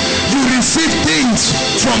complete. You receive things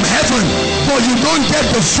from heaven but you don't get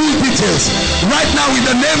the full details. Right now in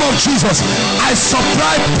the name of Jesus, I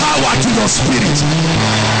supply power to your spirit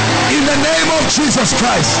in the name of Jesus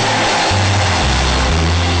Christ.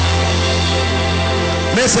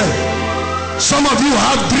 Listen, some of you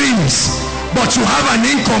have dreams but you have an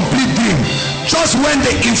incomplete dream. Just when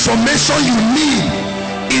the information you need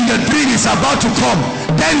in the dream is about to come,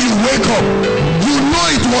 then you wake up. You know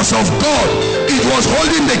it was of God. It was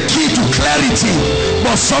holding the key to clarity,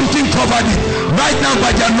 but something covered it. Right now,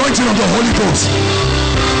 by the anointing of the Holy Ghost,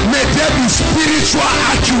 may there be spiritual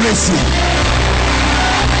accuracy.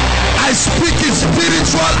 I speak in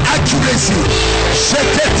spiritual accuracy.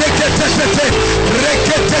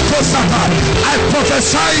 I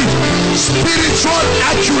prophesy spiritual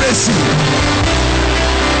accuracy.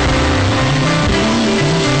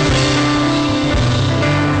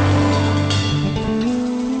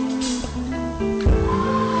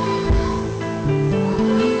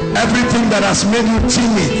 Everything that has made you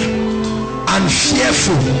timid and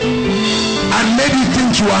fearful and made you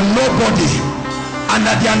think you are nobody and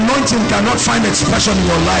that the anointing cannot find expression in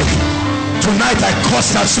your life, tonight I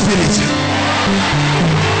curse that spirit.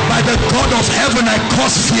 By the God of heaven, I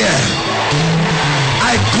curse fear,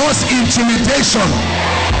 I curse intimidation,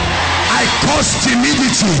 I curse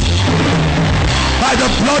timidity by the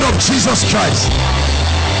blood of Jesus Christ.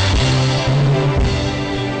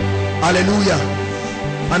 Hallelujah.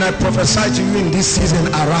 And I prophesy to you in this season,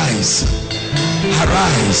 arise,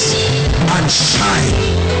 arise and shine.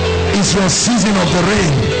 It's your season of the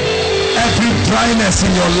rain. Every dryness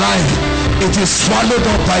in your life, it is swallowed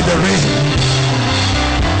up by the rain.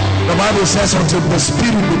 The Bible says, until the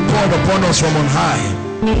Spirit be poured upon us from on high.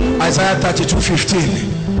 Isaiah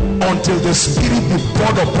 32:15. Until the Spirit be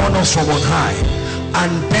poured upon us from on high,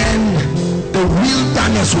 and then the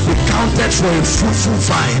wilderness will be counted for a fruitful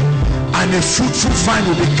vine, and a fruitful vine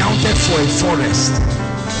will be counted for a forest.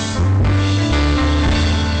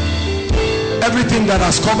 Everything that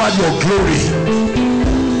has covered your glory,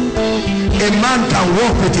 a man can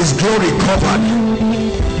walk with his glory covered.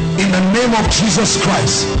 In the name of Jesus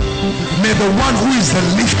Christ, may the one who is the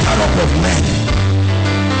lifter up of men,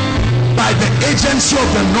 by the agency of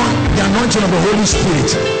the anointing of the Holy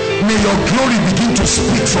Spirit, may your glory begin to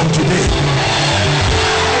speak from today.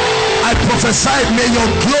 I prophesy, may your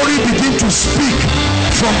glory begin to speak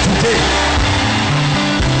from today.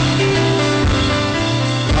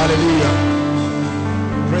 Hallelujah.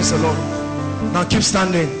 Praise the Lord. Now keep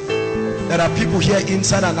standing. There are people here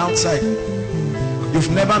inside and outside. You've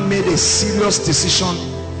never made a serious decision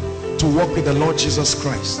to walk with the Lord Jesus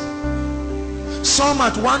Christ. Some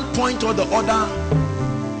at one point or the other,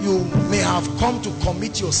 you may have come to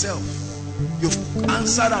commit yourself. You've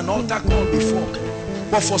answered an altar call before,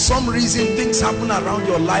 but for some reason things happen around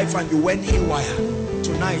your life and you went haywire.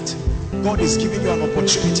 Tonight, God is giving you an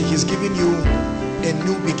opportunity. He's giving you a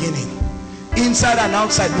new beginning. Inside and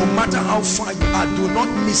outside, no matter how far you are, do not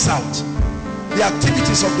miss out. The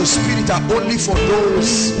activities of the Spirit are only for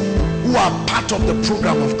those who are part of the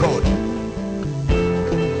program of God.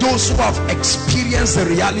 Those who have experienced the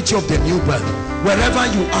reality of the new birth. Wherever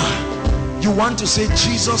you are, You want to say,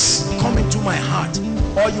 Jesus, come into my heart.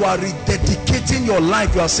 Or you are rededicating your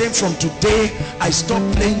life. You are saying, from today I stop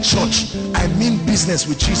playing church, I mean business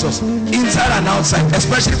with Jesus, inside and outside.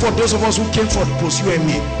 Especially for those of us who came for the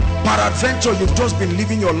post-UME. Peradventure, you've just been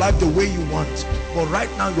living your life the way you want, but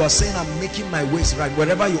right now you are saying, I'm making my ways right.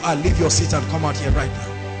 Wherever you are, leave your seat and come out here right now.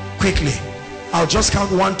 Quickly, I'll just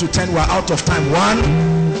count 1 to 10. We're out of time. 1,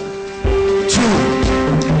 2,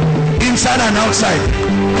 inside and outside.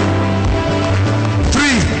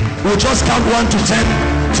 3, we'll just count 1 to 10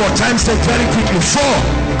 for time's sake, very quickly. 4,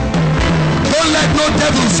 don't let no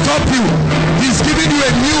devil stop you. He's giving you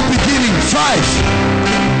a new beginning. 5,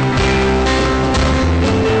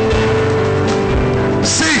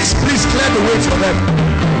 6, please clear the way for them.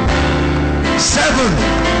 7,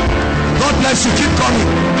 God bless you, keep coming.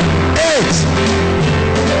 8,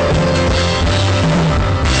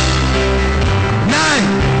 9,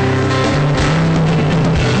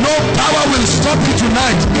 no power will stop you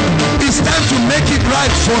tonight. It's time to make it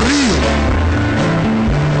right for real.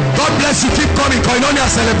 God bless you, keep coming. Koinonia,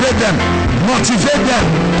 celebrate them, motivate them,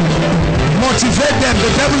 motivate them.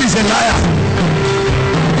 The devil is a liar.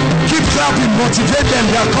 Keep clapping, motivate them.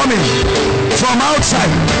 They are coming from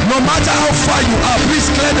outside. No matter how far you are, please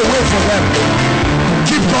clear the way for them.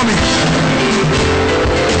 Keep coming.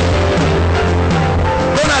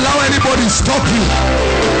 Don't allow anybody to stop you.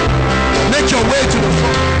 Make your way to the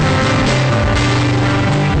front.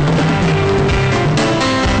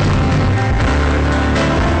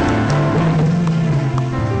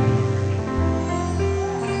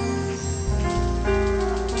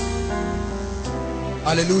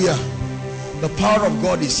 Hallelujah. The power of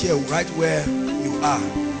God is here right where you are.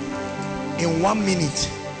 In 1 minute,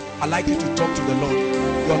 I'd like you to talk to the Lord.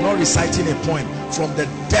 You're not reciting a poem. From the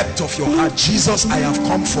depth of your heart, Jesus, I have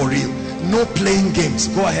come for real. No playing games.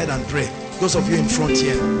 Go ahead and pray. Those of you in front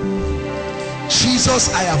here.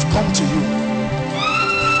 Jesus, I have come to you.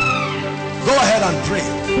 Go ahead and pray.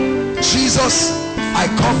 Jesus, I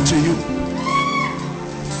come to you.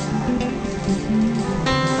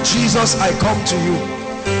 Jesus, I come to you.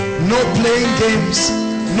 No playing games,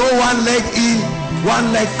 no one leg in,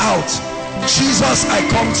 one leg out. Jesus, I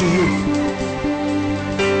come to you.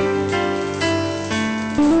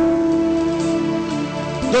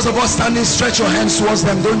 Those of us standing, stretch your hands towards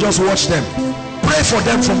them. Don't just watch them. Pray for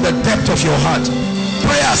them from the depth of your heart.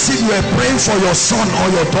 Pray as if you were praying for your son or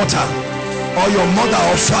your daughter or your mother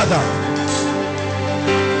or father.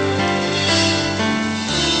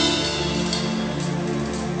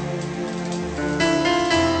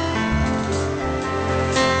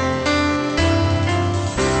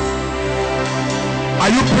 Are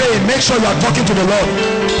you praying? Make sure you are talking to the Lord.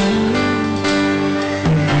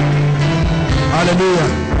 Hallelujah.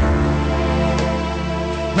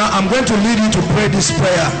 Now I'm going to lead you to pray this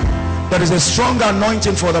prayer. There is a strong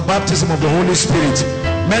anointing for the baptism of the Holy Spirit.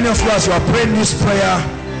 Many of you, as you are praying this prayer,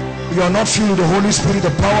 you are not feeling the Holy Spirit. The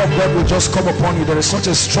power of God will just come upon you. There is such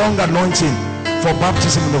a strong anointing for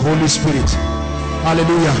baptism in the Holy Spirit.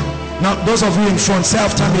 Hallelujah. Now those of you in front, say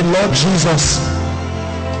after me, Lord Jesus,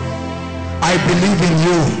 I believe in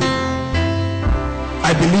you.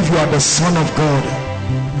 I believe you are the Son of God.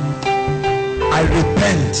 I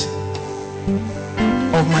repent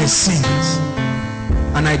of my sins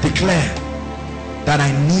and I declare that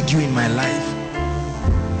I need you in my life.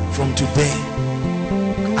 From today,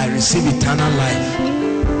 I receive eternal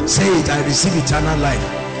life. Say it, I receive eternal life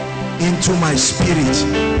into my spirit.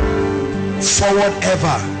 Forward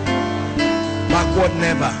ever, backward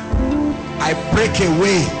never. I break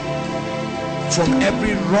away from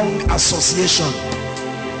every wrong association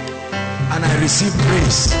and I receive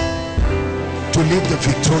grace to live the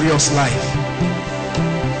victorious life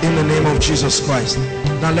in the name of Jesus Christ.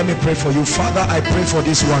 Now let me pray for you. Father, I pray for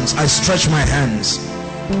these ones. I stretch my hands.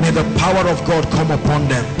 May the power of God come upon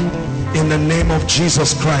them in the name of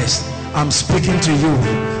Jesus Christ. I'm speaking to you.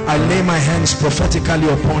 I lay my hands prophetically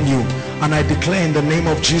upon you and I declare in the name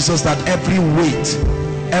of Jesus that every weight,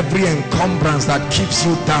 every encumbrance that keeps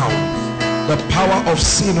you down, the power of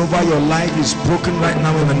sin over your life is broken right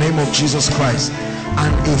now in the name of Jesus Christ,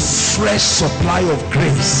 and a fresh supply of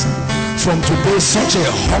grace from today. Such a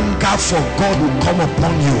hunger for God will come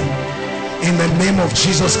upon you in the name of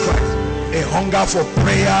Jesus Christ. A hunger for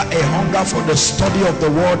prayer, a hunger for the study of the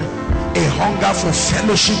word, a hunger for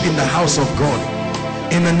fellowship in the house of God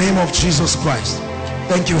in the name of Jesus Christ.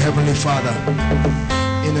 Thank you, Heavenly Father,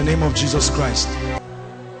 in the name of Jesus Christ.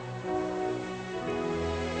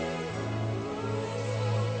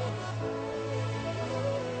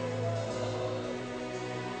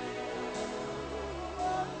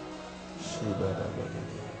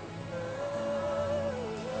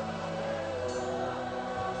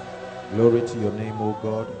 Glory to your name, O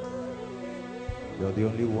God. You're the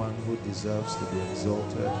only one who deserves to be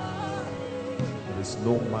exalted. There is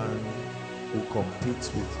no man who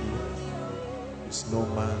competes with you. There is no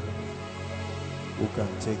man who can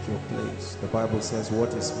take your place. The Bible says,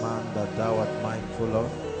 what is man that thou art mindful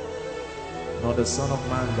of? Nor the Son of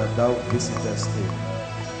Man that thou visitest him.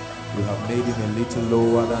 You have made him a little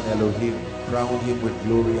lower than Elohim, crowned him with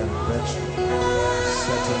glory and virtue,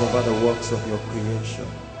 set him over the works of your creation.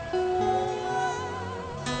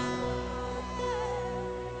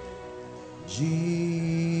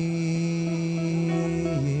 Jesus,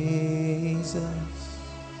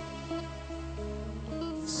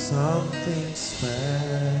 something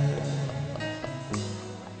special,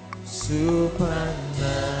 supernatural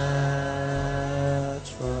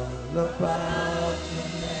about you.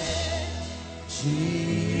 Jesus,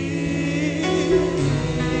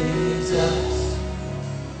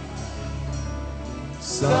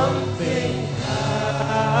 something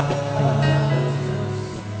happens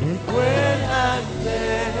when I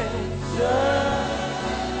mention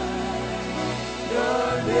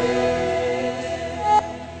your name,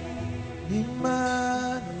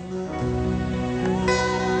 Emmanuel.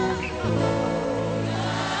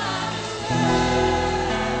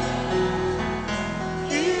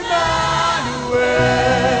 Emmanuel.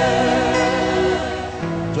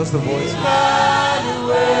 Just the voice.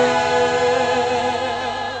 Emmanuel.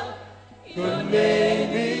 Your name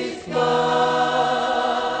is God.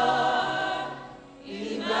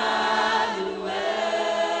 Emmanuel.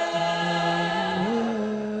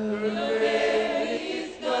 Your name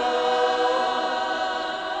is God.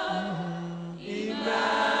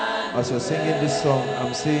 Emmanuel. As you're singing this song,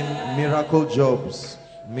 I'm seeing miracle jobs.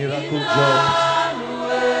 Miracle jobs.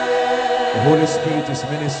 The Holy Spirit is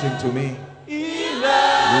ministering to me.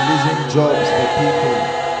 Releasing jobs for people.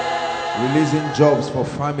 Releasing jobs for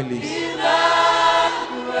families. He's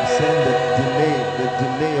saying the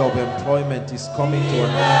delay of employment is coming to an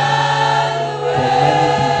end for many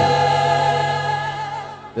people.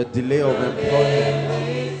 The delay of employment.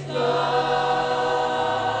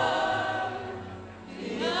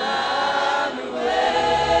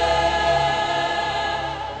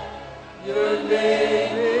 Your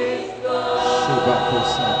name is God.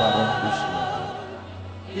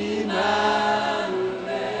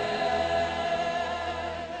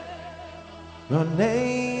 Your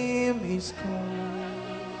name is called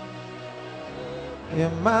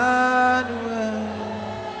Emmanuel.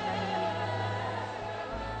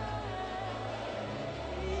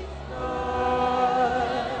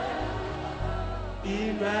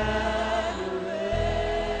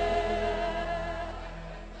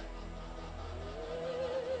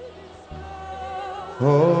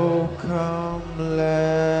 Oh, come,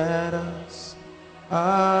 let us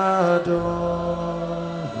adore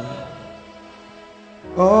Him.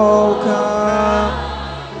 Oh,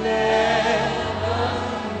 come, let us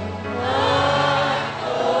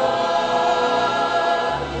adore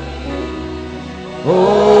Him.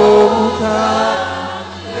 Oh, come,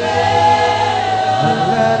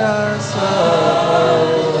 let us adore.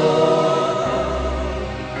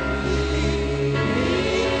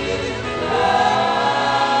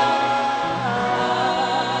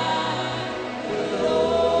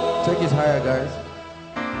 Take it higher, guys.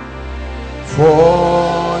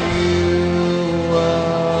 For you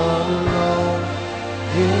alone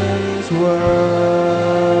is worthy.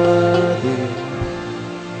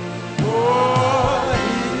 For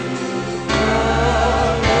you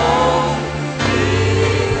alone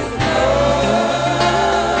is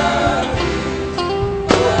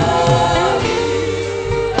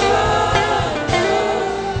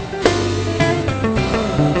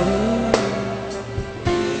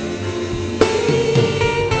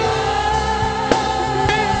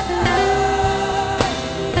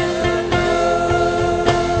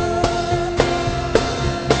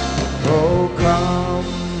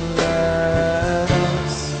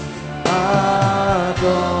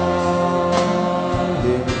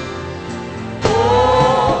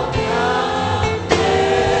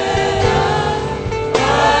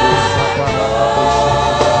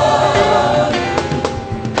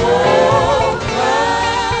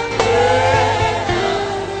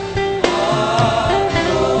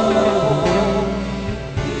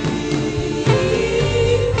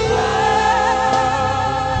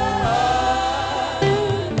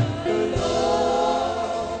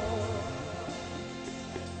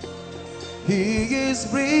He is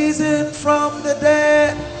risen from the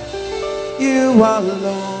dead. You are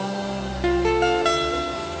alone.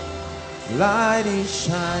 Light is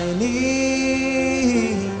shining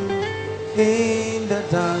in the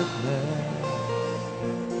darkness.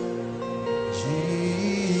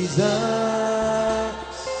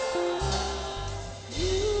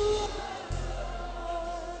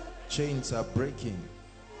 Chains are breaking.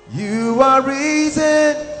 You are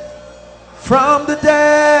risen from the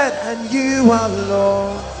dead, and you are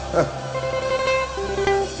Lord.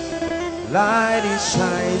 Light is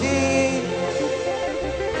shining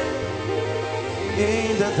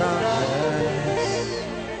in the darkness.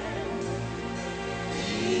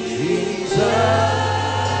 Jesus.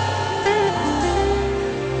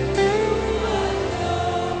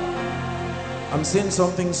 I'm seeing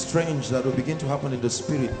something strange that will begin to happen in the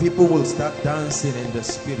spirit. People will start dancing in the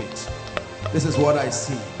spirit. This is what I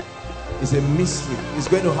see. It's a mystery. It's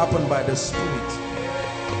going to happen by the spirit.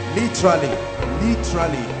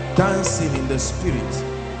 Literally dancing in the spirit.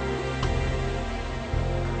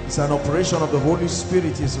 It's an operation of the Holy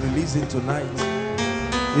Spirit is releasing tonight.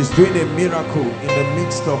 He's doing a miracle in the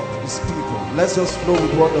midst of his people. Let's just flow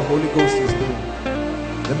with what the Holy Ghost is doing.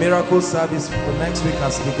 The miracle service for next week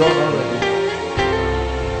has begun already.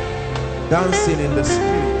 Dancing in the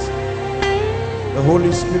spirit. The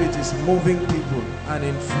Holy Spirit is moving people and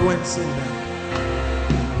influencing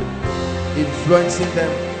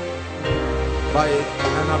them by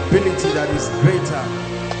an ability that is greater.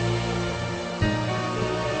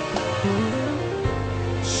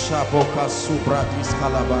 Shaboka Subradis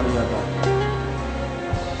Kalabariada.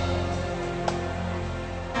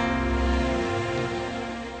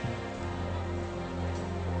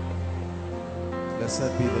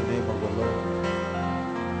 Blessed be the name of the Lord.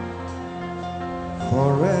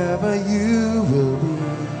 Forever you will be.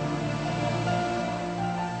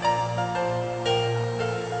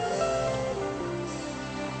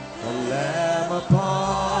 The Lamb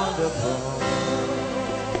upon the throne.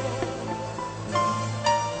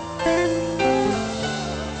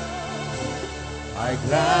 I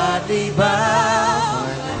gladly bow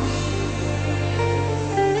my knee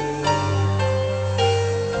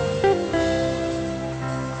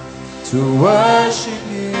to worship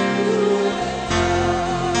you.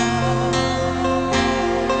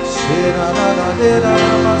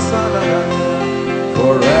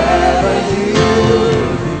 Forever you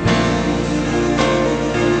will be.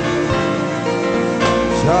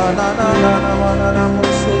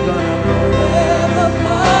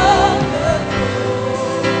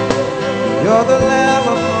 You're the Lamb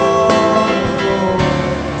upon the throne.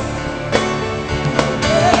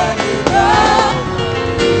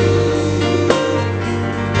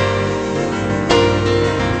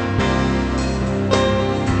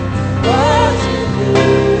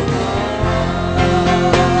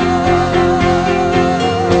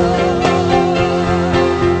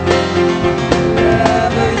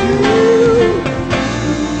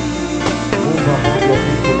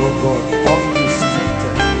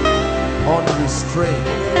 Unrestrained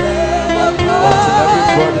until every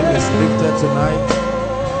burden is lifted tonight,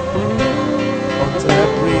 until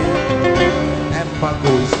every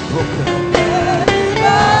embargo is broken,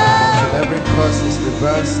 until every curse is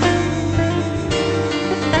reversed.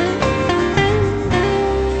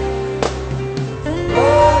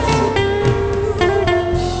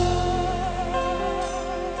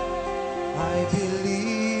 I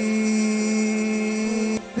believe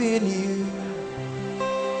in you.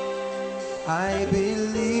 I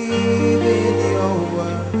believe in your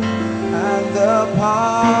word and the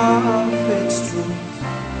perfect truth.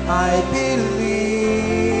 I believe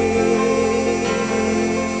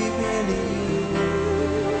in you.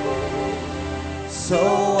 So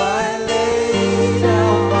I lay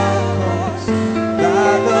down my cross,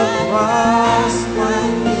 that the cross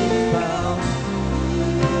might be found.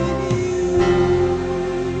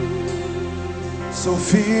 So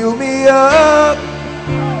fill me up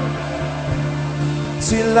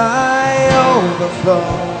till I overflow.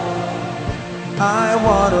 I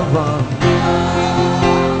want to run.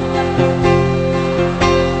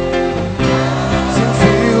 So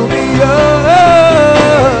fill me up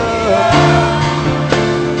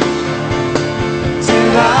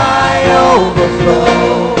till I overflow.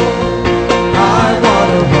 I want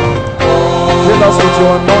to run. Fill us with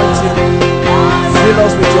your anointing. Fill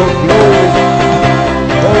us with your glory.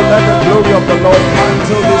 Oh, let the glory of the Lord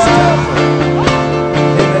mantle this temple.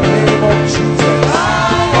 Jesus,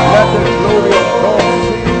 let the glory of God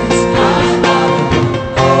fill this place.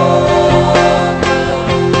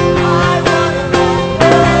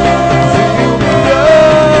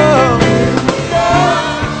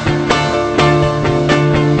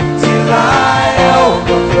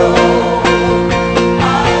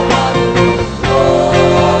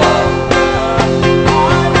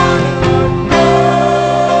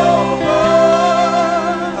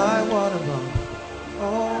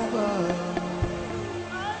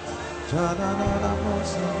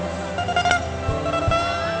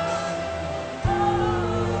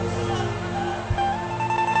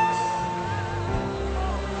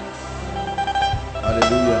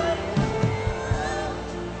 Hallelujah.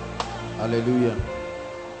 Hallelujah.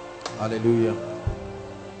 Hallelujah.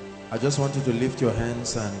 I just want you to lift your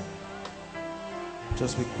hands and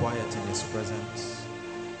just be quiet in His presence.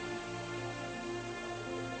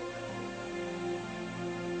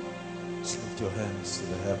 Just lift your hands to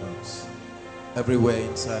the heavens. Everywhere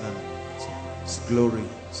inside and His glory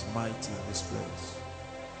is mighty in this place.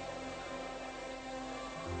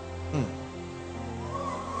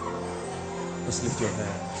 Just lift your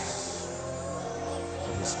hands to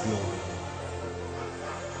His glory.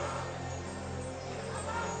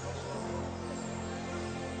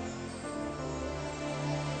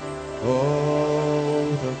 Oh,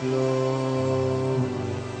 the glory.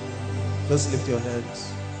 Just lift your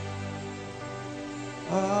hands.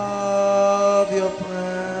 Of your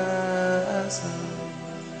presence,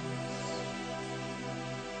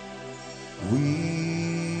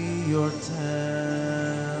 we your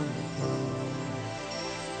temple,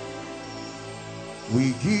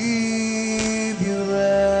 we give you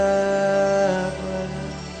reverence.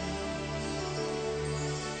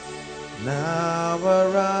 Now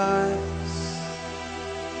arise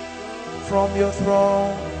from your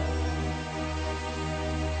throne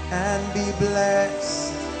and be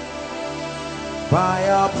blessed by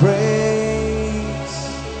our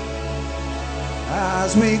praise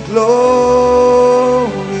as we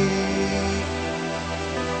glory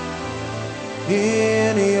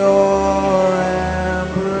in your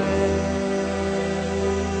embrace.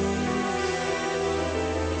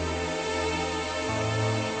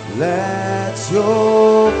 Let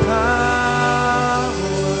your power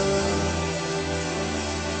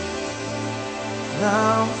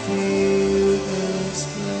now fill this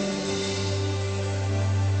place.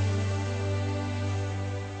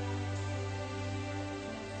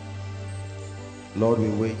 Lord, we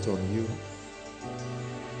wait on you,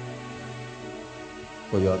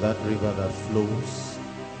 for you are that river that flows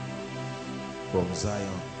from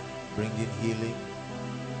Zion, bringing healing,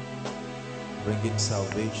 bringing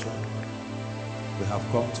salvation. We have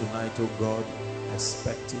come tonight, oh God,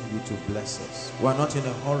 expecting you to bless us. We are not in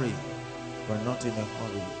a hurry. We're not in a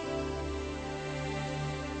hurry.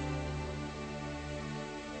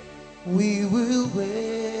 We will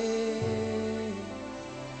wait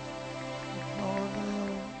on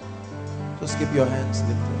you. Just keep your hands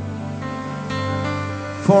lifted.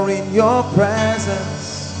 For in your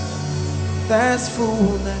presence there's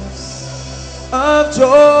fullness of joy,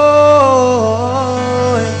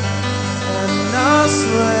 and our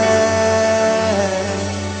strength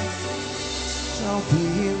shall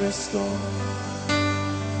be restored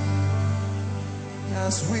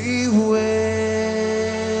as we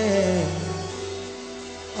wait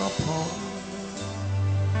upon you.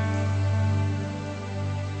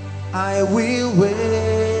 I will wait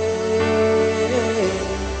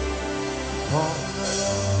upon the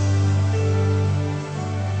Lord.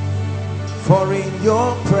 For in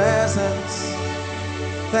your presence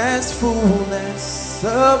there's fullness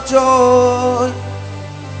of joy,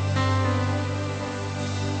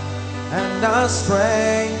 and our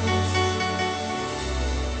strength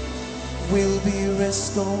will be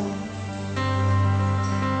restored.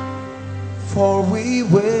 For we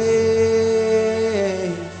wait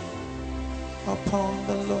upon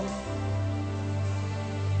the Lord.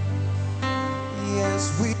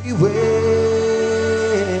 Yes, we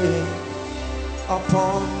wait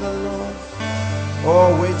upon the Lord.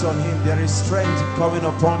 Oh, wait on Him. There is strength coming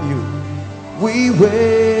upon you. We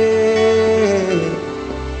wait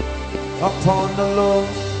upon the Lord.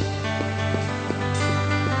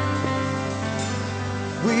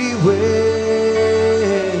 We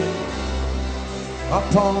wait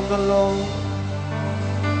upon the Lord.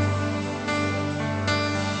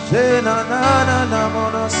 Jena na na na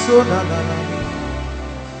mona so na na na.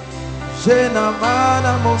 Jena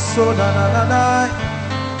mana mo so na na na na.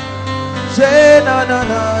 Jena na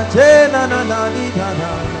na, jena na na ni na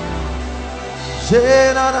na.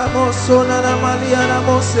 Jena na mo so na na malia na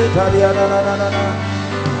mo se talia na na na na.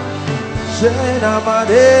 Jena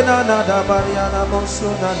marena na da malia na mo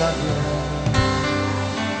so na na na.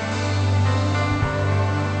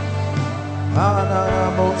 Ana na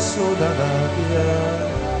mo so na na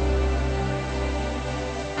na.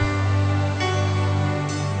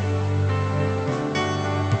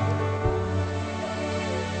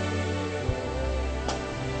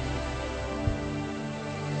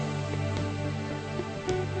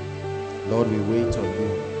 Lord, we wait on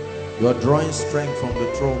you. You are drawing strength from the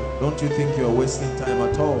throne. Don't you think you are wasting time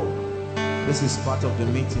at all? This is part of the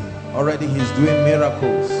meeting. Already He's doing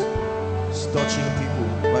miracles. He's touching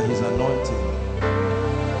people by His anointing.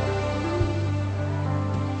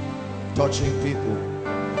 touching people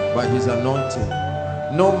by his anointing.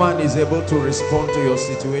 No man is able to respond to your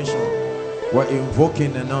situation. We're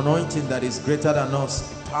invoking an anointing that is greater than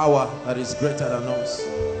us, power that is greater than us.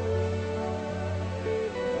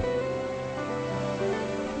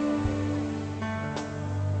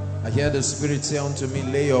 I hear the Spirit say unto me,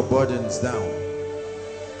 lay your burdens down.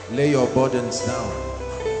 Lay your burdens down.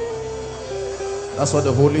 That's what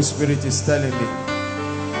the Holy Spirit is telling me.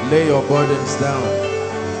 Lay your burdens down.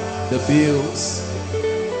 The bills,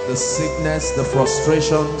 the sickness, the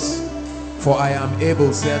frustrations. For I am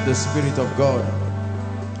able, said the Spirit of God.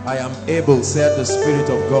 I am able, said the Spirit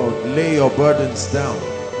of God. Lay your burdens down.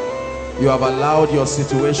 You have allowed your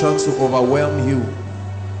situations to overwhelm you.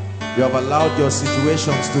 You have allowed your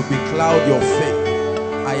situations to becloud your faith.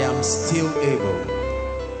 I am still able.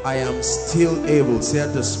 I am still able,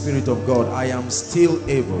 said the Spirit of God. I am still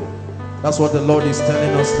able. That's what the Lord is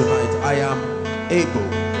telling us tonight. I am able.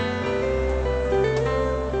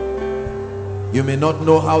 You may not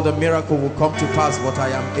know how the miracle will come to pass, but I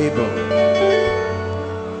am able.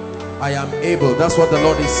 I am able. That's what the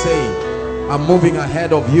Lord is saying. I'm moving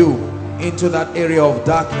ahead of you into that area of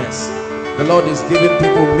darkness. The Lord is giving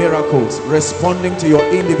people miracles, responding to your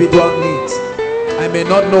individual needs. I may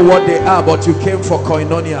not know what they are, but you came for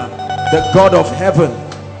koinonia. The God of heaven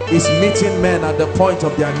is meeting men at the point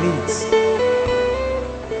of their needs.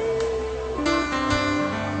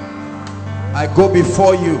 I go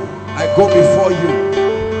before you. I go before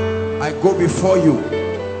you. I go before you.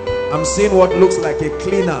 I'm seeing what looks like a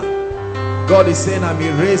cleaner. God is saying, I'm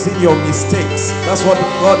erasing your mistakes. That's what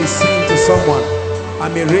God is saying to someone.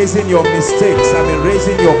 I'm erasing your mistakes. I'm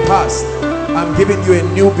erasing your past. I'm giving you a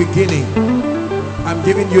new beginning. I'm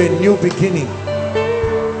giving you a new beginning.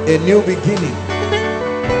 A new beginning.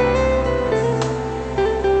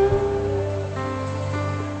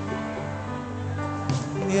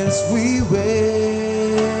 Yes, we wait.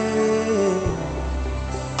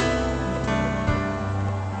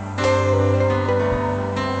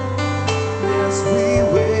 Yes, we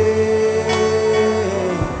wait.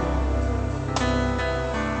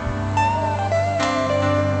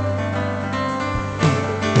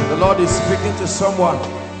 The Lord is speaking to someone.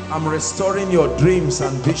 I'm restoring your dreams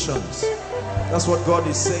and visions. That's what God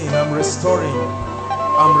is saying. I'm restoring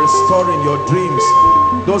your dreams.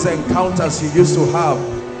 Those encounters you used to have,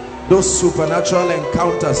 those supernatural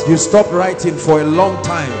encounters, you stopped writing for a long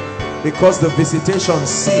time because the visitation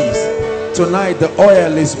ceased. Tonight the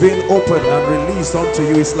oil is being opened and released unto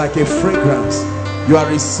you. It's like a fragrance. You are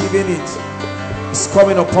receiving it. It's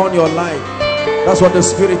coming upon your life. That's what the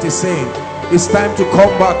Spirit is saying. It's time to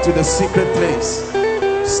come back to the secret place.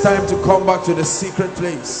 It's time to come back to the secret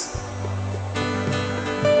place.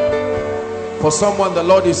 For someone, the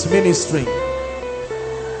Lord is ministering.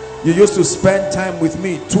 You used to spend time with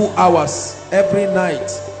me 2 hours every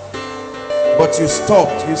night, but you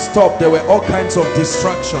stopped. There were all kinds of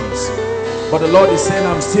distractions, but the Lord is saying,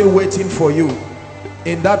 I'm still waiting for you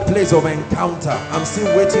in that place of encounter. I'm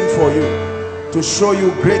still waiting for you to show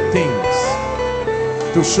you great things,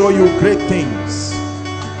 to show you great things,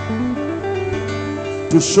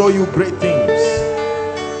 to show you great things.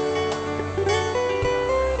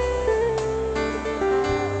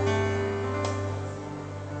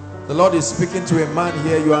 The Lord is speaking to a man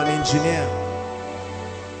here. You are an engineer,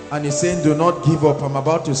 and he's saying, do not give up. I'm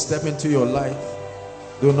about to step into your life.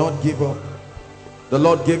 Do not give up. The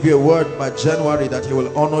Lord gave you a word by January that he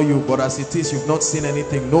will honor you, but as it is, you've not seen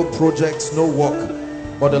anything. No projects, no work.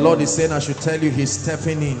 But the Lord is saying, I should tell you, he's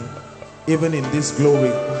stepping in, even in this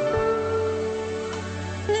glory.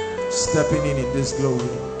 Stepping in this glory.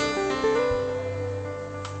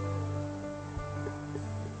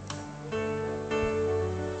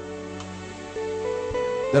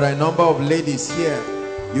 There are a number of ladies here.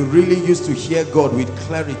 You really used to hear God with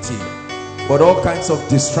clarity, but all kinds of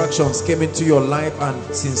distractions came into your life,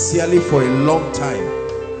 and sincerely for a long time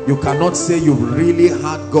you cannot say you've really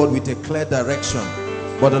had God with a clear direction.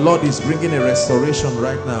 But the Lord is bringing a restoration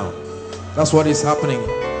right now. That's what is happening.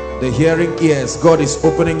 The hearing ears, God is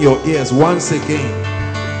opening your ears once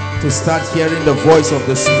again to start hearing the voice of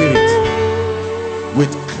the Spirit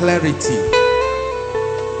with clarity.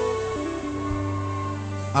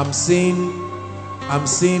 I'm seeing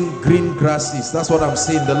green grasses. That's what I'm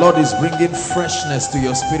seeing. The Lord is bringing freshness to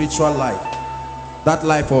your spiritual life. That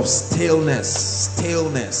life of stillness,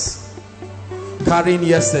 carrying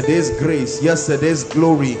yesterday's grace, yesterday's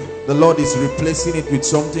glory. The Lord is replacing it with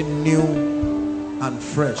something new and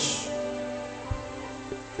fresh.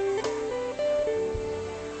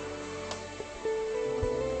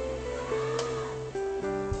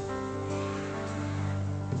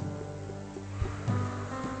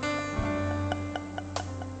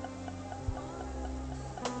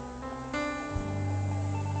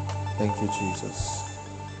 Thank you, Jesus.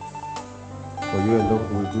 For you alone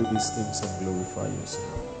will do these things and glorify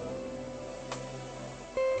yourself.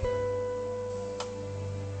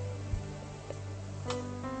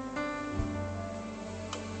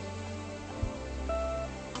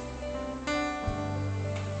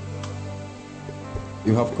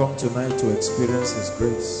 You have come tonight to experience His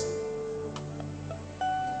grace.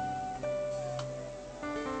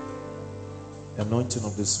 The anointing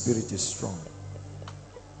of the Spirit is strong.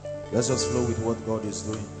 Let's just flow with what God is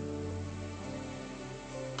doing.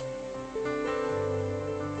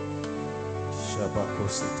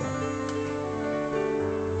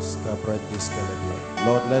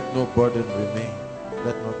 Lord, let no burden remain.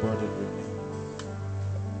 Let no burden remain.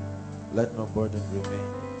 Let no burden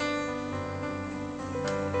remain.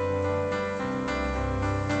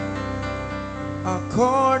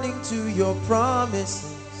 According to your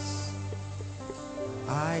promises,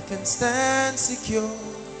 I can stand secure.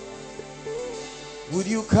 Would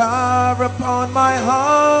you carve upon my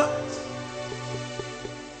heart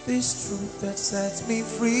this truth that sets me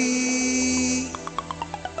free?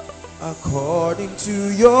 According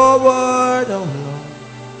to your word, oh Lord,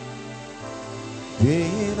 be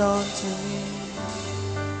it unto me.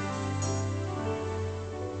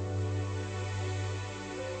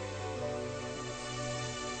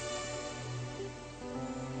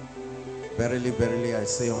 Verily, verily, I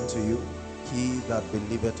say unto you, he that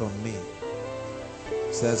believeth on me,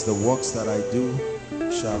 says the works that I do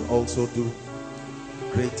shall also do,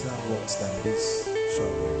 greater works than this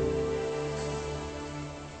shall we do.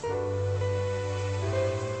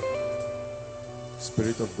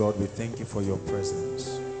 Spirit of God, we thank you for your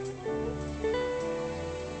presence.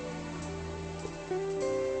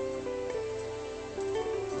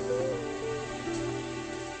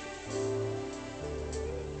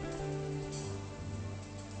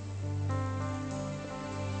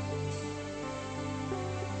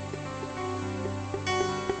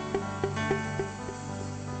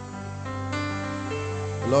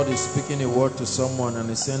 The Lord is speaking a word to someone and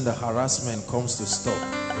He's saying the harassment comes to stop.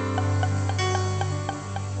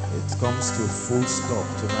 It comes to full stop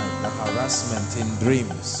tonight. The harassment in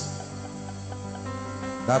dreams,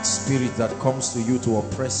 that spirit that comes to you to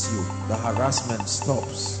oppress you, the harassment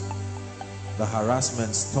stops. The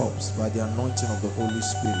harassment stops by the anointing of the Holy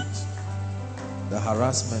Spirit. The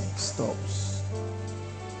harassment stops.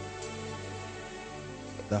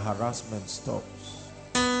 The harassment stops.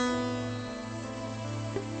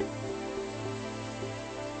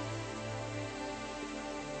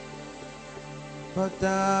 But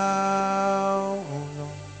thou, O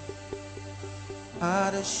Lord,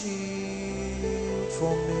 art a shield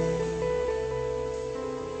for me,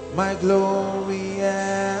 my glory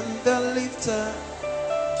and the lifter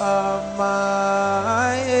of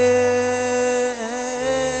my head.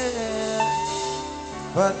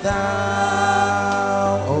 But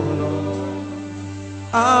thou, O Lord,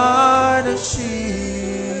 art a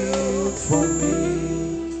shield for me,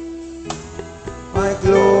 my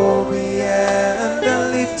glory and the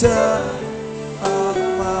lifter of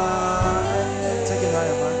my head. Take it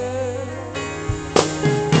higher, man.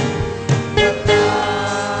 But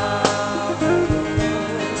thou, O Lord,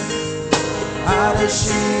 art a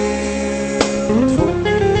shield for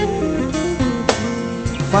me,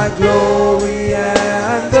 my glory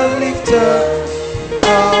and the lifter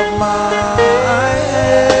of my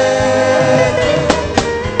head.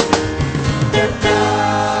 But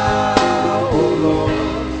thou, O Lord,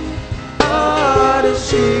 art a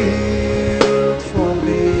shield for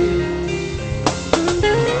me,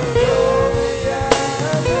 my glory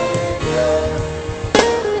and the lifter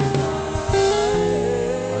of my head.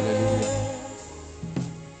 Hallelujah.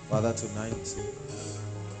 Father, tonight,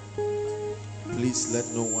 please let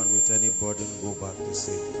no one with any burden go back the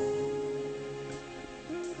same.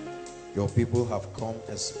 Your people have come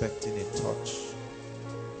expecting a touch.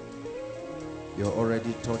 You're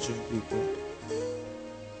already touching people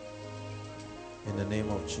in the name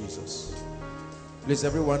of Jesus. Please,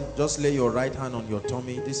 everyone, just lay your right hand on your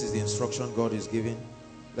tummy. This is the instruction God is giving.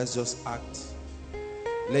 Let's just act.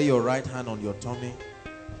 Lay your right hand on your tummy.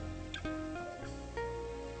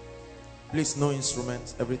 Please, no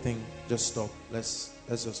instruments, everything, just stop. Let's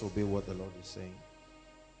just obey what the Lord is saying.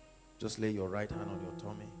 Just lay your right hand on your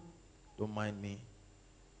tummy. Don't mind me.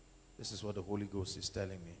 This is what the Holy Ghost is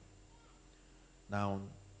telling me. Now,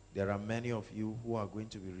 there are many of you who are going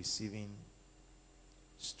to be receiving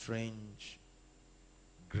strange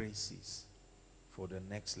graces for the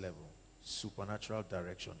next level. Supernatural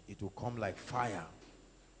direction. It will come like fire,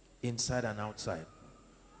 inside and outside.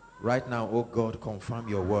 Right now, oh God, confirm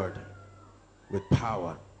your word with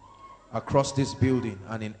power. across this building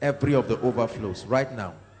and in every of the overflows right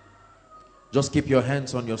now. Just keep your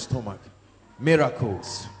hands on your stomach.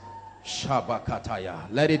 Miracles. Shabakataya.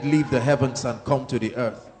 Let it leave the heavens and come to the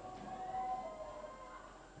earth.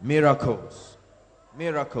 Miracles.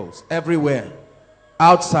 Miracles everywhere.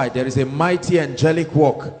 Outside there is a mighty angelic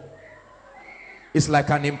work. It's like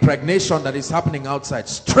an impregnation that is happening outside.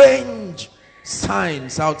 Strange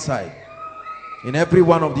signs outside in every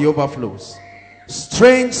one of the overflows.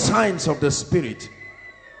 Strange signs of the Spirit.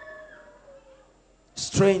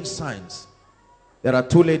 Strange signs. There are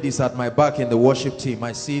two ladies at my back in the worship team.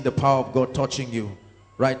 I see the power of God touching you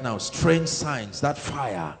right now. Strange signs. That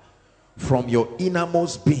fire from your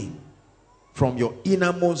innermost being. From your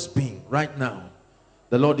innermost being right now.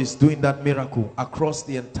 The Lord is doing that miracle across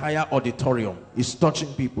the entire auditorium. He's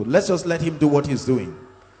touching people. Let's just let him do what he's doing.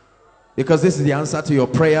 Because this is the answer to your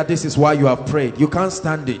prayer. This is why you have prayed. You can't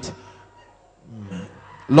stand it.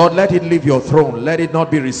 Lord, let it leave your throne. Let it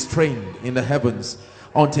not be restrained in the heavens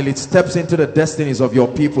until it steps into the destinies of your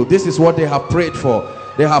people. This is what they have prayed for.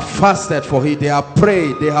 They have fasted for it. They have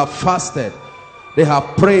prayed. They have fasted. They have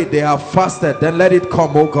prayed. They have fasted. Then let it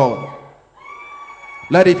come, oh God.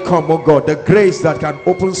 Let it come, oh God. The grace that can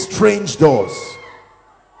open strange doors.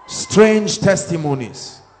 Strange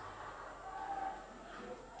testimonies.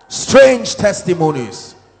 Strange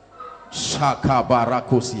testimonies. Shaka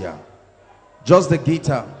barakosia. Just the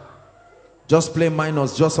guitar. Just play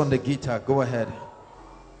minors just on the guitar. Go ahead.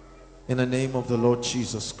 In the name of the Lord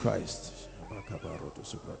Jesus Christ.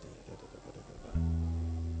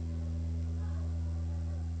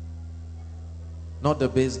 Not the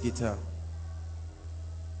bass guitar.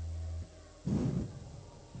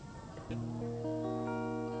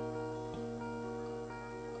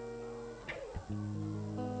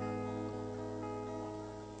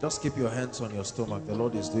 Just keep your hands on your stomach. The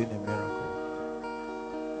Lord is doing a miracle.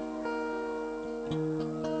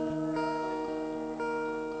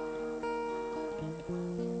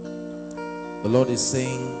 The Lord is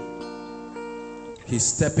saying he's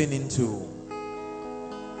stepping into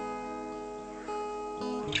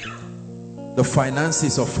the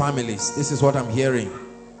finances of families. This is what I'm hearing.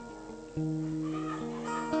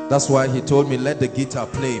 That's why he told me let the guitar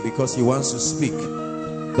play, because he wants to speak.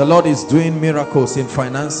 The Lord is doing miracles in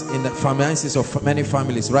finance, in the finances of many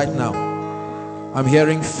families right now. I'm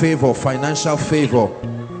hearing favor, financial favor.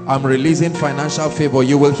 I'm releasing financial favor.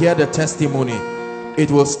 You will hear the testimony. It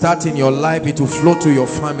will start in your life. It will flow to your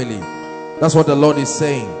family. That's what the Lord is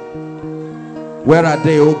saying. Where are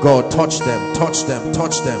they, oh God? Touch them, touch them,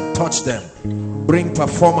 touch them, touch them. Bring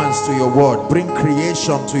performance to your word. Bring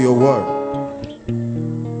creation to your word.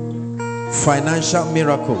 Financial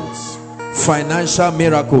miracles. Financial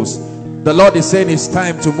miracles. The Lord is saying it's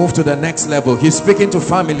time to move to the next level. He's speaking to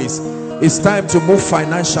families. It's time to move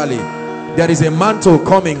financially. There is a mantle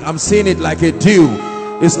coming. I'm seeing it like a dew.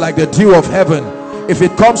 It's like the dew of heaven. If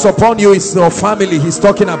it comes upon you, it's your family he's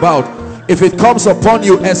talking about. If it comes upon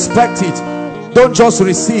you, expect it. Don't just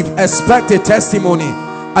receive, expect a testimony.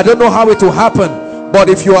 I don't know how it will happen, but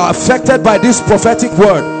if you are affected by this prophetic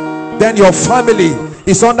word, then your family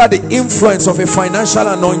is under the influence of a financial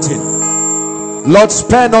anointing. Lord,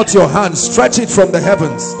 spare not your hand. Stretch it from the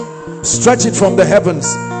heavens. Stretch it from the heavens.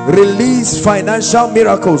 Release financial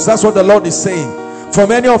miracles. That's what the Lord is saying. For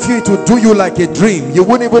many of you, it will do you like a dream. You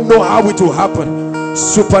wouldn't even know how it will happen.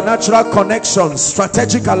 Supernatural connections,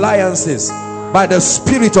 strategic alliances by the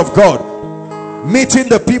Spirit of God. Meeting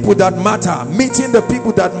the people that matter. Meeting the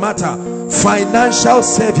people that matter. Financial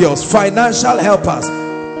saviors, financial helpers.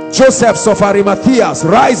 Josephs of Arimathea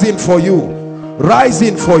rising for you.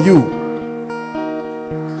 Rising for you.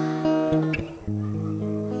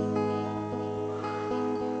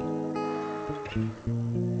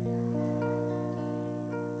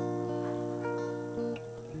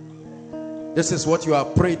 This is what you are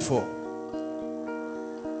prayed for.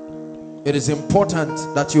 It is important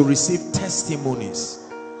that you receive testimonies.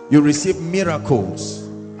 You receive miracles.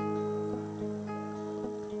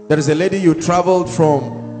 There is a lady, you traveled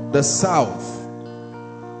from the south,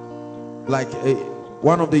 like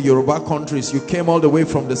one of the Yoruba countries. You came all the way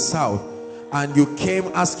from the south and you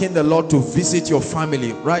came asking the Lord to visit your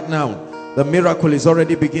family. Right now, the miracle is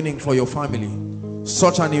already beginning for your family.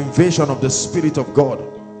 Such an invasion of the Spirit of God.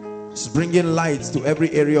 It's bringing light to every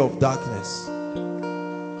area of darkness.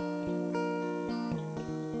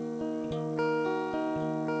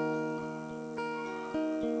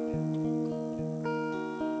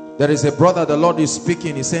 There is a brother, the Lord is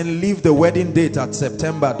speaking. He's saying, leave the wedding date at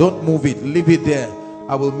September. Don't move it. Leave it there.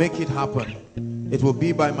 I will make it happen. It will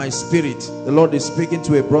be by my Spirit. The Lord is speaking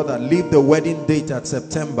to a brother. Leave the wedding date at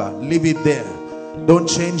September. Leave it there. Don't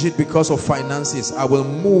change it because of finances. I will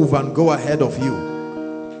move and go ahead of you.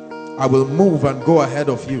 I will move and go ahead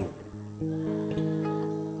of you.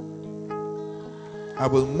 I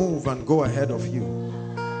will move and go ahead of you.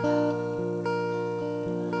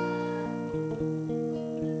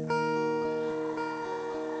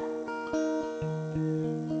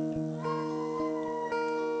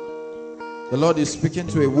 The Lord is speaking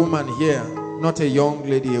to a woman here, not a young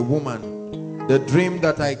lady, a woman. The dream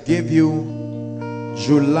that I gave you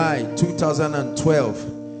July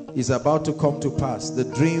 2012 is about to come to pass. The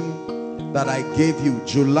dream that I gave you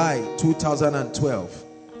July 2012,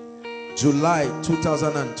 July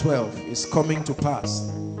 2012 is coming to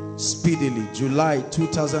pass speedily. July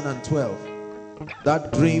 2012,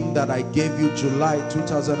 that dream that I gave you July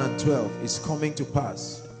 2012 is coming to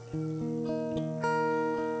pass.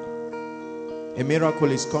 A miracle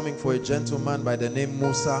is coming for a gentleman by the name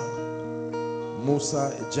Musa.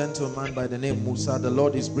 A gentleman by the name Musa. The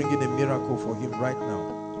Lord is bringing a miracle for him right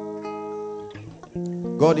now.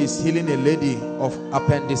 God is healing a lady of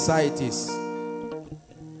appendicitis.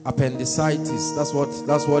 Appendicitis, that's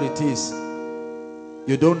what it is.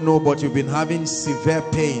 You don't know, but you've been having severe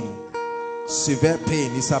pain. Severe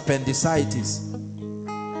pain is appendicitis.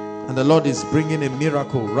 And the Lord is bringing a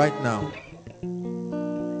miracle right now.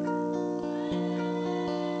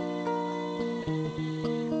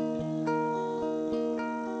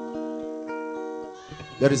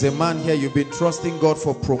 There is a man here, you've been trusting God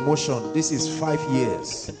for promotion. This is 5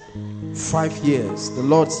 years. 5 years. The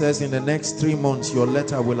Lord says in the next 3 months your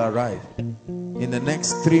letter will arrive. In the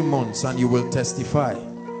next 3 months, and you will testify.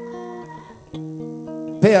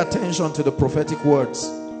 Pay attention to the prophetic words.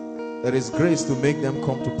 There is grace to make them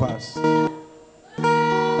come to pass.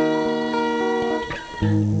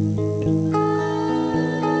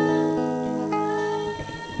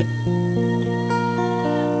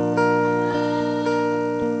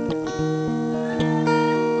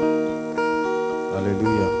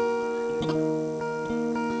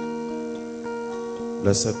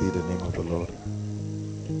 Blessed be the name of the Lord.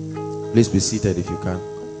 Please be seated if you can.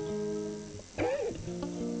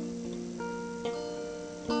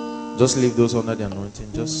 Just leave those under the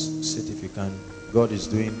anointing. Just sit if you can. God is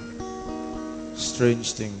doing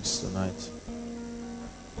strange things tonight.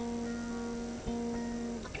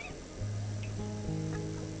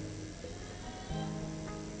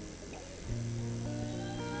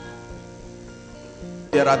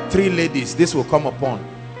 There are 3 ladies this will come upon.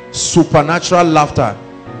 Supernatural laughter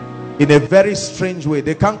in a very strange way.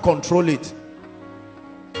 They can't control it.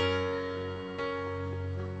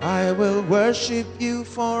 I will worship you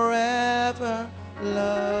forever,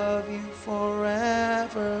 love you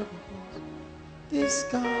forever, this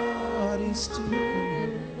God is too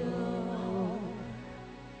good.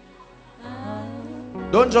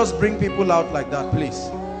 Don't just bring people out like that, please.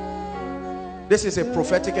 This is a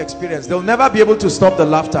prophetic experience. They'll never be able to stop the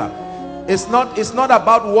laughter. It's not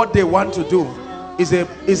about what they want to do.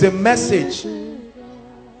 It's a message.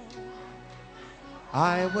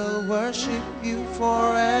 I will worship you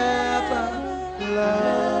forever,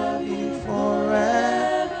 love you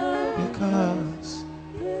forever, because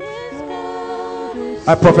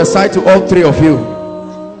I prophesy to all 3 of you.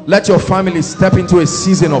 Let your family step into a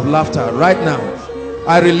season of laughter right now.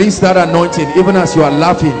 I release that anointing. Even as you are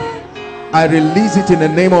laughing, I release it in the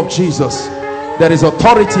name of Jesus. There is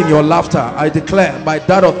authority in your laughter. I declare by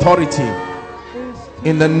that authority,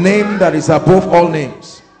 in the name that is above all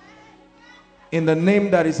names, in the name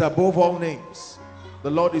that is above all names, the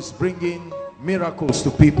Lord is bringing miracles to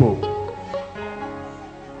people.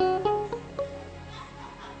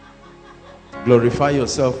 Glorify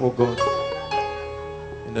yourself, oh God,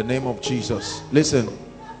 in the name of Jesus. Listen,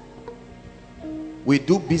 we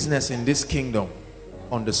do business in this kingdom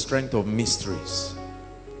on the strength of mysteries.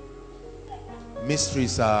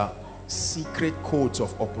 Mysteries are secret codes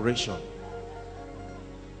of operation.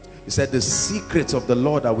 He said the secrets of the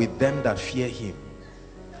Lord are with them that fear him,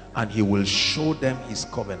 and he will show them his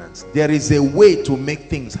covenants. There is a way to make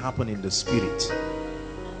things happen in the spirit.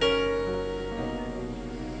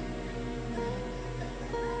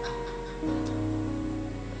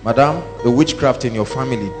 Madam, the witchcraft in your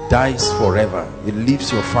family dies forever. It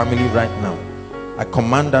leaves your family right now. I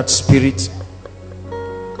command that spirit,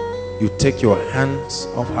 you take your hands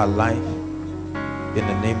off her life in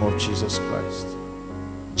the name of Jesus Christ.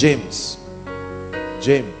 James,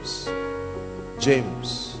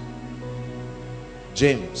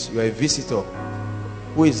 you are a visitor.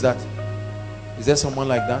 Who is that? Is there someone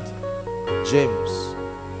like that? James.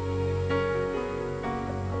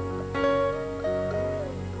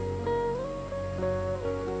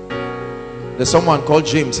 There's someone called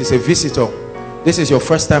James. He's a visitor. This is your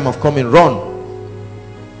first time of coming. Run.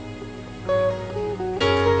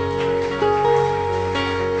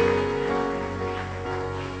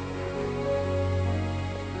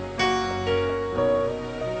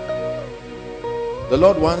 The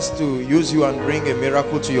Lord wants to use you and bring a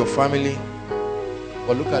miracle to your family.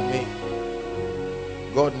 But look at me.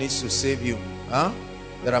 God needs to save you. Huh?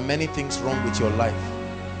 There are many things wrong with your life.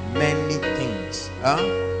 Many things. Huh?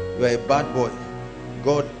 You are a bad boy.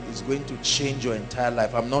 God is going to change your entire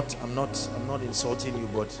life. I'm not insulting you,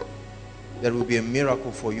 but there will be a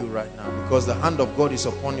miracle for you right now, because the hand of God is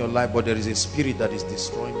upon your life, but there is a spirit that is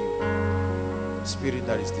destroying you. A spirit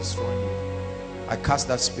that is destroying you. I cast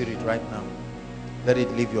that spirit right now. Let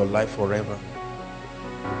it live your life forever.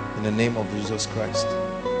 In the name of Jesus Christ.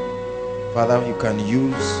 Father, you can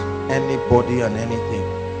use anybody and anything.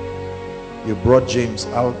 You brought James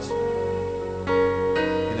out.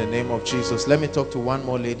 In the name of Jesus. Let me talk to one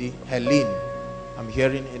more lady. Helene. I'm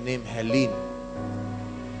hearing a name, Helene.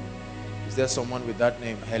 Is there someone with that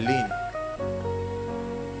name? Helene.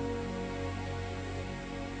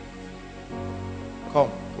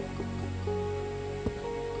 Come.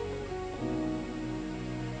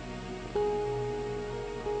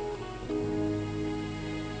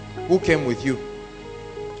 Who came with you?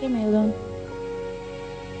 Came alone.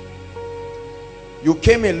 You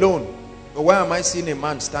came alone. But why am I seeing a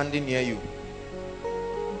man standing near you?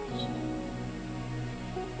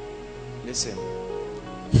 Listen.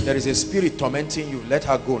 There is a spirit tormenting you. Let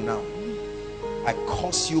her go now. I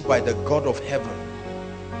curse you by the God of heaven.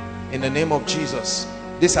 In the name of Jesus.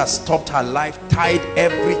 This has stopped her life. Tied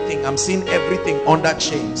everything. I'm seeing everything under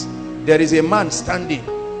chains. There is a man standing.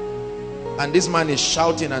 And this man is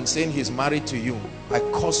shouting and saying he's married to you. I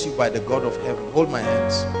curse you by the God of heaven. Hold my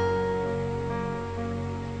hands.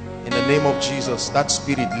 In the name of Jesus, that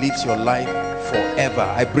spirit lives your life forever.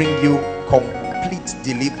 I bring you complete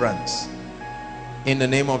deliverance. In the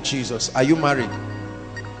name of Jesus. Are you married?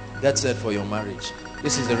 Get set for your marriage.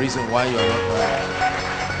 This is the reason why you are not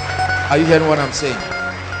married. Are you hearing what I'm saying?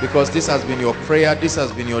 Because this has been your prayer. This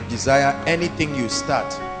has been your desire. Anything you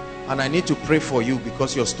start. And I need to pray for you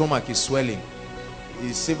because your stomach is swelling.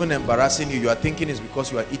 It's even embarrassing you. You are thinking it's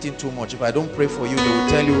because you are eating too much. If I don't pray for you, they will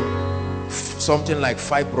tell you something like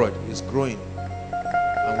fibroid is growing.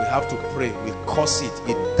 And we have to pray. We curse it.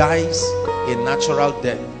 It dies a natural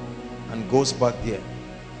death and goes back there.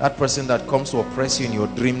 That person that comes to oppress you in your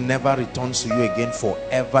dream never returns to you again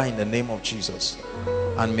forever in the name of Jesus.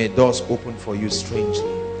 And may doors open for you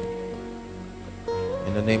strangely.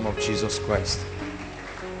 In the name of Jesus Christ.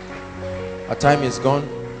 Our time is gone.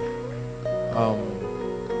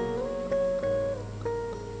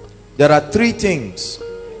 There are three things,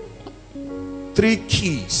 three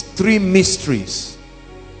keys, three mysteries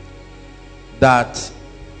that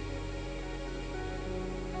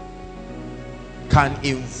can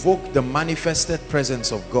invoke the manifested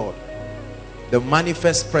presence of God. The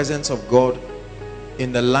manifest presence of God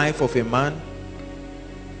in the life of a man,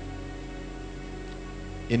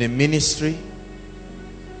 in a ministry.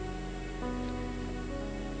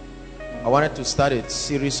 I wanted to start a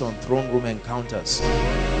series on throne room encounters,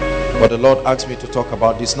 but the Lord asked me to talk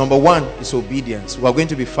about this. Number one is obedience. We are going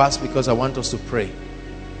to be fast because I want us to pray.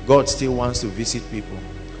 God still wants to visit people.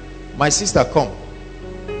 My sister, come.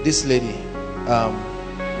 This lady,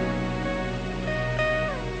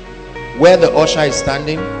 where the usher is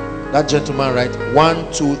standing, that gentleman, right?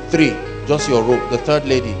 1, 2, 3. Just your rope. The third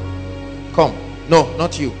lady, come. No,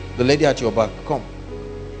 not you. The lady at your back, come.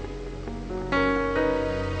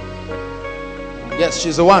 Yes,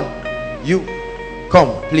 she's the one. You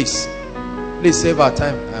come, please. Please save our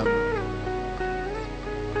time.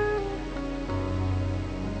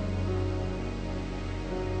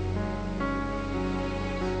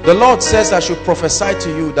 The Lord says I should prophesy to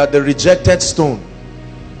you that the rejected stone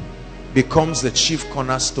becomes the chief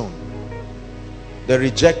cornerstone. The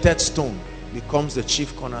rejected stone becomes the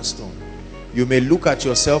chief cornerstone. You may look at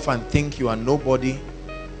yourself and think you are nobody.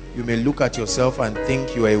 You may look at yourself and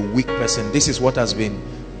think you are a weak person. This is what has been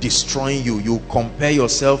destroying you. You compare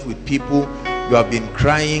yourself with people. You have been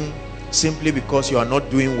crying simply because you are not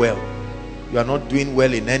doing well. You are not doing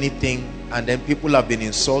well in anything, and then people have been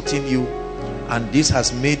insulting you, and this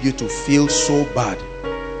has made you to feel so bad.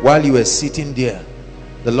 While you were sitting there,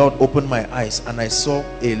 the Lord opened my eyes and I saw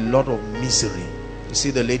a lot of misery. You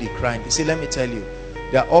see the lady crying. You see, let me tell you,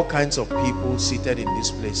 there are all kinds of people seated in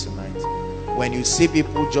this place tonight. When you see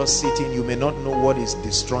people just sitting, you may not know what is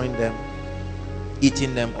destroying them,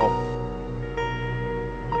 eating them up.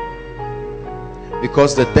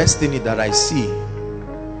 Because the destiny that I see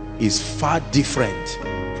is far different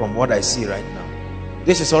from what I see right now.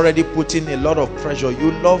 This is already putting a lot of pressure.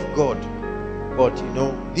 You love God, but you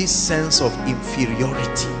know, this sense of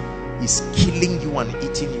inferiority is killing you and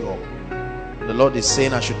eating you up. The Lord is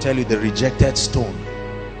saying, I should tell you, the rejected stone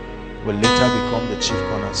will later become the chief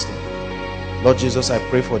cornerstone. Lord Jesus, I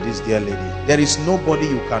pray for this dear lady. There is nobody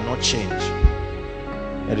you cannot change.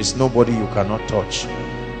 There is nobody you cannot touch.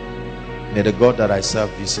 May the God that I serve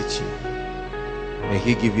visit you. May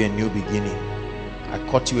he give you a new beginning. I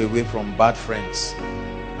cut you away from bad friends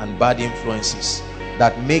and bad influences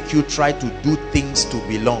that make you try to do things to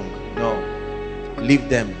belong. No. Leave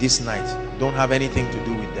them this night. Don't have anything to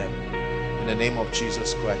do with them. In the name of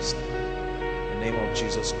Jesus Christ. In the name of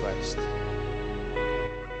Jesus Christ.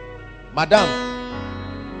 Madam,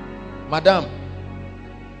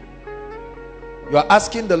 you are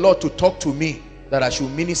asking the Lord to talk to me that I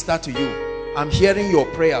should minister to you. I'm hearing your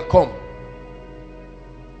prayer. Come.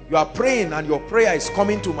 You are praying and your prayer is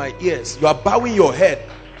coming to my ears. You are bowing your head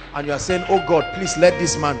and you are saying, oh God, please let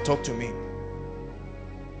this man talk to me.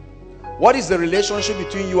 What is the relationship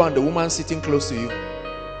between you and the woman sitting close to you?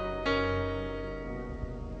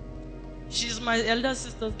 She's my elder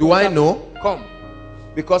sister. Do I know? Come.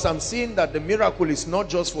 Because I'm seeing that the miracle is not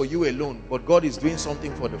just for you alone, but God is doing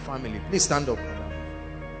something for the family. Please stand up.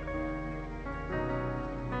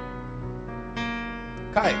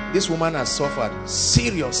 Kai, this woman has suffered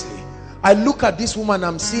seriously. I look at this woman,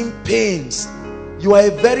 I'm seeing pains. You are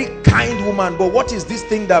a very kind woman, but what is this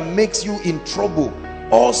thing that makes you in trouble?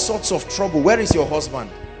 All sorts of trouble. Where is your husband?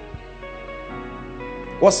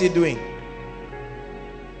 What's he doing?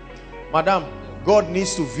 Madam, God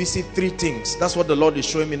needs to visit 3 things. That's what the Lord is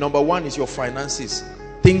showing me. Number 1 is your finances.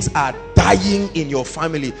 Things are dying in your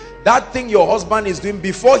family. That thing your husband is doing,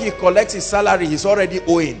 before he collects his salary, he's already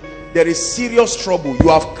owing. There is serious trouble. You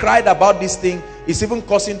have cried about this thing. It's even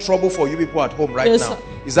causing trouble for you people at home right now. Sir.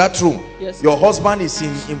 Is that true? Yes. Your husband is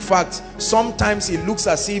in fact, sometimes it looks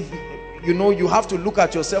as if, you know, you have to look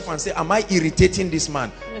at yourself and say, am I irritating this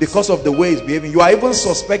man? Yes, because of the way he's behaving. You are even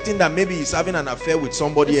suspecting that maybe he's having an affair with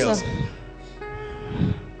somebody else. Sir.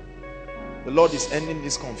 The Lord is ending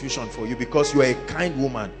this confusion for you because you are a kind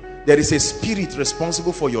woman. There is a spirit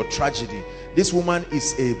responsible for your tragedy. This woman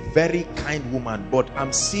is a very kind woman, but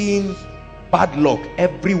I'm seeing bad luck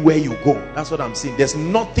everywhere you go. That's what I'm seeing. There's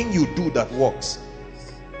nothing you do that works.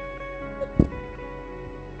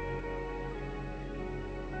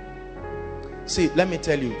 See, let me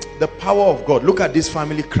tell you, the power of God. Look at this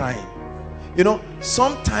family crying. You know,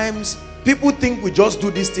 sometimes people think we just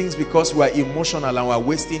do these things because we are emotional and we are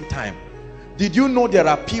wasting time. Did you know there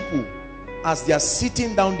are people, as they are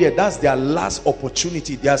sitting down there, that's their last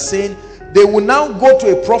opportunity. They are saying, they will now go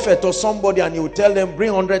to a prophet or somebody and he will tell them,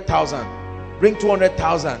 bring 100,000, bring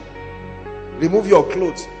 200,000, remove your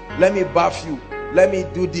clothes, let me bath you, let me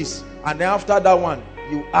do this. And then after that one,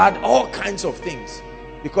 you add all kinds of things.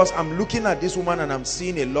 Because I'm looking at this woman and I'm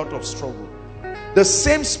seeing a lot of struggle. The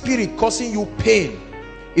same spirit causing you pain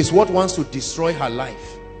is what wants to destroy her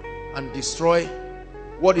life and destroy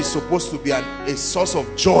what is supposed to be a source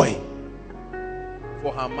of joy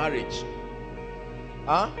for her marriage.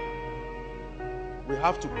 Huh? We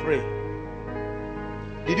have to pray.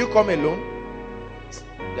 Did you come alone?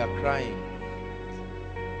 They are crying.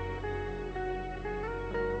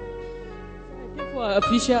 I came for an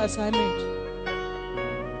official assignment.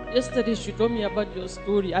 Yesterday she told me about your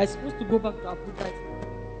story. I'm supposed to go back to Abuja.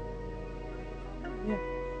 Yeah.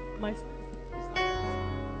 My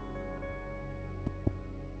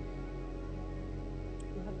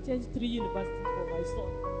they have changed 3 universities for my son.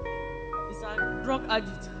 He's a drug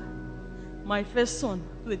addict. My first son,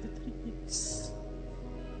 23 years.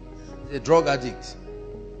 He's a drug addict.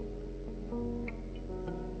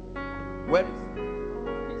 Where is he?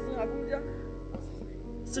 He's in Abuja.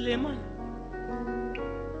 Suleiman.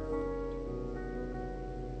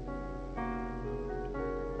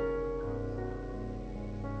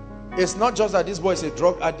 It's not just that this boy is a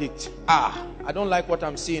drug addict. I don't like what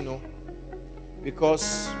I'm seeing, no?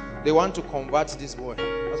 Because they want to convert this boy.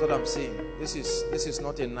 That's what I'm saying. This is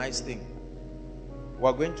not a nice thing.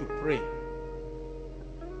 We're going to pray.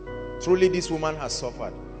 Truly this woman has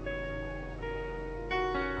suffered.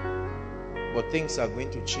 But things are going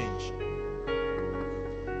to change.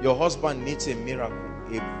 Your husband needs a miracle.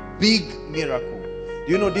 A big miracle.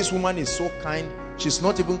 Do you know this woman is so kind? She's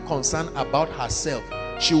not even concerned about herself.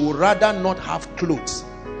 She would rather not have clothes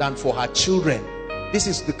than for her children. This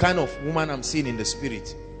is the kind of woman I'm seeing in the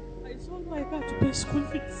spirit. I sold my car to pay school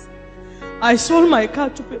fees. I sold my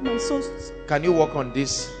car to pay my son's. Can you work on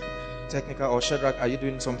this technical? Or Shadrach, are you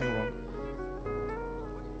doing something wrong?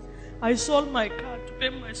 I sold my car to pay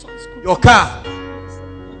my son's school Your fees. car?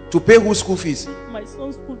 To pay whose school fees? My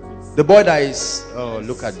son's school fees. The boy that is, oh,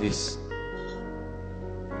 look at this.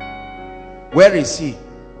 Where is he?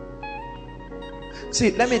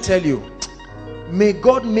 See, let me tell you, may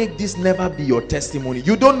God make this never be your testimony.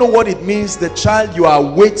 You don't know what it means, the child you are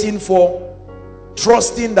waiting for,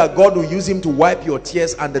 trusting that God will use him to wipe your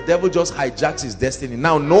tears, and the devil just hijacks his destiny.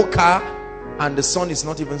 Now no car, and the son is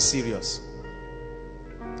not even serious.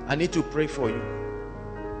 I need to pray for you,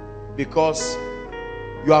 because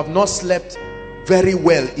you have not slept very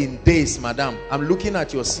well in days, madam. I'm looking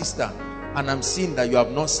at your sister and I'm seeing that you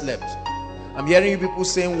have not slept. I'm hearing you people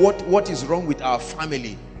saying, what is wrong with our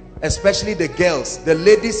family? Especially the girls, the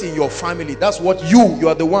ladies in your family. That's what you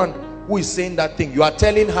are the one who is saying that thing. You are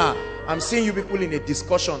telling her, I'm seeing you people in a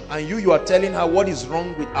discussion, and you are telling her what is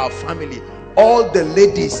wrong with our family. All the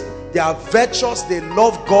ladies, they are virtuous, they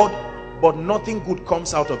love God, but nothing good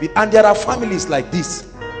comes out of it. And there are families like this,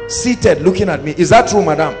 seated looking at me. Is that true,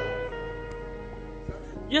 madam?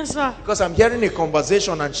 Yes, sir. Because I'm hearing a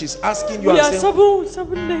conversation and she's asking you. We are saying,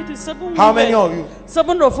 seven ladies, 7 how women. many of you?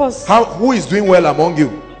 7 of us. Who is doing well among you?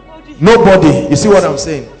 Nobody. You see what I'm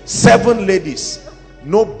saying? 7 ladies.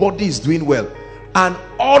 Nobody is doing well. And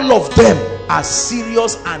all of them are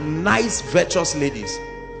serious and nice, virtuous ladies.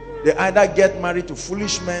 They either get married to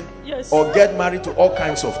foolish men, yes, or get married to all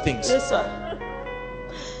kinds of things. Yes, sir.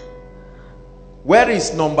 Where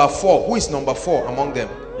is number 4? Who is number 4 among them?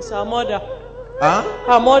 It's her mother. Huh?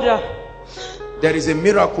 Her mother. There is a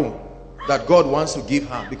miracle that God wants to give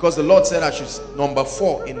her, because the Lord said that she's number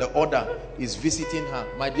 4 in the order is visiting her.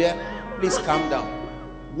 My dear, please calm down.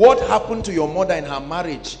 What happened to your mother in her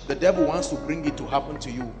marriage? The devil wants to bring it to happen to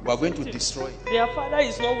you. We are going to destroy it. Their father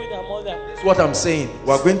is not with her mother. That's what I'm saying.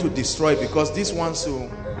 We are going to destroy it, because this wants to.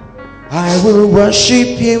 I will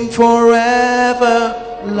worship him forever,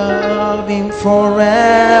 love him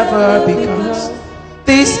forever, because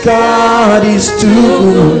this God is too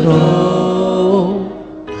good. Oh,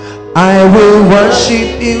 I will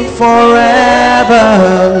worship him forever,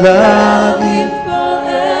 love him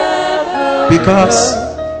forever, because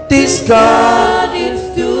this God is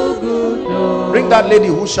too good. Oh. Bring that lady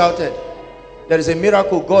who shouted. There is a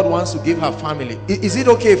miracle God wants to give her family. Is it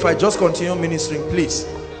okay if I just continue ministering, please?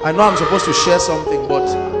 I know I'm supposed to share something, but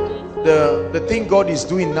the thing God is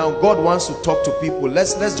doing now, God wants to talk to people.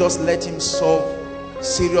 Let's just let him solve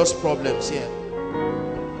serious problems here.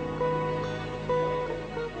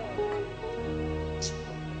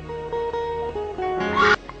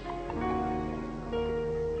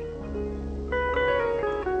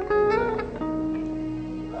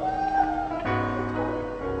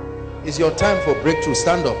 It's your time for breakthrough.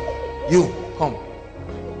 Stand up. You, come.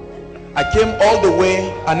 I came all the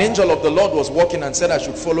way. An angel of the Lord was walking and said I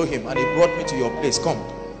should follow him, and he brought me to your place. Come.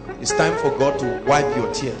 It's time for God to wipe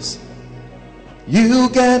your tears. You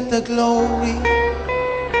get the glory.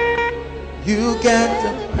 You get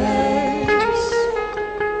the praise.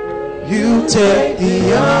 You take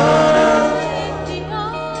the honor.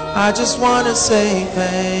 I just want to say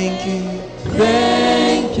thank you.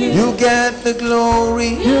 Thank you. You get the glory.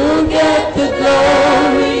 You get the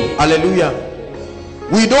glory. Hallelujah.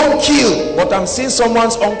 We don't kill, but I'm seeing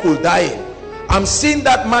someone's uncle dying. I'm seeing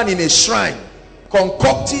that man in a shrine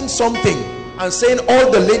concocting something and saying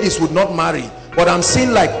all the ladies would not marry, but I'm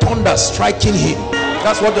seeing like thunder striking him.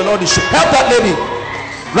 That's what the Lord is showing. Help that lady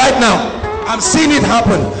right now. I'm seeing it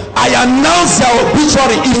happen. I announce their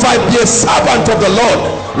obituary. If I be a servant of the Lord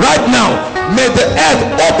right now, may the earth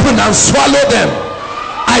open and swallow them.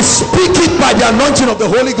 I speak it by the anointing of the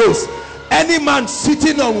Holy Ghost. Any man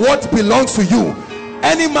sitting on what belongs to you,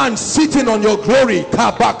 any man sitting on your glory,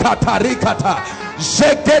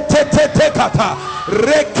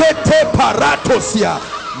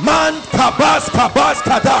 man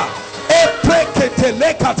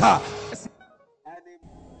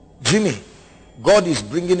Jimmy, God is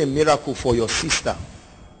bringing a miracle for your sister.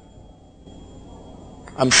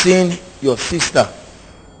 I'm seeing your sister.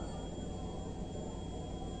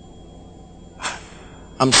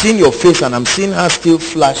 I'm seeing your face and I'm seeing her still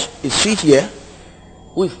flash. Is she here?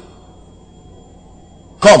 Who is?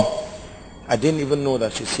 Come. I didn't even know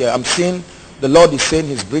that she's here. I'm seeing the Lord is saying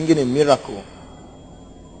he's bringing a miracle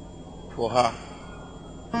for her.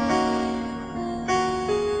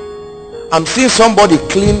 I'm seeing somebody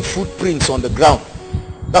clean footprints on the ground.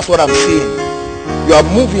 That's what I'm seeing. You are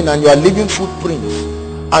moving and you are leaving footprints.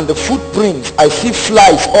 And the footprints, I see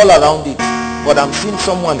flies all around it. But I'm seeing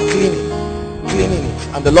someone cleaning it.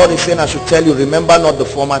 And the Lord is saying I should tell you, remember not the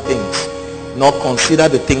former things, nor consider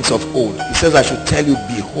the things of old. He says I should tell you,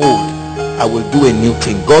 behold, I will do a new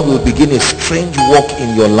thing. God will begin a strange work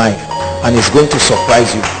in your life, and it's going to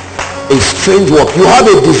surprise you. a strange walk. You have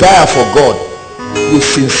a desire for God. You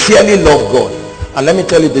sincerely love God. And let me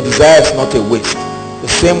tell you, the desire is not a waste. The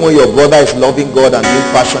same way your brother is loving God and being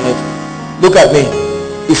passionate. Look at me.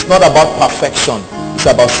 It's not about perfection. It's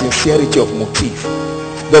about sincerity of motive.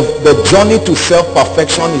 The journey to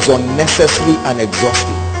self-perfection is unnecessary and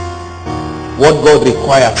exhausting. What God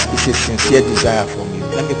requires is a sincere desire from you.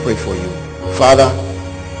 Let me pray for you. Father,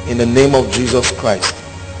 in the name of Jesus Christ,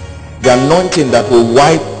 the anointing that will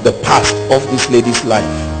wipe the past of this lady's life,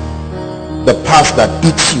 the past that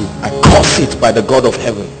eats you, I curse it by the God of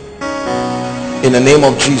heaven. In the name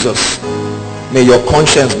of Jesus, may your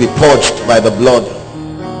conscience be purged by the blood.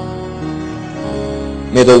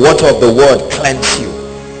 May the water of the word cleanse you,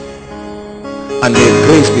 and may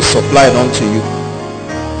grace be supplied unto you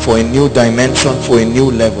for a new dimension, for a new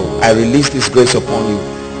level. I release this grace upon you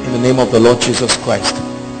in the name of the Lord Jesus Christ.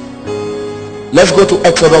 Let's go to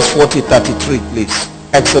Exodus 40:33, please.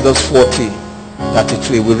 Exodus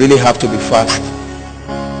 40:33. We really have to be fast.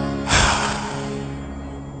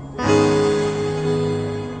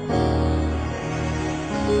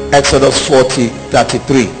 Exodus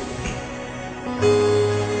 40:33.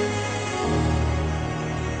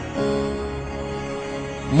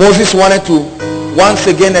 Moses wanted to once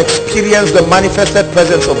again experience the manifested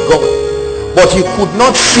presence of God, but he could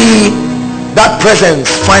not see that presence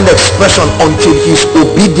find expression until his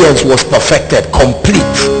obedience was perfected,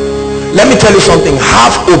 complete. Let me tell you something.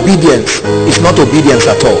 Half obedience is not obedience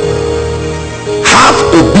at all. Half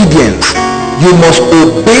obedience, you must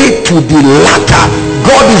obey to the latter.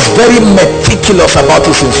 God is very meticulous about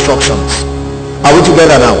his instructions. Are we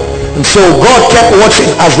together now? And so God kept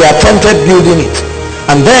watching as they attempted building it.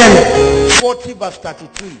 And then 40 verse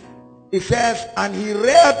 33, it says, and he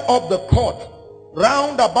reared up the court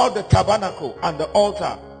round about the tabernacle and the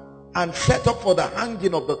altar, and set up for the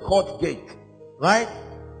hanging of the court gate. Right?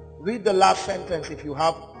 Read the last sentence if you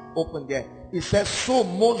have open there. It says, so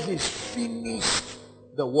Moses finished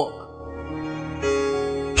the work.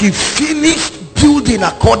 He finished building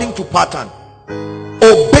according to pattern,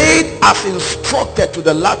 obeyed as instructed to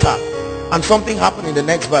the latter, and something happened in the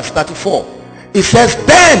next verse 34. It says,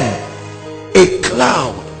 then a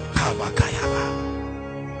cloud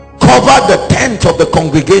covered the tent of the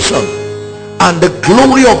congregation, and the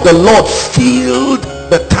glory of the Lord filled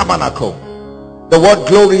the tabernacle. The word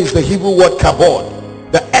glory is the Hebrew word kabod,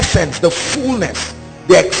 the essence, the fullness,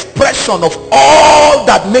 the expression of all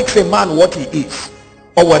that makes a man what he is,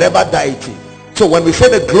 or whatever deity. So when we say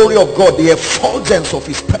the glory of God, the effulgence of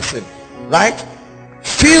his person, right,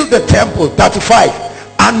 filled the temple. 35.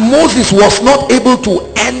 And Moses was not able to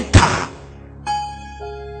enter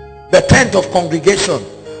the tent of congregation,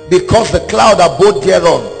 because the cloud abode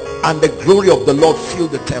thereon, and the glory of the Lord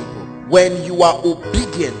filled the temple. When you are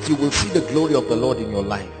obedient, you will see the glory of the Lord in your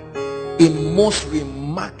life in most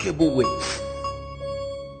remarkable ways.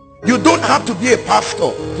 You don't have to be a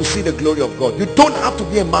pastor to see the glory of God. You don't have to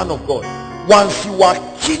be a man of God. Once you are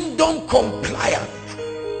kingdom compliant,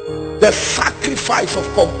 the sacrifice of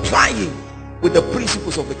complying with the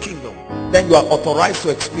principles of the kingdom, then you are authorized to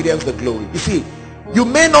experience the glory. You see, you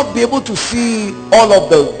may not be able to see all of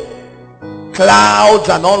the clouds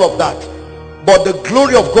and all of that, but the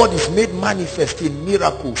glory of God is made manifest in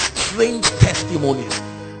miracles, strange testimonies,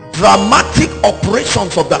 dramatic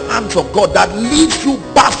operations of the hands of God that leaves you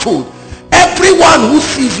baffled. Everyone who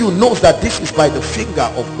sees you knows that this is by the finger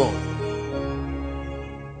of God.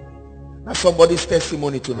 That's somebody's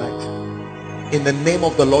testimony tonight. In the name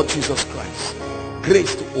of the Lord Jesus Christ,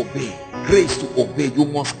 grace to obey, grace to obey. You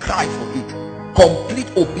must cry for it. Complete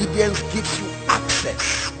obedience gives you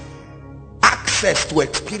access to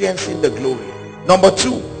experiencing the glory. Number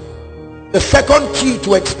 2, the second key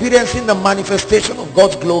to experiencing the manifestation of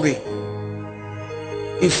God's glory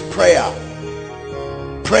is prayer.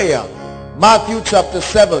 Prayer. Matthew chapter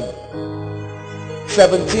 17.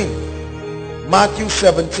 Matthew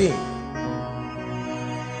 17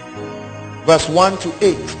 verse 1 to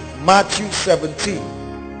 8. Matthew 17.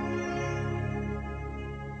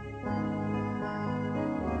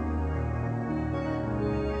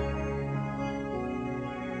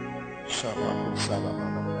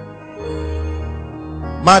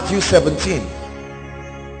 Matthew 17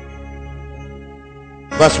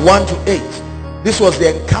 verse 1 to 8. This was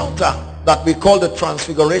the encounter that we call the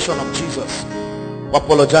transfiguration of Jesus. We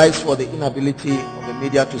apologize for the inability of the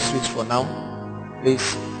media to switch for now.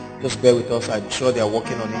 Please just bear with us. I'm sure they are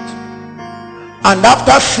working on it. And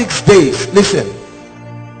after 6 days, listen,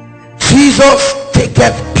 Jesus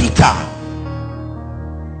taketh Peter,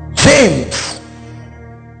 James,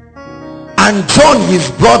 and John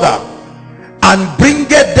his brother, and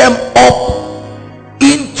bringeth them up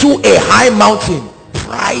into into a high mountain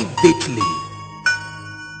privately.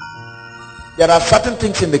 There are certain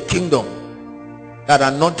things in the kingdom that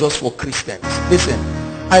are not just for Christians. Listen,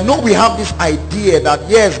 I know we have this idea that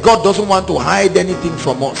yes, God doesn't want to hide anything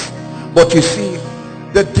from us, but you see,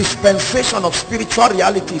 the dispensation of spiritual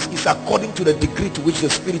realities is according to the degree to which the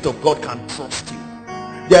Spirit of God can trust you.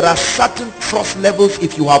 There are certain trust levels,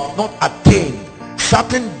 if you have not attained,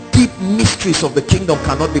 certain deep mysteries of the kingdom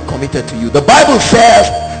cannot be committed to you. The Bible says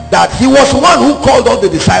that he was one who called all the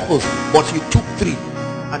disciples, but he took 3.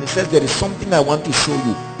 And he says, there is something I want to show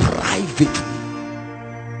you privately.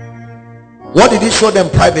 What did he show them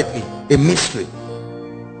privately? A mystery.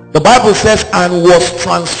 The Bible says, and was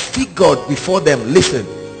transfigured before them. Listen,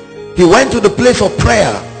 he went to the place of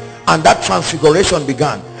prayer, and that transfiguration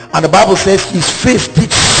began. And the Bible says his face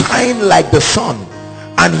did shine like the sun,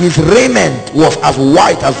 and his raiment was as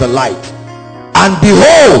white as the light. And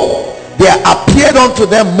behold, there appeared unto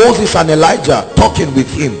them Moses and Elijah talking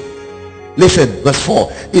with him. Listen, verse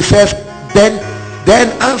 4. It says, then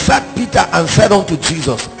answered Peter and said unto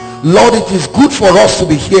Jesus, Lord, it is good for us to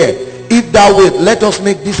be here. If thou wilt, let us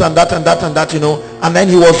make this and that and that and that, you know. And then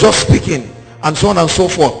he was just speaking, and so on and so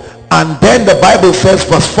forth. And then the Bible says,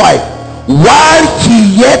 verse 5, while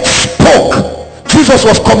he yet spoke, Jesus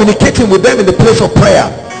was communicating with them in the place of prayer,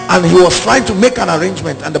 and he was trying to make an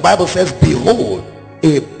arrangement. And the Bible says, behold,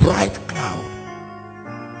 a bright cloud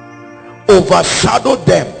overshadowed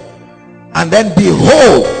them. And then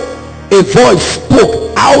behold, a voice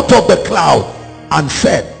spoke out of the cloud and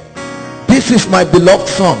said, this is my beloved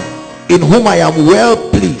son, in whom I am well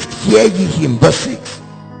pleased. Hear ye him. Verse 6.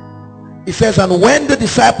 It says, and when the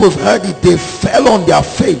disciples heard it, they fell on their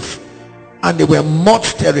face, and they were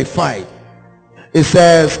much terrified. It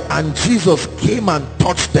says, and Jesus came and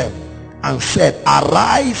touched them and said,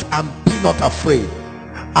 arise and be not afraid.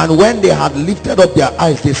 And when they had lifted up their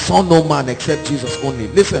eyes, they saw no man except Jesus only.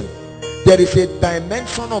 Listen, there is a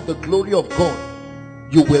dimension of the glory of God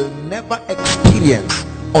you will never experience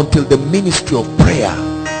until the ministry of prayer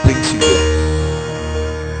brings you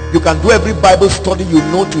there. You can do every Bible study you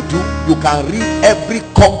know to do. You can read every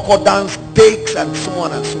concordance, takes, and so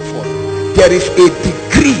on and so forth. There is a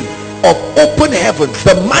degree of open heavens,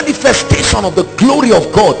 the manifestation of the glory of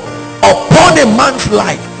God upon a man's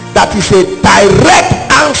life, that is a direct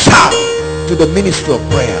answer to the ministry of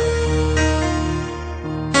prayer.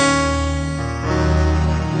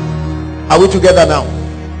 Are we together now?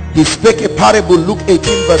 He spake a parable, Luke 18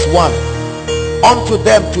 verse 1, unto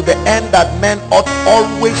them to the end that men ought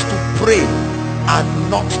always to pray and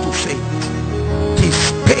not to faint. He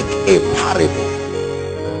spake a parable.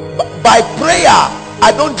 By prayer,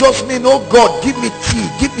 I don't just mean, oh God, give me tea,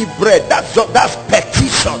 give me bread. That's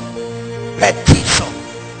petition. Petition.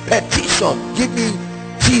 Give me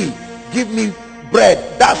tea, give me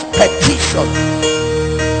bread. That's petition.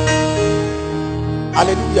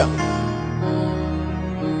 Hallelujah.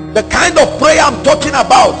 The kind of prayer I'm talking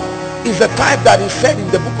about is the type that is said in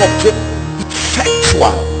the book of James,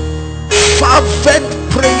 effectual, fervent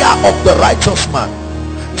prayer of the righteous man.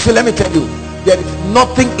 You see, let me tell you, there is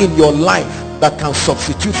nothing in your life that can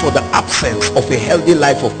substitute for the absence of a healthy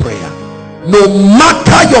life of prayer. No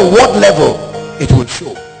matter your word level, it will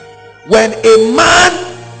show. When a man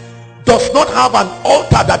does not have an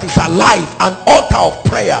altar that is alive, an altar of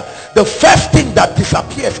prayer, the first thing that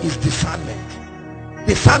disappears is discernment.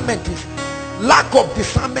 Discernment is, lack of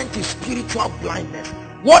discernment is spiritual blindness.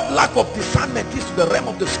 What lack of discernment is to the realm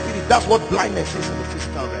of the spirit, that's what blindness is in the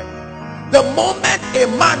physical realm. The moment a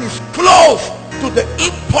man is close to the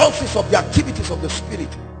impulses of the activities of the spirit,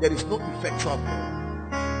 there is no effectual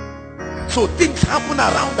prayer. So things happen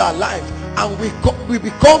around our lives, and we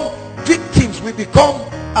become victims. We become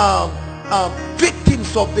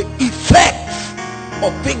victims of the effects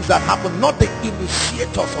of things that happen, not the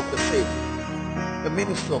initiators of the faith. The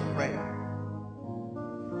ministry of prayer.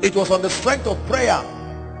 It was on the strength of prayer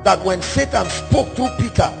that when Satan spoke through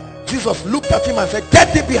Peter, Jesus looked at him and said,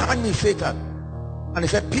 get thee behind me, Satan. And he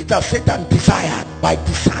said, Peter, Satan desired by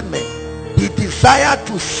discernment. He desired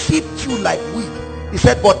to sift you like wheat. He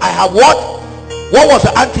said, but I have what? What was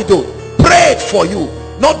the antidote? Prayed for you,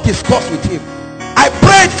 not discussed with him. I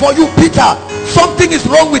prayed for you, Peter. Something is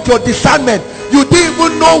wrong with your discernment. You didn't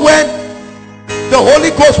even know when the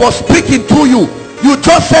Holy Ghost was speaking to you. You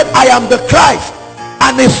just said, I am the Christ,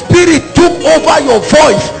 and the spirit took over your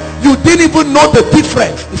voice. You didn't even know the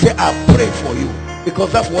difference. He said, I pray for you,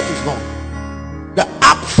 because that's what is wrong. The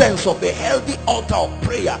absence of a healthy altar of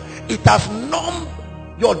prayer, it has numbed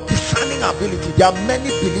your discerning ability. There are many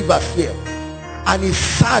believers here, and it's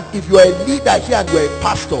sad if you are a leader here and you are a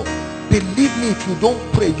pastor, believe me, if you don't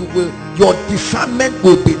pray, your discernment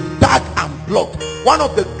will be dark and blocked. One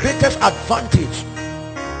of the greatest advantage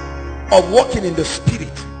of walking in the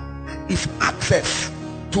spirit is access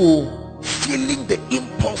to feeling the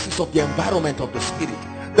impulses of the environment of the spirit.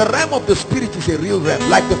 The realm of the spirit is a real realm,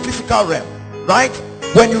 like the physical realm, right?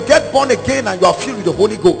 When you get born again and you are filled with the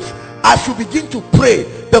Holy Ghost, as you begin to pray,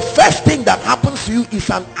 the first thing that happens to you is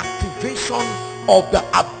an activation of the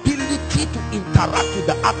ability to interact with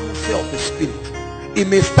the atmosphere of the spirit. It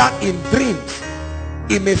may start in dreams,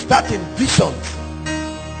 it may start in visions,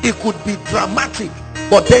 it could be dramatic,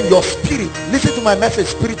 but then your spirit, listen to my message,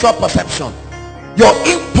 spiritual perception, your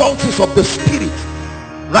impulses of the spirit,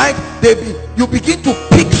 right? You begin to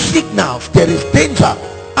pick signals. There is danger.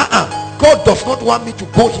 God does not want me to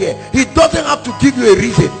go here. He doesn't have to give you a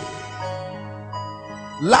reason.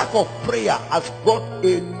 Lack of prayer has brought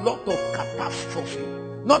a lot of catastrophe.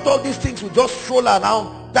 Not all these things you just stroll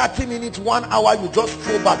around 30 minutes, 1 hour, you just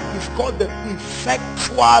throw back. It's called the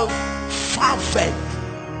effectual fervent.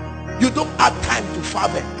 You don't add time to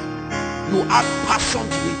fervent, you add passion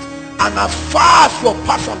to it, and as far as your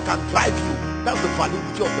passion can drive you, that's the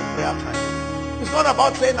validity of the prayer time. It's not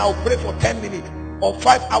about saying I'll pray for 10 minutes or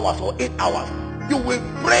 5 hours or 8 hours. You will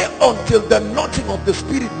pray until the nudging of the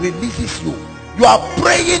spirit releases you. You are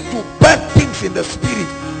praying to birth things in the spirit,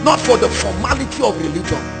 not for the formality of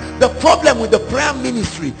religion. The problem with the prayer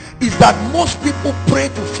ministry is that most people pray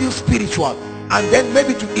to feel spiritual, and then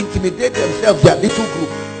maybe to intimidate themselves, their little group.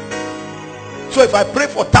 So if I pray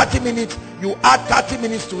for 30 minutes, you add 30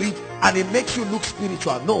 minutes to it, and it makes you look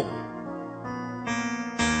spiritual. No.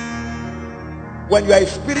 When you are a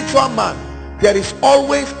spiritual man, there is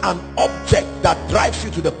always an object that drives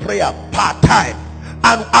you to the prayer part time.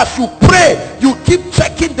 And as you pray, you keep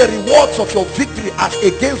checking the rewards of your victory as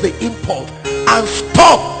against the impulse, and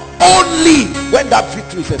stop only when that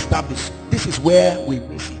victory is established. This is where we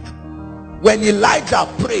miss it. When Elijah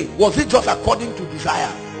prayed, was it just according to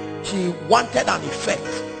desire? He wanted an effect.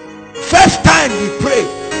 First time he prayed,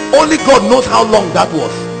 only God knows how long that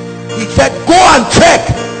was. He said, go and check.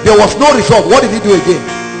 There was no result. What did he do again?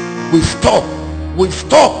 We stop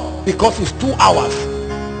because it's 2 hours.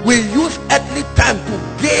 We use earthly time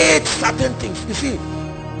to gauge certain things. You see,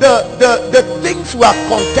 the things we are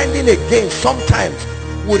contending against sometimes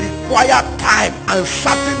will require time and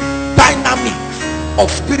certain dynamics of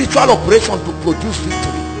spiritual operation to produce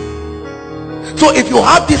victory. So if you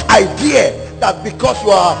have this idea that because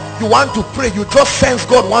you want to pray, you just sense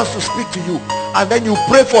God wants to speak to you, and then you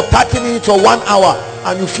pray for 30 minutes or 1 hour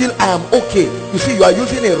and you feel I am okay, you see, you are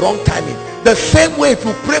using a wrong timing. The same way, if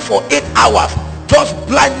you pray for 8 hours just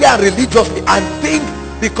blindly and religiously and think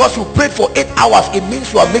because you prayed for 8 hours it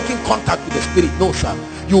means you are making contact with the spirit. No, sir.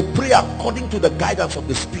 You pray according to the guidance of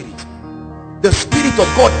the spirit. The spirit of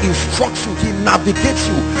God instructs you, he navigates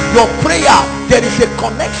you. Your prayer, there is a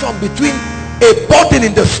connection between a burden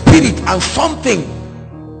in the spirit and something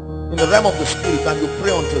in the realm of the spirit, and you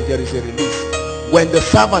pray until there is a release. When the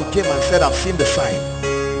servant came and said, I've seen the sign,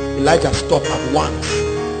 Elijah stopped at once.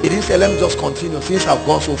 He didn't say, let me just continue since I've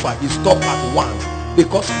gone so far. He stopped at once,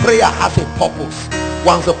 because prayer has a purpose.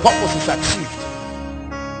 Once the purpose is achieved,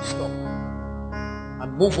 stop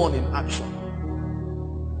and move on in action.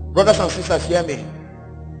 Brothers and sisters, hear me,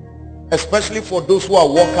 especially for those who are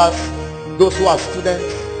workers, those who are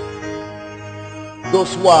students,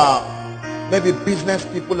 those who are maybe business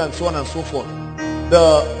people and so on and so forth.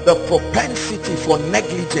 The propensity for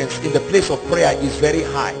negligence in the place of prayer is very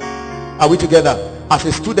high. Are we together? As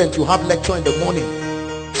a student, you have lecture in the morning,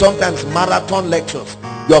 sometimes marathon lectures.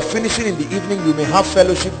 You are finishing in the evening, you may have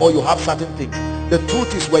fellowship or you have certain things. The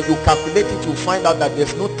truth is, when you calculate it, you find out that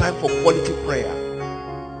there's no time for quality prayer.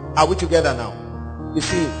 Are we together now? You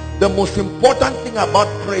see, the most important thing about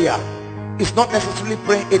prayer is not necessarily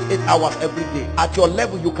praying 8 hours every day. At your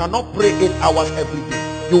level, you cannot pray 8 hours every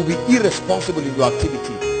day. You'll be irresponsible in your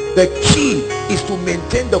activity. The key is to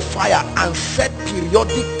maintain the fire and set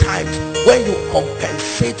periodic times when you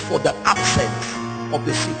compensate for the absence of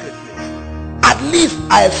the secret place. At least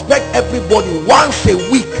I expect everybody once a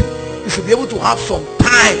week you should be able to have some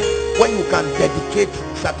time when you can dedicate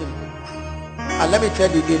certain things. And let me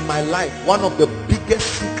tell you, in my life, one of the biggest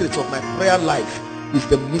secrets of my prayer life is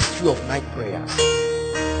the mystery of night prayers.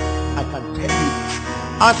 I can tell you this.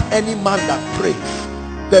 Ask any man that prays.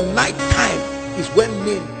 The night time is when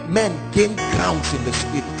men gain grounds in the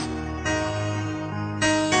spirit.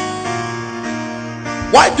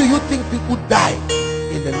 Why do you think people die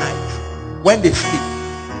in the night when they sleep?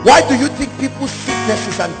 Why do you think people's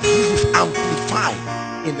sicknesses and diseases amplify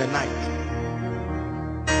in the night?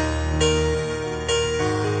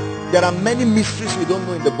 There are many mysteries we don't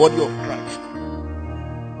know in the body of Christ.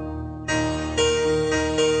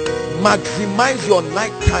 Maximize your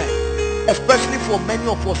night time, especially for many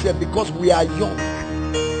of us here, because we are young.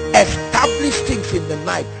 Establish things in the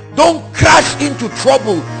night. Don't crash into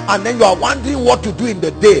trouble and then you are wondering what to do in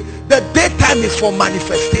the day. The daytime is for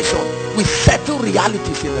manifestation. We settle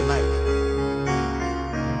realities in the night.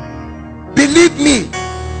 Believe me,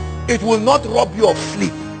 it will not rob you of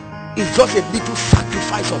sleep. It's just a little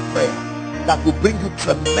sacrifice of prayer that will bring you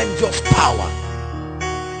tremendous power.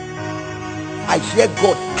 I hear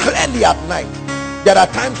God clearly at night. There are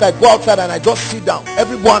times I go outside and I just sit down.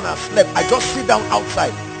 Everyone has slept. I just sit down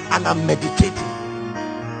outside and I'm meditating.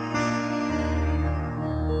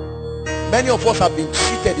 Many of us have been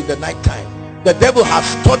cheated in the night time. The devil has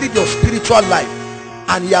studied your spiritual life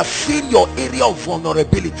and he has seen your area of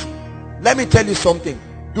vulnerability. Let me tell you something.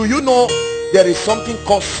 Do you know there is something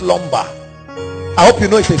called slumber? I hope you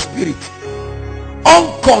know it's a spirit.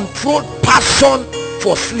 Uncontrolled passion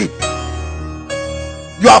for sleep.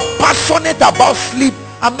 You are passionate about sleep.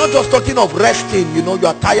 I'm not just talking of resting. You know, you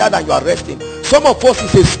are tired and you are resting. Some of us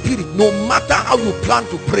is a spirit. No matter how you plan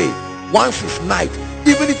to pray, once it's night,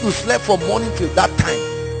 even if you slept from morning till that time,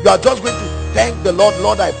 you are just going to thank the Lord.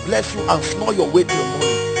 Lord, I bless you, and snore your way till morning.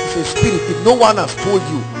 It's a spirit. If no one has told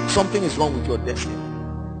you, something is wrong with your destiny.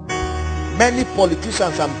 Many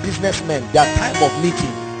politicians and businessmen, their time of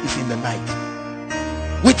meeting is in the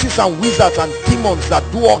night. Witches and wizards and demons that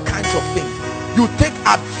do all kinds of things. You take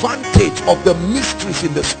advantage of the mysteries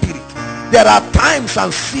in the spirit. There are times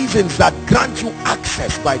and seasons that grant you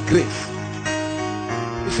access by grace.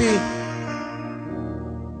 You see,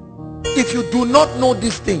 if you do not know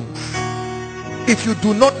these things,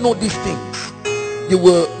 you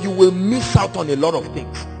will miss out on a lot of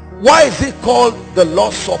things. Why is it called the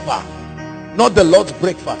Lord's Supper, not the Lord's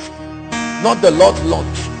breakfast, not the Lord's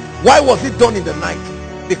lunch? Why was it done in the night?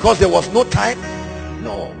 Because there was no time?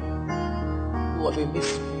 No, it was a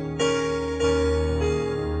mystery.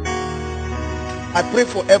 I pray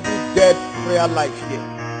for every dead prayer life here,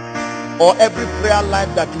 or every prayer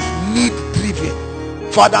life that is need driven.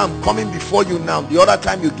 Father, I'm coming before you now. The other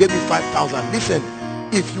time you gave me 5,000. Listen,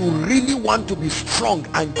 if you really want to be strong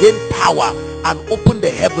and gain power and open the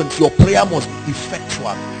heavens, your prayer must be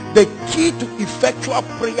effectual. The key to effectual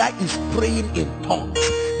prayer is praying in tongues.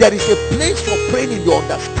 There is a place for praying in your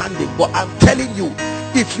understanding, but I'm telling you,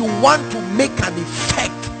 if you want to make an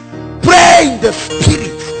effect, pray in the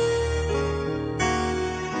spirit.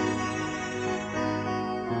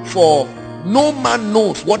 For no man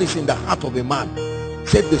knows what is in the heart of a man,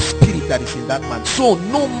 save the spirit that is in that man. So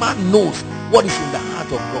no man knows what is in the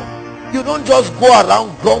heart of God. You don't just go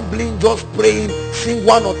around grumbling, just praying, sing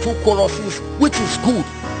one or two choruses, which is good.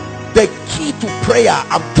 The key to prayer,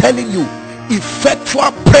 I'm telling you,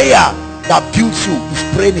 effectual prayer that builds you is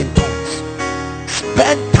praying in tongues.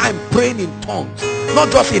 Spend time praying in tongues,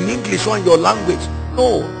 not just in English or in your language.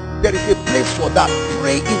 No, there is a place for that.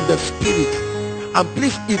 Pray in the spirit. And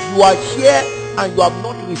please, if you are here and you have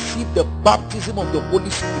not received the baptism of the Holy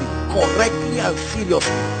Spirit correctly and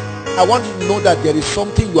seriously, I want you to know that there is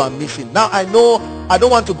something you are missing. Now, I know I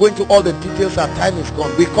don't want to go into all the details, and time is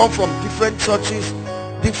gone. We come from different churches,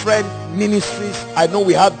 different ministries. I know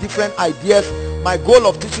we have different ideas. My goal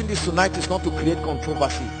of teaching this tonight is not to create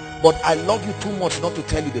controversy, but I love you too much not to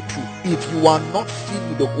tell you the truth. If you are not filled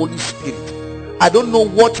with the Holy Spirit, I don't know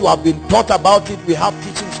what you have been taught about it. We have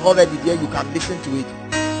teachings already there. You can listen to it.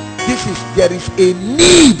 There is a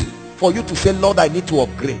need for you to say, Lord, I need to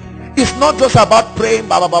upgrade. It's not just about praying,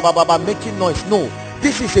 making noise. No,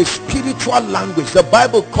 this is a spiritual language. The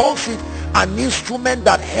Bible calls it an instrument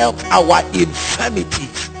that helps our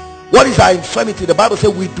infirmities. What is our infirmity? The Bible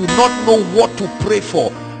says we do not know what to pray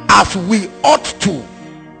for as we ought to,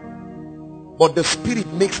 but the Spirit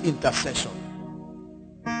makes intercession.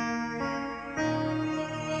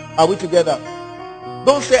 Are we together?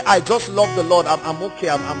 Don't say, I just love the Lord, I'm okay,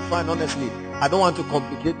 I'm fine. Honestly, I don't want to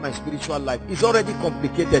complicate my spiritual life. It's already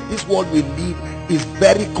complicated. This world we live is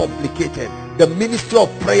very complicated. The ministry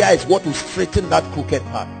of prayer is what will straighten that crooked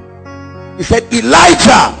path. He said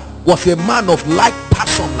Elijah was a man of like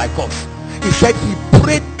passion like us. He said he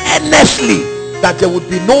prayed earnestly that there would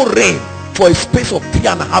be no rain for a space of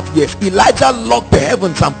 3.5 years. Elijah locked the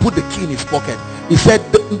heavens and put the key in his pocket. He said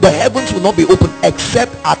the heavens will not be open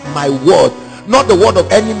except at my word, not the word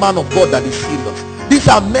of any man of God that is serious. These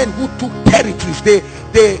are men who took territories. They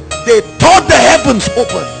tore the heavens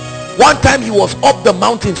open. One time he was up the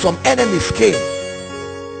mountain, some enemies came.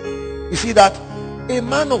 You see that? A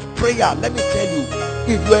man of prayer, let me tell you,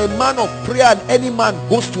 if you're a man of prayer and any man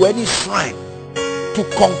goes to any shrine to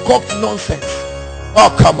concoct nonsense,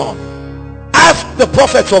 Oh, come on. Ask the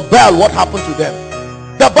prophets of Baal what happened to them.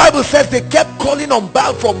 The Bible says they kept calling on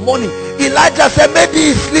Baal from morning. Elijah said, maybe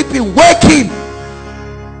he's sleeping, wake him.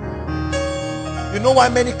 You know why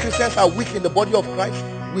many Christians are weak in the body of Christ?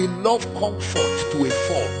 We love comfort to a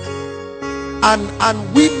fault.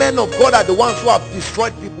 And we men of God are the ones who have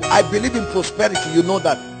destroyed people. I believe in prosperity, you know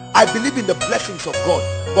that. I believe in the blessings of God.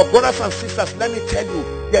 But brothers and sisters, let me tell you,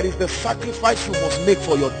 there is the sacrifice you must make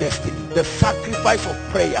for your destiny. The sacrifice of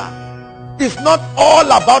prayer. It's not all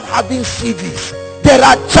about having CVs. There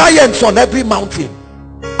are giants on every mountain.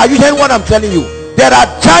 Are you hearing what I'm telling you? There are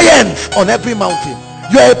giants on every mountain.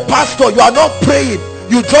 You are a pastor, you are not praying.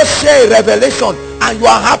 You just share a revelation and you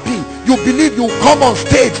are happy. You believe you come on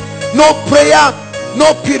stage. No prayer,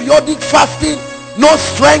 no periodic fasting, no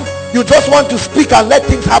strength. You just want to speak and let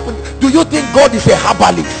things happen. Do you think God is a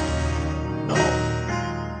herbalist? No.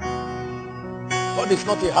 God is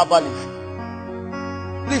not a herbalist.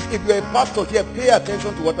 Please, if you're a pastor here, pay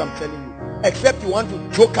attention to what I'm telling you. Except you want to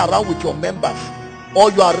joke around with your members, or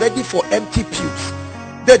you are ready for empty pews.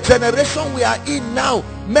 The generation we are in now,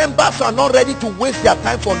 members are not ready to waste their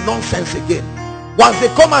time for nonsense again. Once they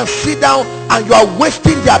come and sit down and you are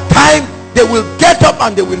wasting their time, they will get up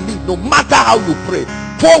and they will leave, no matter how you pray.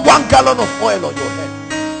 Pour 1 gallon of oil on your head.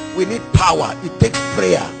 We need power. It takes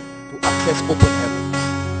prayer to access open heavens.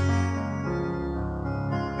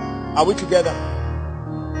 Are we together?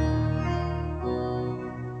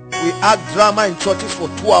 We act drama in churches for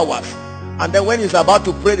 2 hours, and then when he's about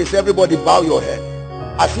to pray, they say, everybody bow your head,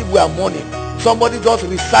 as if we are mourning. Somebody just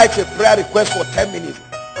recites a prayer request for 10 minutes.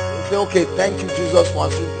 They say, okay, thank you Jesus for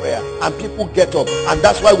answering prayer, and people get up. And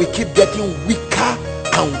that's why we keep getting weaker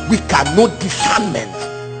and weaker. No discernment.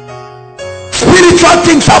 Spiritual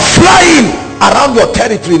things are flying around your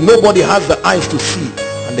territory. Nobody has the eyes to see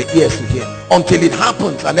and the ears to hear until it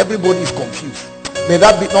happens and everybody is confused. May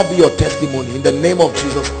that not be your testimony in the name of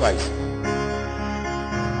Jesus Christ.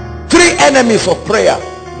 3 enemies of prayer.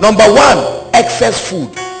 Number 1, excess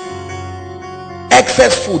food.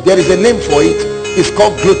 Excess food, there is a name for it. It's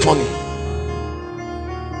called gluttony.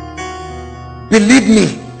 Believe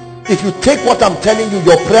me, if you take what I'm telling you,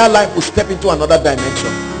 your prayer life will step into another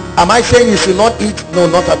dimension. Am I saying you should not eat? No,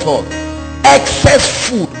 not at all. Excess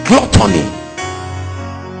food, gluttony.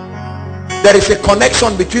 There is a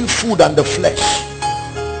connection between food and the flesh.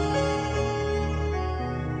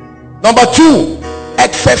 Number 2,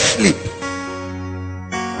 excess sleep.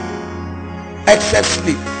 Excess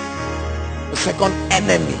sleep. The second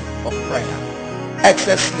enemy of prayer.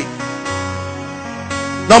 Excess sleep.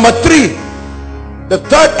 Number 3, the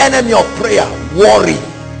third enemy of prayer, worry.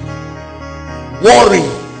 Worry.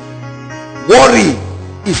 Worry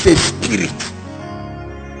is a spirit.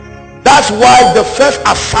 That's why the first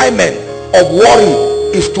assignment of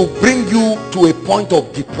worry is to bring you to a point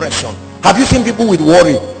of depression. Have you seen people with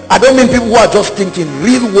worry? I don't mean people who are just thinking,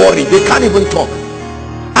 real worry. They can't even talk.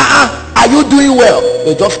 Are you doing well?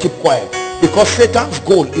 They just keep quiet. Because Satan's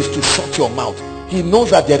goal is to shut your mouth. He knows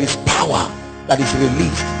that there is power that is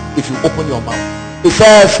released if you open your mouth. He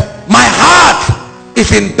says, my heart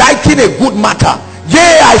is inditing a good matter.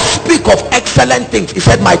 Yea, I speak of excellent things. He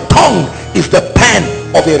said, my tongue is the pen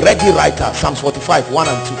of a ready writer. Psalms 45, 1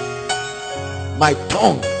 and 2. My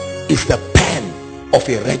tongue is the pen of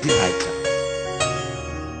a ready writer.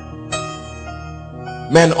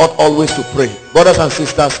 Men ought always to pray. Brothers and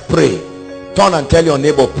sisters, pray. Turn and tell your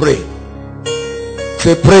neighbor, pray.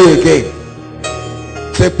 Say, pray again.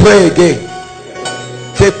 Say, pray again.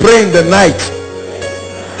 Say, pray in the night.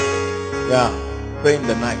 Yeah, pray in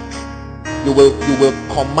the night. You will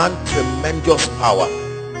command tremendous power.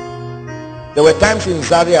 There were times in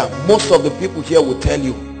Zaria, most of the people here will tell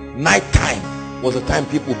you, night time was the time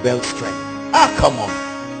people built strength. Come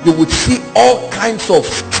on. You would see all kinds of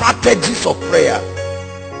strategies of prayer.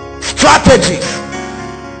 Strategies.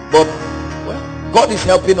 But well, God is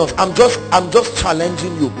helping us. I'm just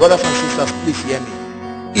challenging you, brothers and sisters. Please hear me.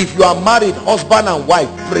 If you are married, husband and wife,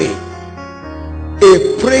 pray.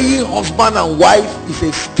 A praying husband and wife is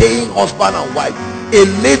a staying husband and wife. A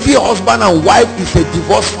lazy husband and wife is a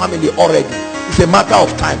divorced family already. It's a matter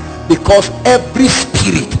of time, because every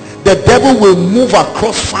spirit, the devil will move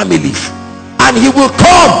across families, and he will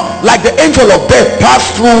come like the angel of death,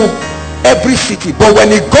 pass through every city. But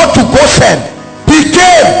when he got to Goshen, he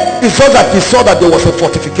came. It's so that he saw that there was a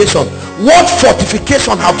fortification. What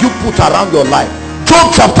fortification have you put around your life?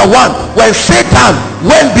 Job chapter 1, when Satan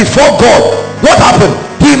went before God, what happened?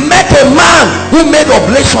 He met a man who made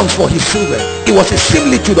oblations for his children. It was a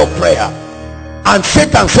similitude of prayer. And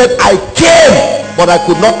Satan said, I came, but I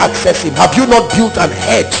could not access him. Have you not built an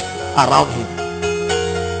hedge around him?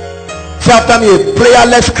 Say after me, a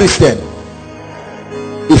prayerless Christian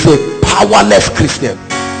is a powerless Christian.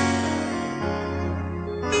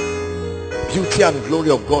 Beauty and glory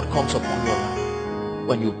of God comes upon your life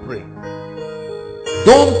when you pray.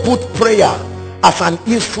 Don't put prayer as an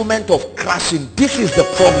instrument of crashing. This is the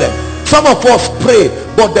problem. Some of us pray,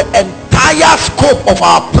 but the entire scope of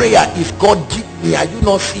our prayer is God, give me. Are you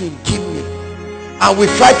not seeing? Give me. And we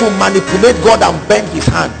try to manipulate God and bend his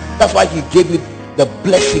hand. That's why he gave you the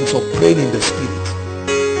blessings of praying in the spirit.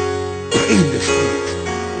 Pray in the spirit.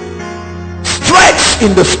 Stretch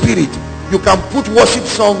in the spirit. You can put worship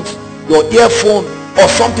songs, your earphone or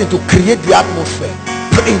something to create the atmosphere.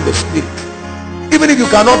 Pray in the spirit. Even if you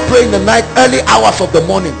cannot pray in the night, early hours of the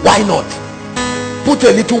morning, why not? Put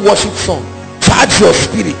a little worship song. Charge your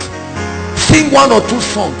spirit. Sing one or two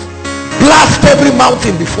songs. Blast every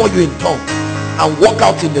mountain before you in tongues. And walk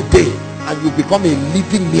out in the day. And you become a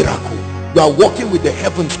living miracle. You are walking with the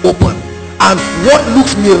heavens open. And what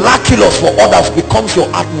looks miraculous for others becomes your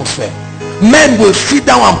atmosphere. Men will sit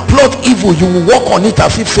down and plot evil. You will walk on it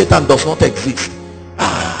as if Satan does not exist.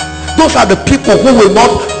 Those are the people who will not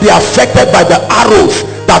be affected by the arrows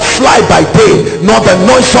that fly by day, nor the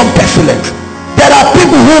noisome pestilence. There are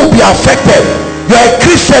people who will be affected. You are a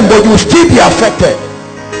Christian, but you will still be affected.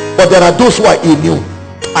 But there are those who are immune.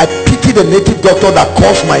 I pity the native doctor that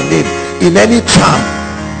calls my name in any charm.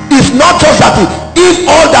 It's not just that if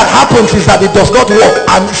all that happens is that it does not work,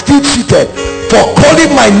 I'm still cheated for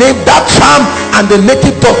calling my name, that charm, and the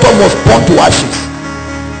native doctor must burn to ashes.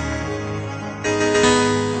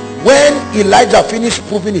 When Elijah finished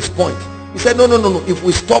proving his point, he said, no, if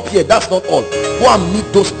we stop here, that's not all. Go and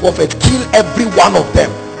meet those prophets, kill every one of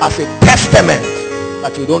them as a testament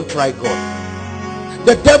that you don't try God.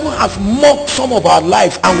 The devil has mocked some of our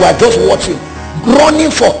lives and we are just watching,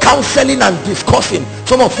 running for counseling and discussing.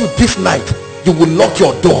 Some of you this night, you will lock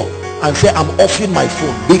your door and say, I'm offering my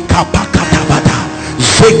phone.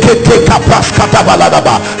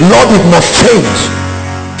 Lord, it must change.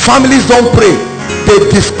 Families don't pray. They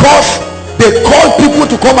discuss, they call people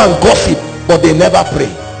to come and gossip, but they never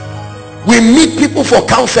pray. We meet people for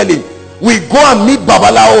counseling. We go and meet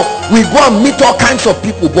Babalao. We go and meet all kinds of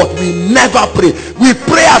people, but we never pray. We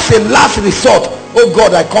pray as a last resort. Oh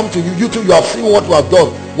God, I come to you. You too, you have seen what we have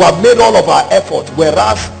done. We have made all of our effort,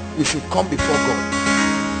 whereas we should come before God.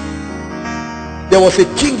 There was a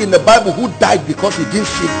king in the Bible who died because he didn't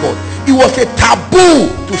seek God. It was a taboo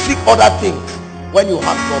to seek other things when you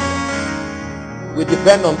have problems. We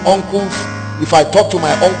depend on uncles. If I talk to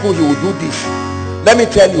my uncle, he will do this. Let me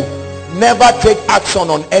tell you, never take action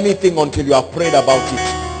on anything until you have prayed about it.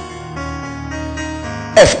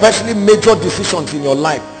 Especially major decisions in your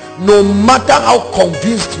life. No matter how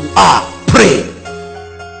convinced you are, pray.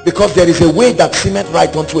 Because there is a way that seemeth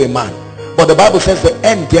right unto a man, but the Bible says the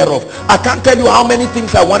end thereof. I can't tell you how many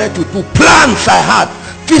things I wanted to do, plans I had.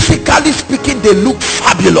 Physically speaking, they looked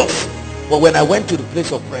fabulous. But when I went to the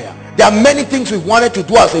place of prayer, there are many things we wanted to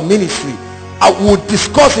do as a ministry. I would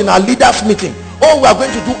discuss in our leaders meeting. Oh, we are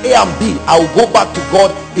going to do A and B. I will go back to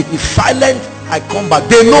God. If he's silent, I come back.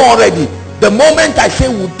 They know already. The moment I say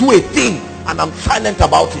we'll do a thing and I'm silent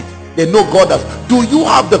about it, they know God has. Do you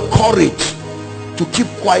have the courage to keep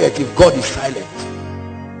quiet if God is silent?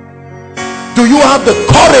 Do you have the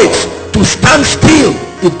courage to stand still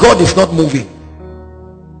if God is not moving?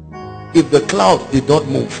 If the cloud did not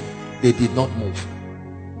move, they did not move.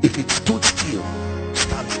 If it stood still,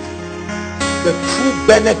 stand still. The true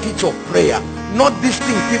benefits of prayer, not this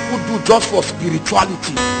thing people do just for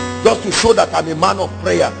spirituality, just to show that I'm a man of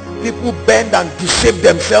prayer. People bend and shape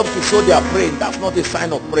themselves to show they are praying. That's not a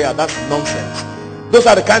sign of prayer. That's nonsense. Those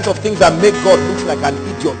are the kinds of things that make God look like an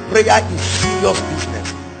idiot. Prayer is serious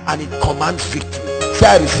business and it commands victory. Say,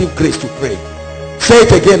 I receive grace to pray. Say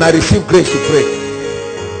it again, I receive grace to pray.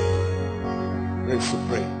 Grace to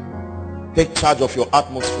pray. Take charge of your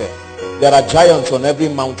atmosphere. There are giants on every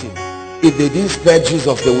mountain. If they didn't spare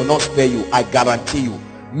Jesus, they will not spare you. I guarantee you.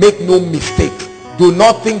 Make no mistake. Do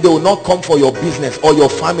not think they will not come for your business or your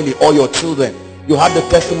family or your children. You had the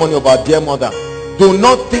testimony of our dear mother. Do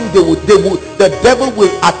not think the devil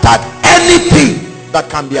will attack anything that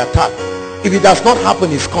can be attacked. If it does not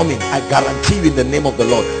happen, it's coming. I guarantee you in the name of the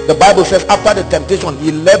Lord. The Bible says after the temptation,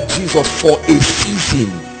 he left Jesus for a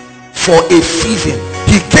season. For a season.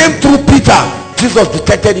 He came through Peter. Jesus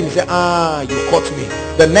detected him. He said, you caught me.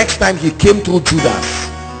 The next time he came through Judas,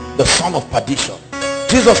 the son of perdition.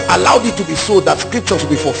 Jesus allowed it to be so that scriptures will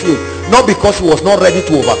be fulfilled, not because he was not ready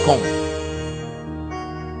to overcome.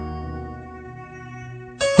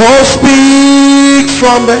 Oh, speak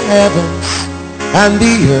from the heavens and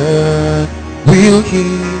the earth will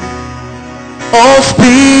hear. Oh,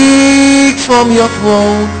 speak from your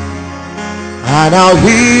throne, and I'll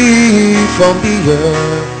hear from the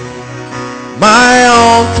earth. My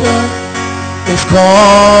altar is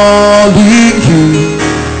calling you,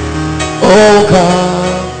 oh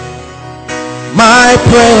God. My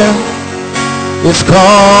prayer is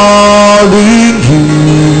calling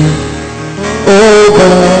you, oh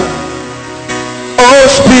God. Oh,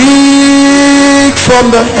 speak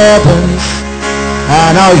from the heavens,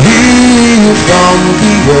 and I'll hear from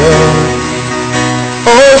the earth.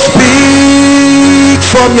 Oh, speak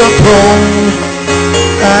from your throne,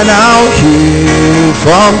 and I'll hear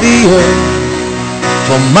from the earth.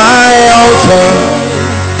 For my altar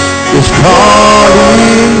is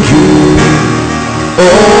calling you,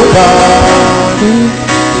 oh God.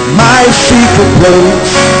 My secret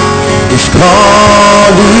place is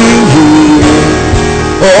calling you,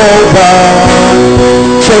 oh God.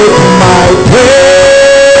 Take my praise,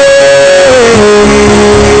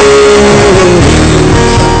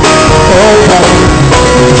 oh God.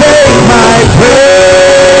 Take my praise.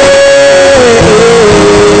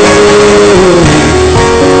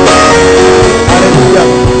 Hallelujah.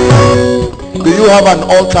 Do you have an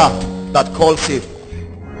altar that calls him?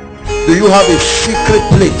 Do you have a secret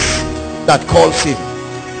place that calls him?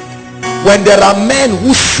 When there are men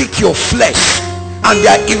who seek your flesh and they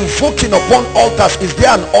are invoking upon altars, is there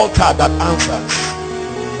an altar that answers?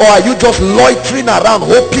 Or are you just loitering around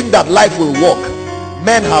hoping that life will work?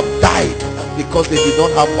 Men have died because they did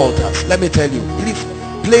not have altars. Let me tell you, please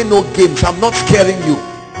play no games. I'm not scaring you.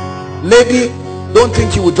 Lady, don't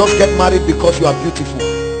think you will just get married because you are beautiful.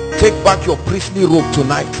 Take back your priestly robe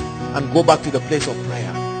tonight and go back to the place of prayer.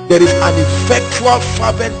 There is an effectual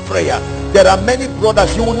fervent prayer. There are many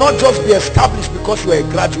brothers. You will not just be established because you are a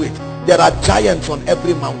graduate. There are giants on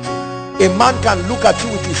every mountain. A man can look at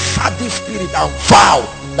you with his sadist spirit and vow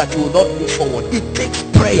that you will not move forward. It takes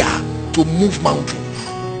prayer to move mountains.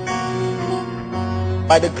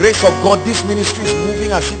 By the grace of God, this ministry is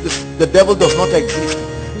moving as if the devil does not exist.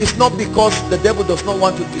 It's not because the devil does not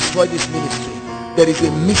want to destroy this ministry. There is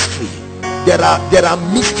a mystery. There are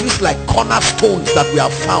mysteries like cornerstones that we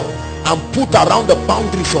have found and put around the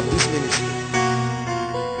boundaries of this ministry.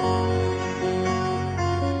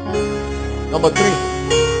 Number 3,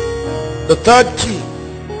 the third key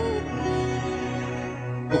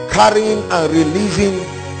to carrying and releasing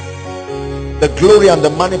the glory and the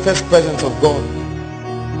manifest presence of God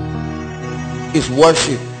is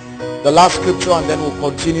worship. The last scripture, and then we'll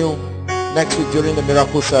continue next week during the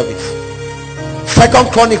miracle service. 2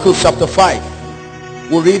 Chronicles chapter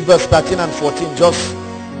 5. We'll read verse 13 and 14, just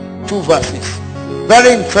 2 verses.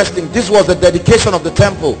 Very interesting. This was the dedication of the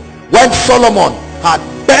temple. When Solomon had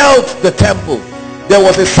built the temple, there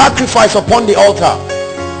was a sacrifice upon the altar,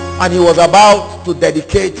 and he was about to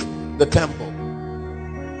dedicate the temple.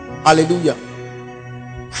 Hallelujah.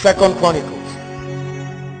 2 Chronicles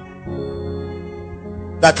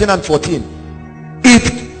 13 and 14.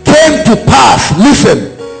 It came to pass,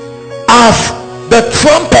 listen, as the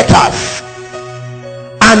trumpeters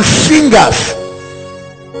and singers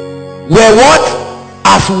were what?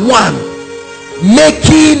 As one,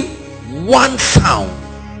 making one sound,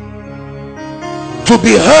 to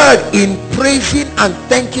be heard in praising and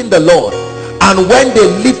thanking the Lord. And when they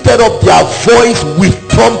lifted up their voice with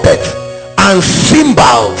trumpets and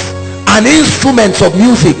cymbals and instruments of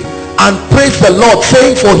music, and praised the Lord,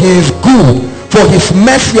 saying, for he is good, for his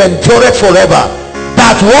mercy endureth forever.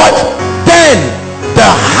 That what? Then the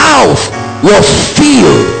house was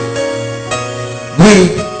filled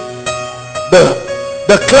with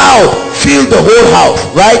the cloud filled the whole house.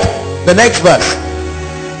 Right? The next verse.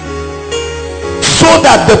 So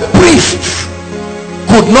that the priests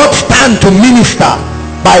could not stand to minister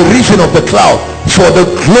by reason of the cloud, for the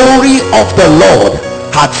glory of the Lord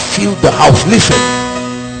had filled the house. Listen,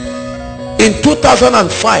 in 2005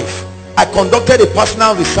 I conducted a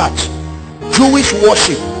personal research, Jewish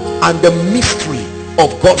worship and the mystery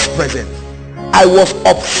of God's presence. I was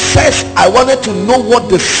obsessed. I wanted to know what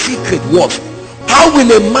the secret was. How will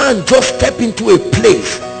a man just step into a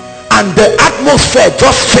place and the atmosphere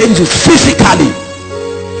just changes physically,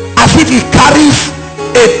 as if he carries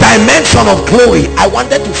a dimension of glory? I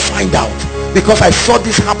wanted to find out, because I saw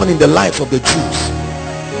this happen in the lives of the Jews.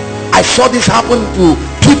 I saw this happen to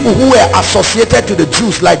people who were associated to the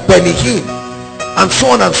Jews, like Benny Hinn and so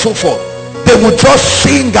on and so forth. They would just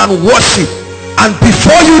sing and worship, and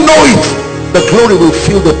before you know it, the glory will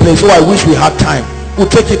fill the place. Oh, I wish we had time. We'll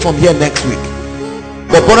take it from here next week.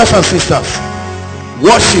 But brothers and sisters,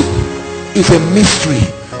 worship is a mystery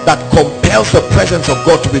that compels the presence of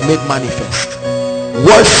God to be made manifest.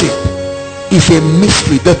 Worship is a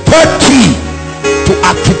mystery. The third key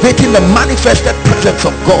activating the manifested presence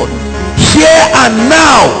of God here and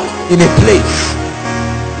now in a place.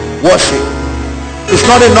 Worship. It's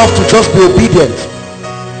not enough to just be obedient.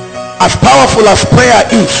 As powerful as prayer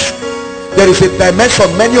is, there is a dimension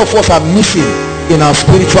many of us are missing in our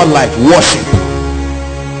spiritual life. Worship.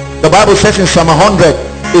 The Bible says in Psalm 100,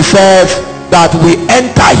 it says that we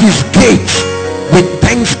enter his gates with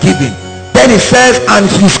thanksgiving. Then it says, and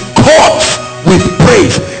his courts with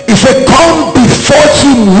praise. It said, come before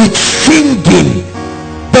him with singing.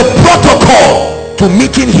 The protocol to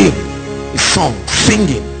meeting him is song,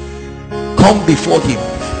 singing. Come before him.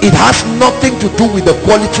 It has nothing to do with the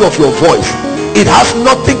quality of your voice. It has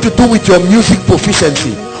nothing to do with your music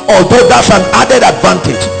proficiency, although that's an added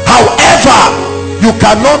advantage. However, you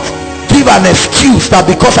cannot give an excuse that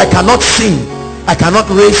because I cannot sing, I cannot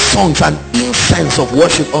raise songs and incense of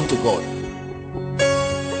worship unto God.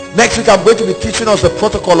 Next week I'm going to be teaching us the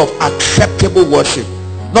protocol of acceptable worship.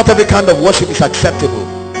 Not every kind of worship is acceptable.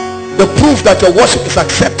 The proof that your worship is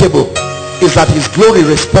acceptable is that his glory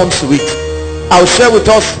responds to it. I'll share with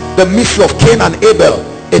us the mystery of Cain and Abel,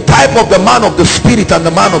 a type of the man of the spirit and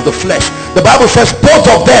the man of the flesh. The Bible says both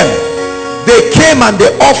of them, they came and they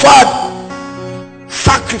offered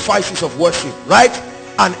sacrifices of worship, right?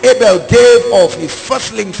 And Abel gave of his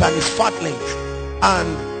firstlings and his fatlings, and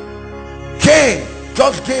Cain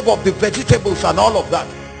just gave of the vegetables and all of that.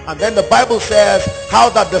 And then the Bible says how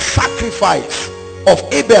that the sacrifice of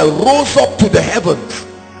Abel rose up to the heavens,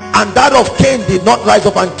 and that of Cain did not rise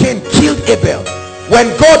up, and Cain killed Abel. When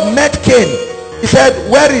God met Cain, he said,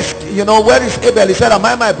 where is Abel? He said, am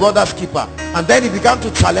I my brother's keeper? And then he began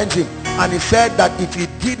to challenge him, and he said that if he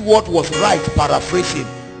did what was right, paraphrasing,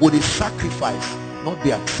 would his sacrifice not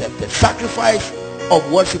be accepted? Sacrifice of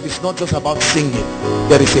worship is not just about singing.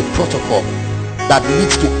 There is a protocol that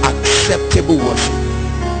leads to acceptable worship.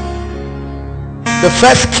 The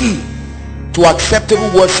first key to acceptable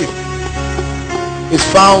worship is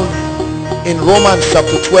found in Romans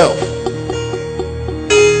chapter 12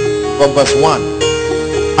 from verse 1.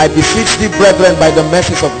 I beseech thee, brethren, by the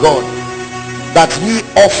mercies of God, that ye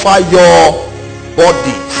offer your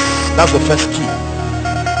bodies. That's the first key.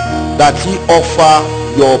 That ye offer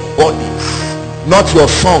your bodies, not your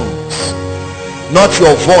songs, not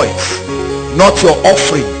your voice, not your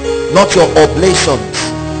offering, not your oblations,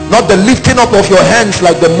 not the lifting up of your hands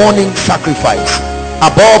like the morning sacrifice.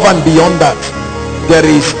 Above and beyond that, there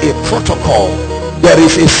is a protocol, there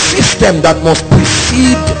is a system that must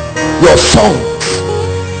precede your songs.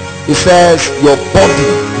 He says your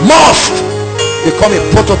body must become a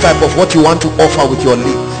prototype of what you want to offer with your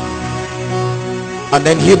lips. And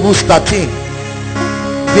then Hebrews 13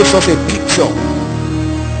 gives us a picture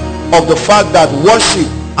of the fact that worship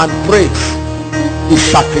and praise is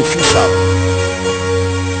sacrificial.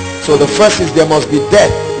 So the first is there must be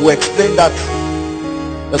death. We explained that.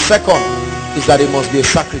 The second is that it must be a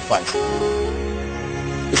sacrifice.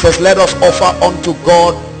 It says, let us offer unto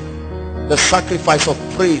God the sacrifice of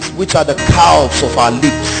praise, which are the calves of our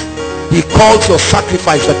lips. He calls your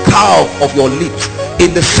sacrifice the calf of your lips,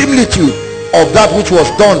 in the similitude of that which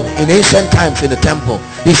was done in ancient times in the temple.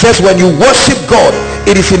 He says when you worship God,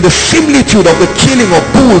 it is in the similitude of the killing of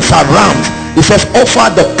bulls and rams. He says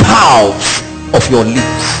offer the calves of your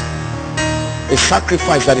lips, a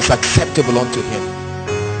sacrifice that is acceptable unto him.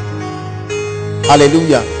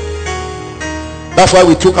 Hallelujah. That's why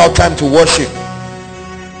we took our time to worship.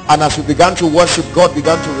 And as we began to worship, God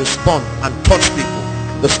began to respond and touch people.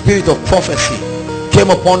 The spirit of prophecy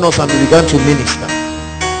came upon us and we began to minister.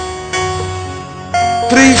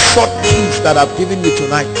 3 short keys that I've given you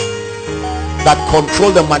tonight that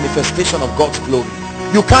control the manifestation of God's glory.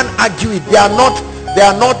 You can't argue it. They are not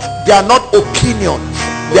opinions.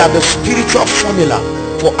 They are the spiritual formula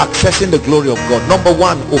for accessing the glory of God. Number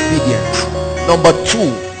 1, obedience. Number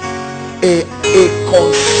 2, a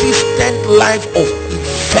consistent life of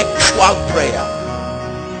effectual prayer.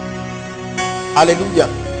 Hallelujah.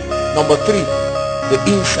 Number 3, the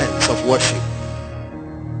incense of worship.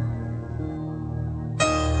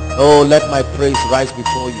 Oh, let my praise rise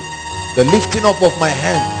before you. The lifting up of my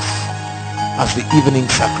hands as the evening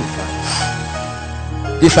sacrifice.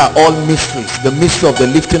 These are all mysteries. The mystery of the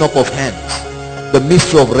lifting up of hands, the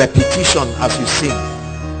mystery of repetition as you sing.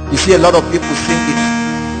 You see a lot of people sing it.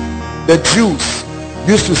 The Jews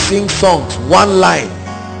used to sing songs, one line,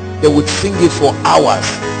 they would sing it for hours,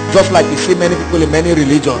 just like you see many people in many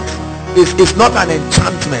religions. It's not an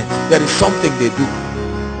enchantment. There is something they do.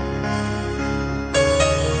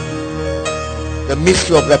 The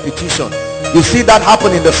mystery of repetition. You see that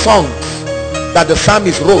happen in the songs that the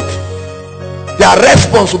psalmist wrote. Their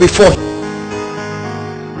response will be for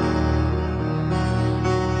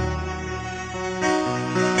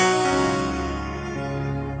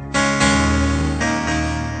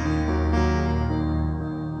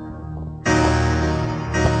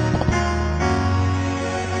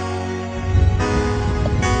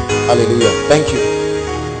Hallelujah. Thank you.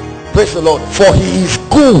 Praise the Lord. For he is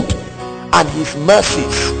good and his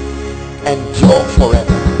mercies endure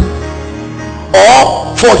forever.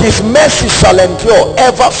 Or for his mercy shall endure,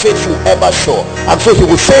 ever faithful, ever sure. And so he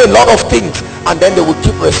will say a lot of things and then they will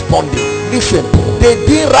keep responding. Listen, they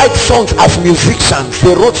didn't write songs as musicians,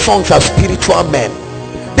 they wrote songs as spiritual men.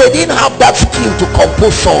 They didn't have that skill to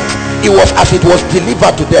compose songs. It was as it was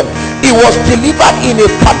delivered to them. It was delivered in a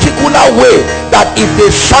particular way that if they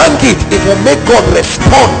sang it, it will make God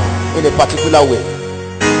respond in a particular way.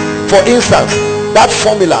 For instance, that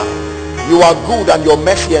formula, you are good and your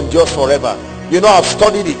mercy endures forever. You know, I've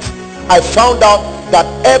studied it. I found out that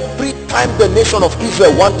every time the nation of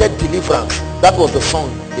Israel wanted deliverance, that was the song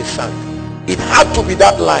they sang. It had to be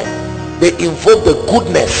that line. They invoked the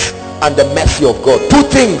goodness and the mercy of God. Two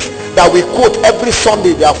things that we quote every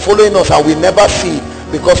Sunday. They are following us and we never see it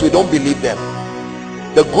because we don't believe them.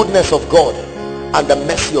 The goodness of God and the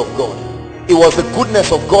mercy of God. It was the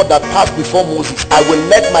goodness of God that passed before Moses. I will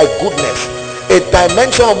let my goodness, a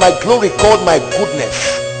dimension of my glory called my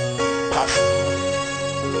goodness, pass.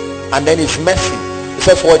 And then his mercy. It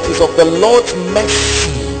says, for it is of the Lord's mercy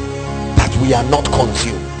that we are not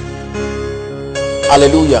consumed.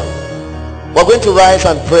 Hallelujah. We're going to rise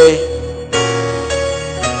and pray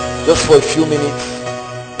just for a few minutes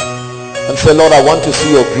and say, Lord, I want to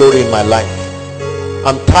see your glory in my life.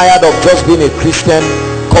 I'm tired of just being a Christian,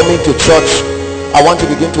 coming to church. I want to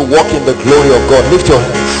begin to walk in the glory of God. Lift your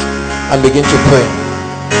hands and begin to pray.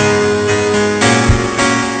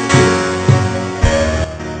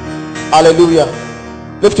 Hallelujah.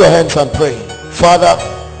 Lift your hands and pray. Father,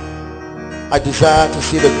 I desire to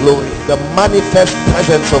see the glory, the manifest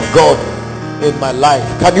presence of God in my life.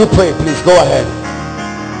 Can you pray? Please go ahead.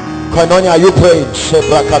 Koinonia, are you praying?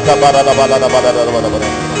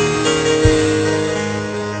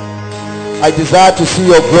 I desire to see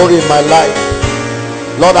your glory in my life.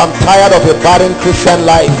 Lord, I'm tired of a barren Christian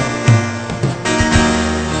life.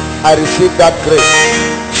 I receive that grace.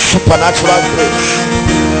 Supernatural grace.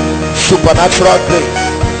 Supernatural grace.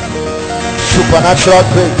 Supernatural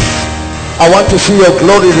grace. I want to see your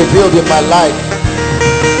glory revealed in my life.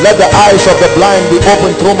 Let the eyes of the blind be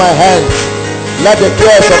opened through my hands. Let the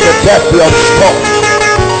ears of the deaf be unstopped.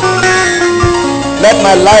 Let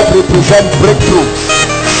my life represent breakthroughs,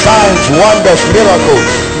 signs, wonders, miracles.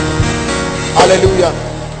 Hallelujah.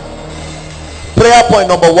 Prayer point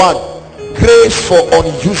number 1. Grace for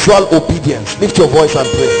unusual obedience. Lift your voice and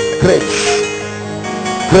pray. Grace.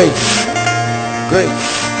 Grace.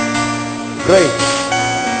 Grace. Grace.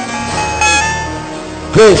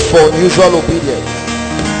 Grace for unusual obedience.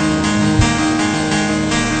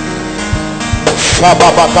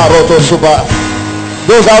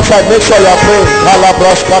 Those outside, make sure you are praying.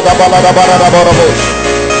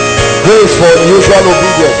 Grace for unusual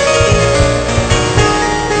obedience.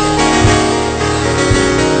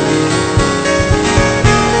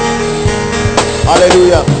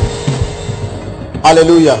 Hallelujah.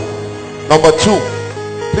 Hallelujah. Number 2,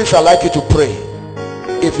 please, I'd like you to pray.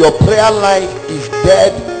 If your prayer life is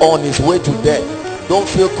dead or on its way to death, don't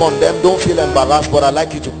feel condemned, don't feel embarrassed, but I'd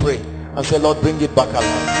like you to pray and say, Lord, bring it back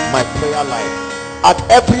alive. My prayer life. At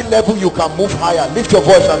every level you can move higher. Lift your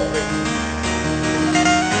voice and pray.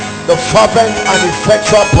 The fervent and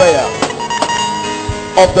effectual prayer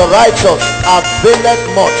of the righteous availeth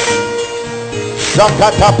much. Make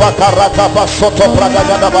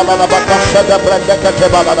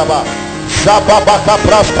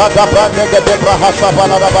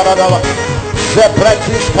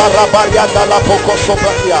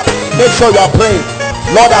sure you are praying.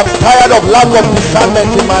 Lord, I'm tired of lack of discernment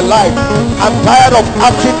in my life. I'm tired of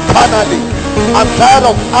acting carnally. I'm tired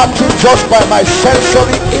of acting just by my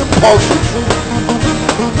sensory impulses.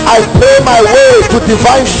 I pray my way to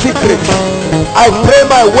divine secrets. I pray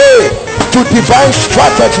my way to divine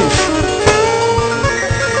strategies.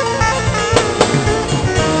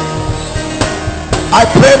 I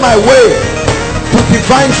pray my way to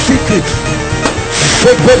divine secrets.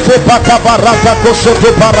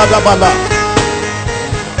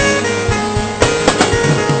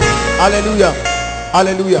 Hallelujah.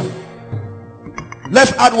 Hallelujah.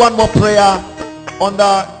 Let's add one more prayer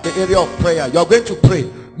under the area of prayer. You are going to pray.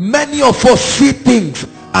 Many of us see things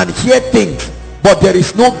and hear things, but there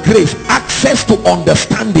is no grace, access to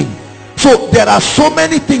understanding. So there are so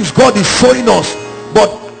many things God is showing us, but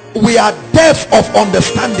we are deaf of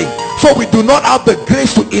understanding. So we do not have the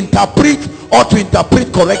grace to interpret or to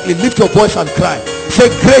interpret correctly. Lift your voice and cry. Say,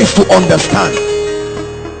 grace to understand.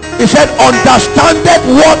 He said, understandeth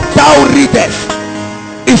what thou readest.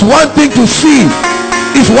 It's one thing to see.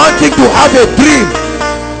 It's one thing to have a dream.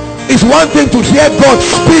 It's one thing to hear God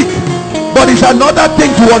speak, but it's another thing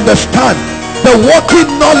to understand the working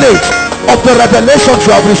knowledge of the revelations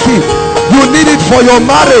you have received. You need it for your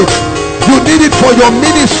marriage, you need it for your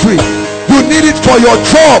ministry, you need it for your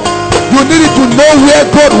job, you need it to know where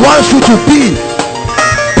God wants you to be.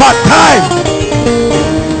 Part-time.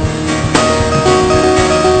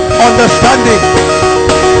 Understanding.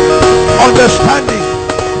 Understanding.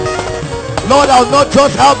 Lord, I'll not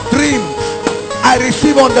just have dreams, I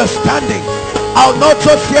receive understanding. I'll not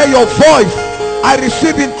just hear your voice, I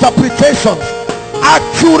receive interpretations.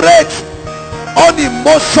 Accurate,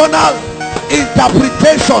 unemotional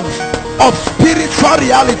interpretations of spiritual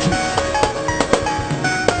reality.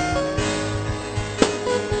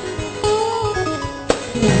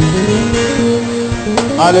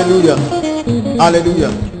 Hallelujah.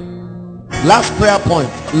 Hallelujah. Last prayer point.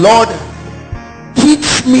 Lord,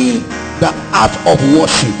 teach me the art of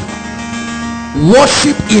worship.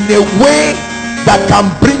 Worship in a way that can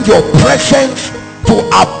bring your presence to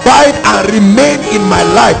abide and remain in my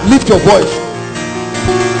life. Lift your voice.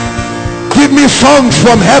 Give me songs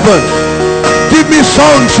from heaven. Give me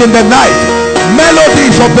songs in the night.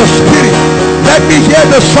 Melodies of the Spirit. Let me hear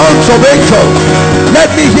the songs of angels. Let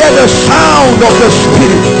me hear the sound of the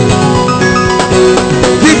Spirit.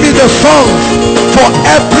 Give me the songs for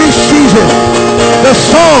every season. The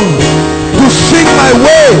song to sing my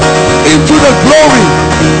way into the glory,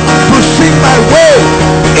 to sing my way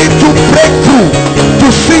into breakthrough, to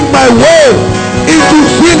sing my way into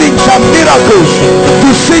healings and miracles, to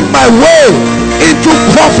sing my way into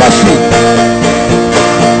prophecy.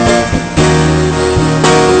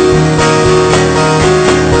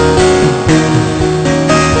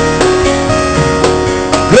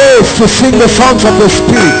 Grace to sing the songs of the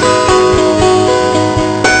Spirit.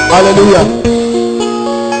 Hallelujah.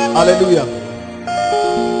 Hallelujah.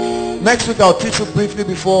 Next week I'll teach you briefly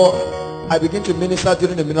before I begin to minister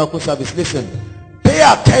during the miracle service. Listen, pay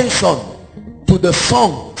attention to the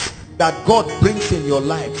songs that God brings in your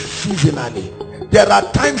life seasonally. There are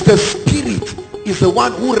times the Spirit is the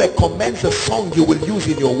one who recommends the song you will use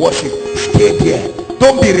in your worship. Stay there.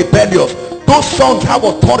 Don't be rebellious. Those songs have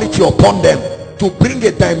authority upon them to bring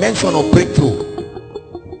a dimension of breakthrough.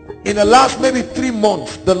 In the last maybe 3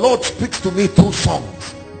 months, the Lord speaks to me through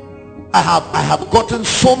songs. I have gotten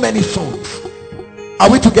so many songs.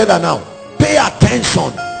 Are we together now? Pay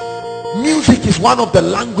attention. Music is one of the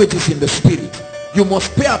languages in the Spirit. You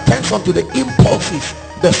must pay attention to the impulses,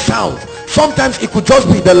 the sound. Sometimes it could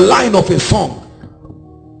just be the line of a song.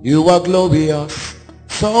 You are glorious,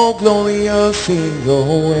 so glorious in your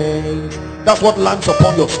ways. That's what lands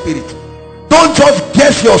upon your spirit. Don't just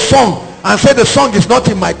guess your song and say the song is not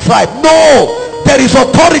in my tribe. No, there is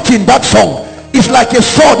authority in that song. It's like a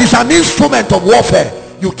sword. It's an instrument of warfare.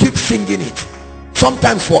 You keep singing it,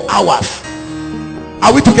 sometimes for hours.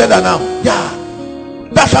 Are we together now? Yeah.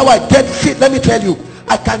 That's how I get fit. Let me tell you,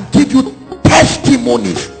 I can give you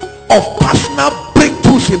testimonies of personal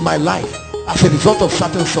breakthroughs in my life as a result of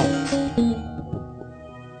certain songs.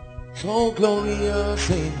 So glorious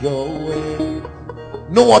in your way.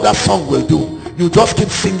 No other song will do. You just keep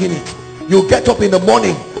singing it. You get up in the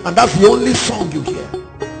morning and that's the only song you hear.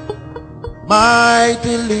 My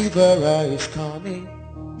deliverer is coming.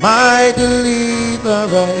 My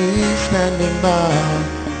deliverer is standing by.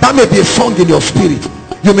 That may be a song in your spirit.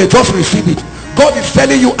 You may just receive it. God is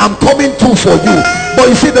telling you, I'm coming through for you.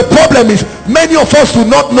 But you see, the problem is many of us do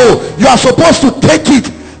not know. You are supposed to take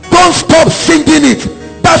it. Don't stop singing it.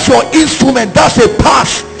 That's your instrument. That's a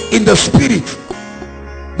pass in the spirit.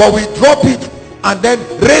 But we drop it and then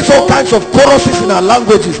raise all kinds of choruses in our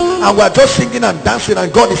languages and we are just singing and dancing,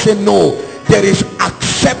 and God is saying no, there is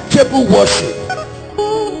acceptable worship.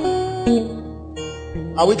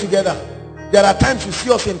 Are we together? There are times you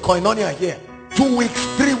see us in Koinonia here, 2 weeks,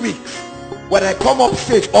 3 weeks, when I come up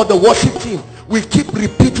stage or the worship team, we keep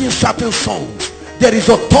repeating certain songs. There is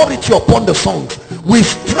authority upon the songs. We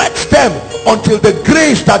stretch them until the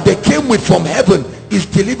grace that they came with from heaven is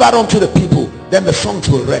delivered unto the people. Then the songs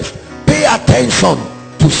will rest. Pay attention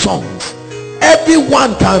to songs.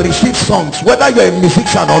 Everyone can receive songs, whether you're a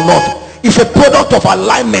musician or not. It's a product of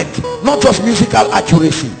alignment, not just musical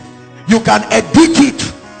accuracy. You can edit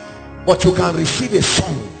it, but you can receive a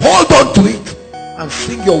song. Hold on to it and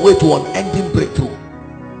sing your way to unending breakthrough.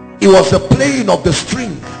 It was the playing of the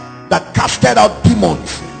string that casted out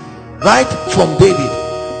demons, right, from David.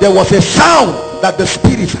 There was a sound that the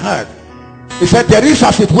Spirit heard. He said there is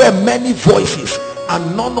as it were many voices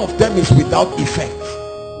and none of them is without effect.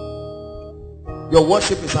 Your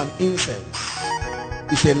worship is an incense.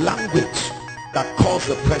 It's a language that calls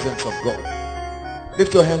the presence of God.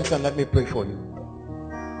 Lift your hands and let me pray for you.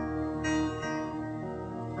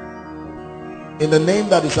 In the name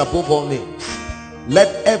that is above all names, let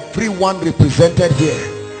everyone represented here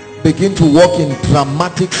begin to walk in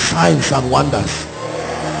dramatic signs and wonders.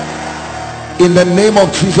 In the name of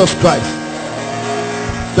Jesus Christ.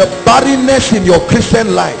 The barrenness in your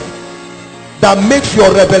Christian life that makes your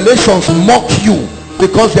revelations mock you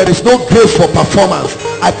because there is no grace for performance,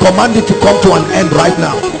 I command it to come to an end right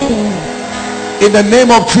now. In the name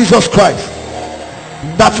of Jesus Christ.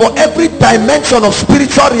 That for every dimension of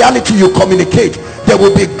spiritual reality you communicate, there will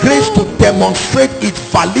be grace to demonstrate its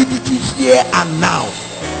validity here and now.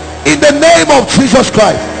 In the name of Jesus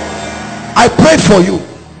Christ, I pray for you.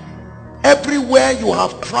 Everywhere you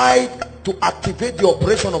have tried to activate the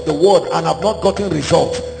operation of the word and have not gotten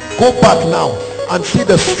results, go back now and see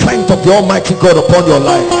the strength of the Almighty God upon your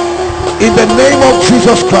life. In the name of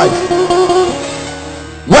Jesus Christ.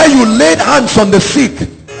 Where you laid hands on the sick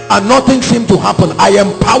and nothing seemed to happen, I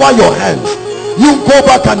empower your hands. You go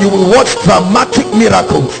back and you will watch dramatic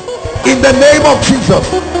miracles. In the name of Jesus.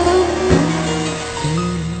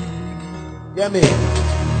 Hear me.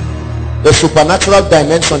 The supernatural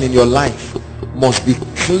dimension in your life must be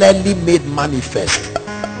clearly made manifest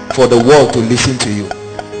for the world to listen to you.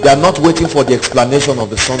 They are not waiting for the explanation of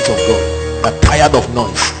the sons of God. They are tired of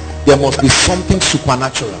noise. There must be something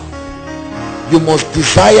supernatural. You must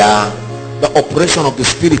desire the operation of the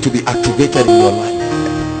Spirit to be activated in your life.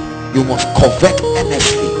 You must covet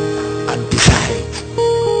earnestly and desire it.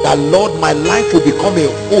 That Lord, my life will become a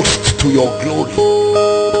host to your glory.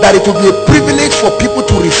 That it will be a privilege for people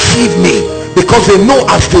to receive me, because they know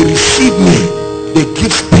as they receive me, they give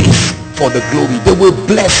space for the glory. They will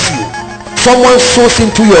bless you. Someone sows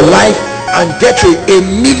into your life and gets a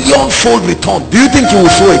million-fold return. Do you think you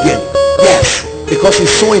will sow again? Yes, because he's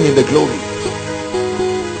sowing in the glory.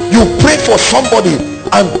 You pray for somebody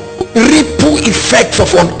and ripple effects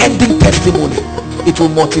of unending testimony. It will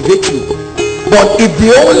motivate you. But if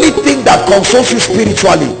the only thing that consoles you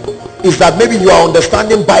spiritually is that maybe you are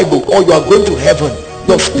understanding Bible or you are going to heaven,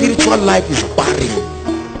 your spiritual life is barren.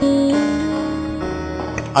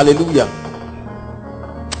 Hallelujah.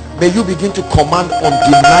 May you begin to command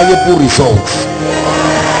undeniable results.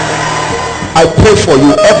 I pray for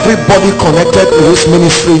you, everybody connected to this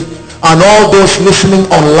ministry and all those listening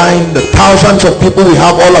online, the thousands of people we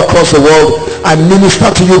have all across the world. I minister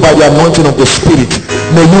to you by the anointing of the Spirit.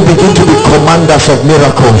 May you begin to be commanders of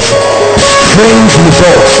miracles, strange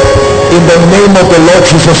results, in the name of the Lord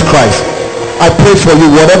Jesus Christ. I pray for you,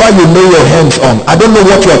 whatever you lay your hands on. I don't know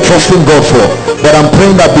what you are trusting God for, but I'm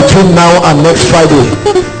praying that between now and next Friday,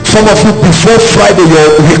 some of you before Friday,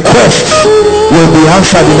 your requests will be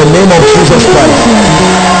answered in the name of Jesus Christ.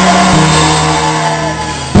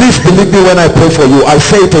 Please believe me when I pray for you. I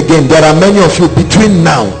say it again, there are many of you between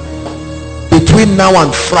now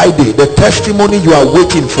and Friday, the testimony you are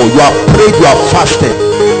waiting for, you have prayed, you have fasted.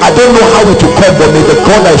 I don't know how it will come, but may the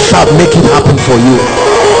God I serve make it happen for you.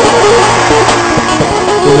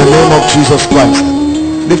 In the name of Jesus Christ.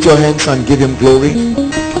 Lift your hands and give him glory.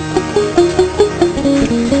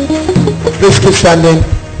 Please keep standing.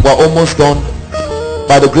 We're almost done.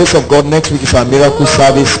 By the grace of God, next week is our miracle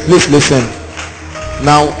service. Please listen.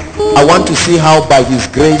 Now, I want to see how by his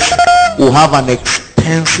grace we'll have an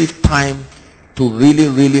extensive time to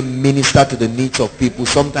really minister to the needs of people.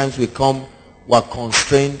 Sometimes we come, we're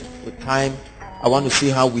constrained with time. I want to see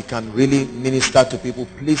how we can really minister to people.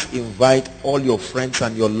 Please invite all your friends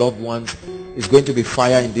and your loved ones. It's going to be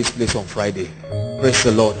fire in this place on Friday. Praise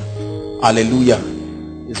the Lord. Hallelujah.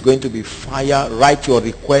 It's going to be fire. Write your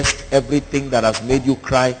request. Everything that has made you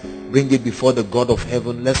cry, bring it before the God of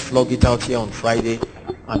heaven. Let's flog it out here on Friday.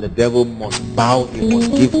 And the devil must bow. He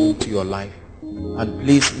must give room to your life. And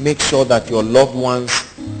please make sure that your loved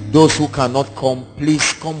ones, those who cannot come,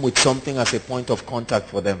 please come with something as a point of contact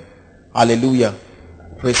for them. Hallelujah.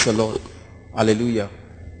 Praise the Lord. Hallelujah.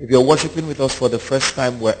 If you're worshiping with us for the first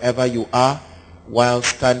time, wherever you are, while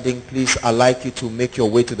standing, please, I'd like you to make your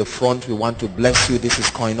way to the front. We want to bless you. This is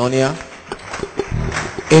Koinonia.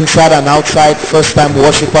 Inside and outside, first time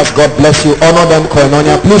worshipers, God bless you. Honor them,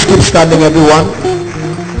 Koinonia. Please keep standing, everyone.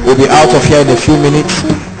 We'll be out of here in a few minutes.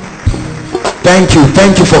 Thank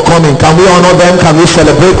you for coming. Can we honor them? Can we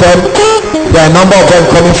celebrate them? There are a number of them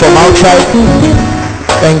coming from outside.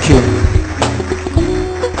 Thank you.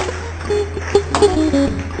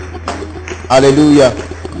 Hallelujah.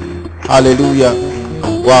 Hallelujah.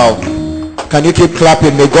 Wow. Can you keep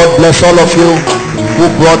clapping? May God bless all of you who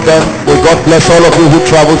brought them. May God bless all of you who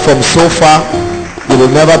traveled from so far. You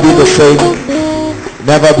will never be the same.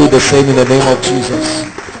 Never be the same in the name of Jesus.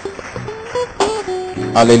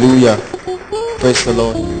 Hallelujah. Praise the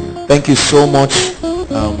Lord. Thank you so much,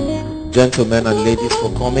 gentlemen and ladies,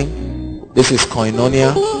 for coming. This is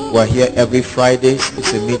Koinonia. We're here every Fridays.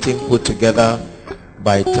 It's a meeting put together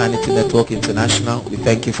by Eternity Network International. We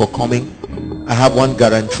thank you for coming. I have one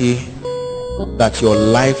guarantee, that your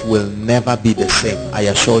life will never be the same. I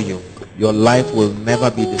assure you, your life will never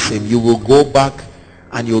be the same. You will go back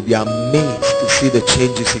and you'll be amazed to see the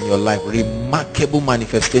changes in your life. Remarkable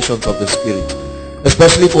manifestations of the Spirit.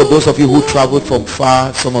 Especially for those of you who traveled from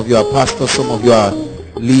far. Some of you are pastors, some of you are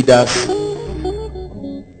leaders.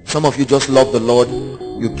 Some of you just love the Lord.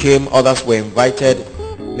 You came, others were invited.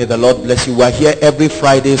 May the Lord bless you. We're here every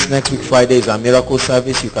Fridays. Next week Friday is our miracle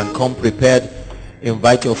service. You can come prepared.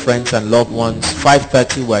 Invite your friends and loved ones.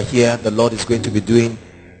 5:30 we're here. The Lord is going to be doing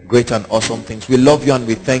great and awesome things. We love you and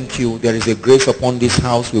we thank you. There is a grace upon this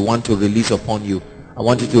house we want to release upon you. I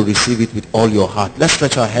want you to receive it with all your heart. Let's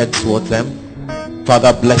stretch our heads towards them.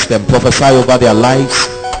 Father, bless them. Prophesy over their lives.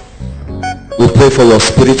 We pray for your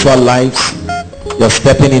spiritual lives. You're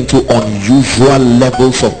stepping into unusual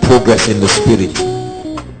levels of progress in the Spirit.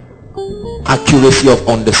 Accuracy of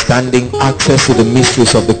understanding, access to the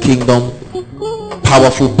mysteries of the kingdom,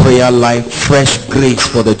 powerful prayer life, fresh grace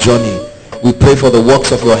for the journey. We pray for the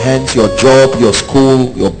works of your hands, your job, your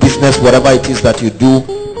school, your business, whatever it is that you do.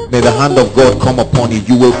 May the hand of God come upon you.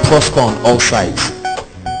 You will prosper on all sides.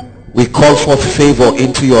 We call forth favor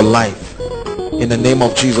into your life. In the name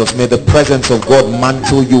of Jesus, may the presence of God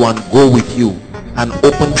mantle you and go with you and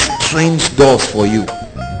open strange doors for you.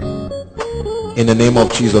 In the name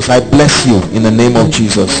of Jesus, I bless you in the name of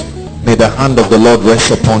Jesus. May the hand of the Lord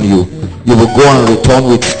rest upon you. You will go and return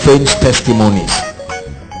with strange testimonies.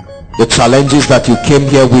 The challenges that you came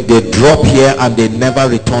here with, they drop here and they never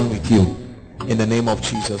return with you. In the name of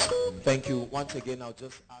Jesus. Thank you. Once again, I'll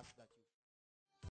just ask.